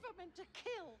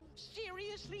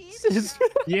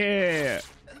 Yeah.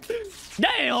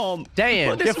 Damn. Damn.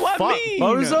 What does Get what fucked, mean?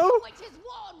 bozo.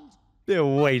 They're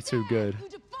way too good.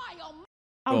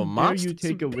 How Oh, dare you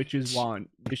take a witch's wand?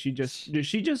 Did she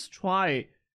just try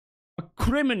a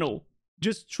criminal?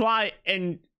 Just try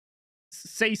and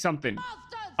say something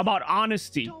about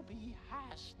honesty.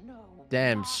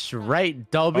 Damn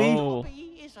straight, Dobby. Oh.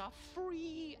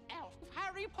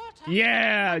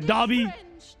 Yeah, Dobby.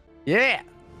 Yeah.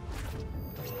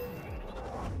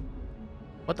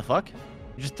 What the fuck?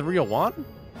 You just threw a wand?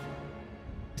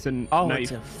 It's a oh, knife.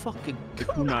 it's a fucking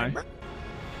kunai.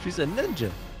 She's a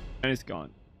ninja. And it's gone.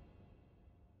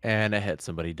 And it hit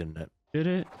somebody, didn't it? Did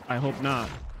it? I hope not.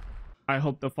 I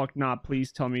hope the fuck not.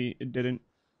 Please tell me it didn't.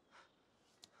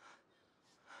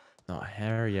 Not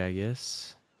Harry, I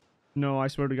guess. No, I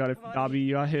swear to God, if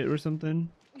Dobby got hit or something.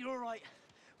 You're all right.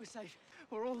 We're safe.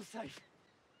 We're all safe.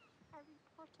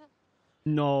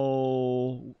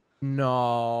 No.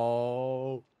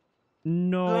 No.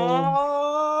 No.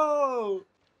 No.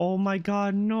 Oh my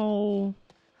God, no.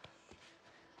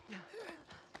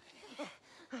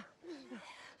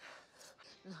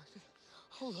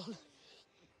 Hold on.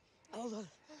 Hold on.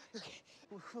 Okay,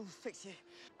 we'll fix you.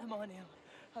 Hermione,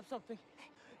 have something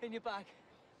in your bag.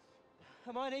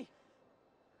 Hermione?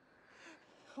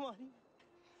 Hermione?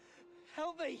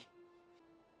 Help me!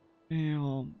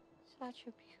 Damn. Such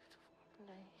a beautiful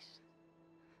place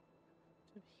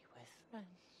to be with friends.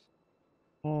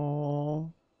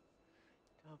 Oh.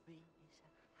 Dobby is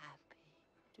happy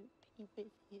to be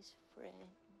with his friend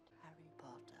Harry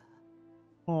Potter.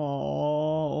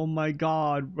 Oh my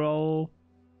God, bro.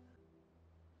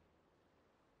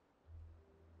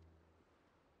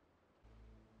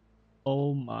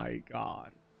 Oh my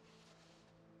God.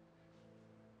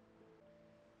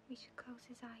 We should close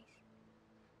his eyes.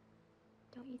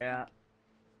 Don't you Yeah. think?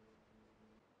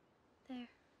 There.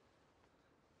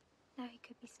 Now he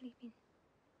could be sleeping.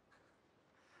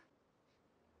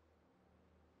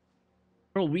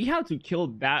 Bro, we have to kill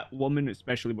that woman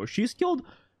especially, bro. She's killed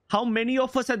how many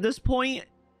of us at this point?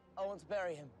 I want to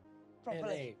bury him.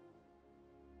 Properly.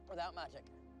 Without magic.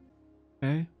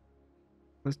 Okay.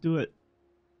 Let's do it.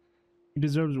 He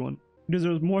deserves one. He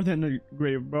deserves more than a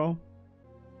grave, bro.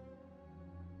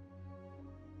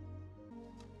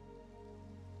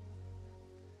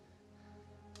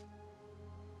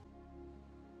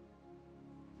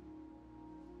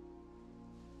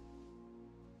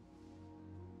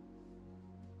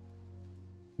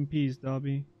 In peace,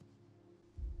 Dobby.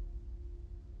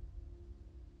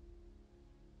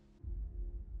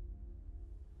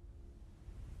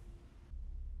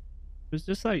 It's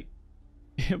just like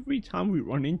every time we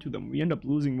run into them, we end up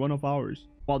losing one of ours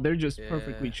while they're just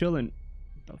perfectly chilling.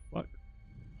 What the fuck?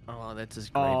 Oh, that's his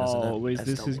grave, isn't it? Oh, is That's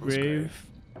this his Dumbledore's grave?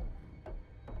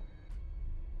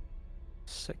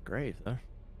 Sick grave, though.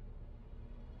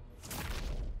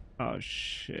 Oh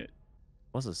shit!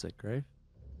 Was a sick grave.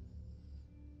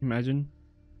 Imagine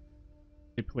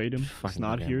they played him. It's Fucking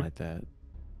not again here. like that.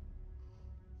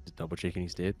 Just double checking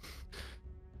he's dead.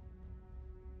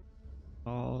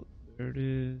 Oh, there it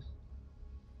is.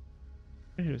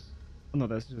 There it is. Oh no,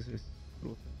 that's just his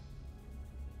little thing.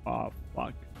 Oh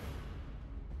fuck.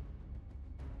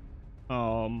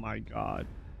 Oh my God.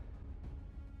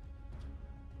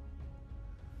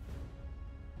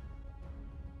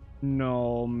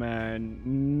 No, man.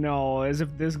 No, as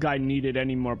if this guy needed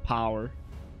any more power.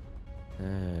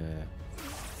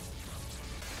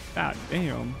 God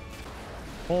damn.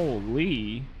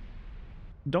 Holy.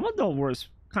 Dumbledore was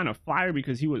kind of fire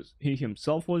because he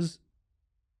himself was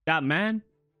that man,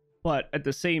 but at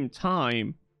the same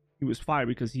time he was fire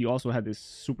because he also had this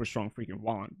super strong freaking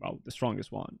wand, bro. The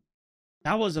strongest wand.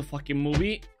 That was a fucking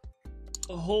movie.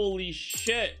 Holy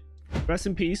shit. Rest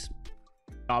in peace,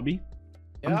 Dobby.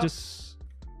 Yeah.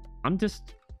 I'm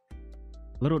just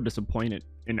a little disappointed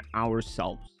in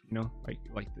ourselves, you know,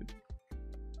 like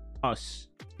us,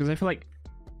 because I feel like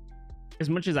as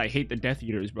much as I hate the Death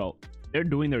Eaters, bro, they're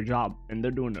doing their job and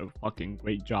they're doing a fucking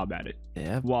great job at it.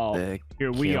 Yeah. Well,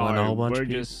 here we killing a are. whole bunch We're of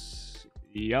people. just,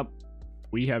 yep.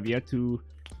 We have yet to.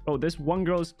 Oh, this one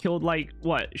girl's killed like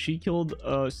what? She killed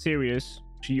Sirius.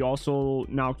 She also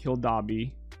now killed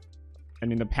Dobby,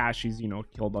 and in the past she's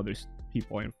killed other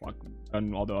people and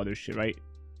done all the other shit, right?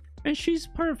 And she's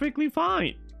perfectly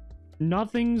fine.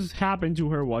 Nothing's happened to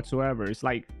her whatsoever. It's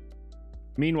like,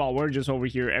 meanwhile, we're just over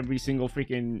here every single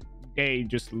freaking day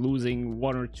just losing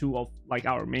one or two of like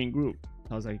our main group.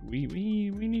 I was like, we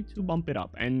need to bump it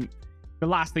up. And the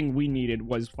last thing we needed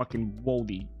was fucking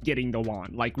Woldy getting the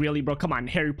wand. Like, really, bro? Come on,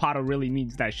 Harry Potter really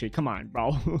needs that shit. Come on,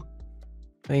 bro.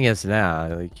 Thing is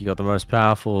now, like, you got the most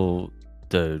powerful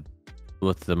dude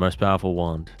with the most powerful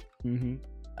wand.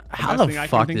 How the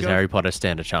fuck does Harry Potter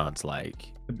stand a chance?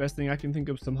 Like, the best thing I can think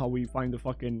of, somehow we find the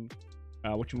fucking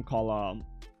whatchamacall,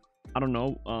 I don't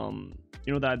know,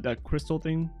 that crystal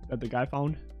thing that the guy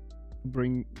found,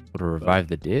 to revive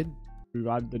the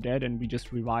dead, and we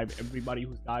just revive everybody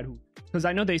who's died, because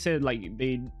I know they said like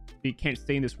they can't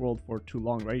stay in this world for too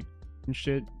long, right, and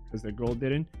shit, because the girl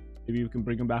didn't. Maybe we can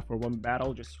bring them back for one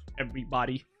battle, just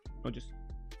everybody, just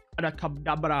nah.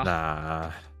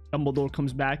 Dumbledore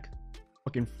comes back,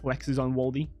 fucking flexes on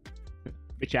Woldy,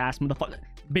 bitch ass motherfucker,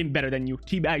 been better than you,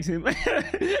 teabags him.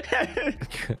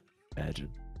 Imagine.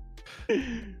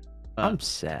 I'm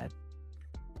sad.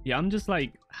 Yeah, I'm just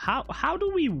like, how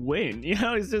do we win?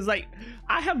 It's just like,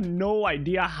 I have no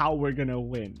idea how we're gonna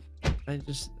win. I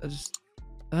just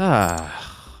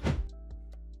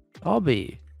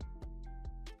Dobby.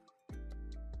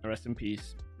 Rest in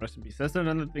peace. That's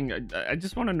another thing. I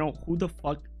just want to know who the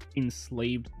fuck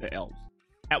enslaved the elves.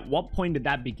 At what point did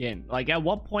that begin? Like, at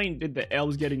what point did the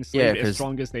elves get enslaved as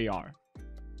strong as they are?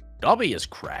 Dobby is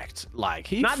cracked. Like,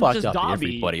 he Not fucked just up Dobby.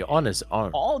 everybody on his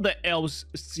own. All the elves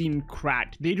seem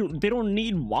cracked. They don't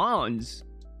need wands.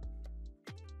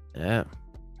 Yeah.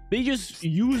 They just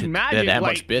use magic. They're that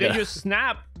like much better. They just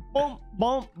snap, boom,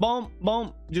 boom, boom,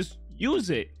 boom. Just use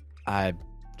it. I'm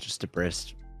just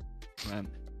depressed. Man.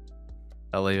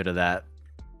 I'll leave it at that.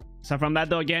 So from that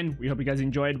though, again, we hope you guys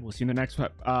enjoyed. We'll see you in the next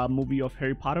movie of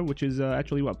Harry Potter, which is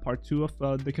actually what, part 2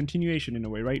 of the continuation in a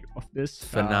way, right? Of this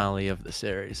finale of the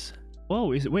series.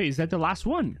 Whoa, is that the last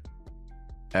one?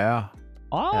 Yeah.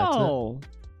 Oh,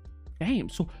 damn.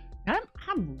 So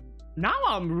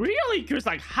I'm really curious.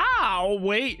 Like, how?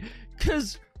 Wait,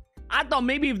 because I thought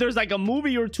maybe if there's like a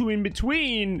movie or two in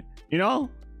between,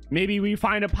 maybe we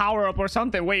find a power up or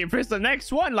something. Wait, if it's the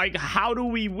next one, like, how do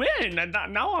we win? And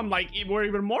now I'm like, we're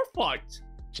even more fucked.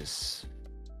 Just,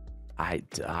 I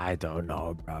don't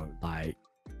know, bro. Like,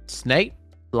 Snape,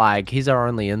 like, he's our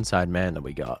only inside man that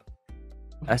we got.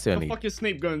 That's the only. What the fuck is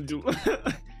Snape gonna do?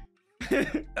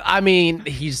 I mean,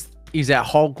 he's at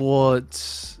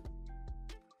Hogwarts.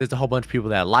 There's a whole bunch of people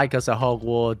that like us at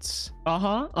Hogwarts.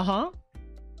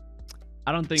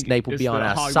 I don't think Snape will be on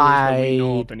our Hogwarts side that we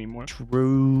know of anymore.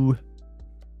 True.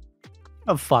 I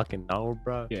don't fucking know,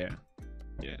 bro. Yeah.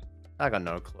 I got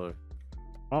no clue.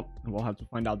 Well, we'll have to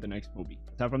find out the next movie.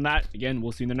 Aside from that, again,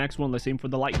 we'll see in the next one. Let's aim for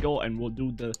the light goal, and we'll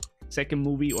do the second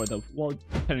movie, or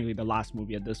technically the last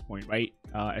movie at this point, right?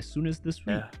 As soon as this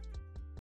week. Yeah.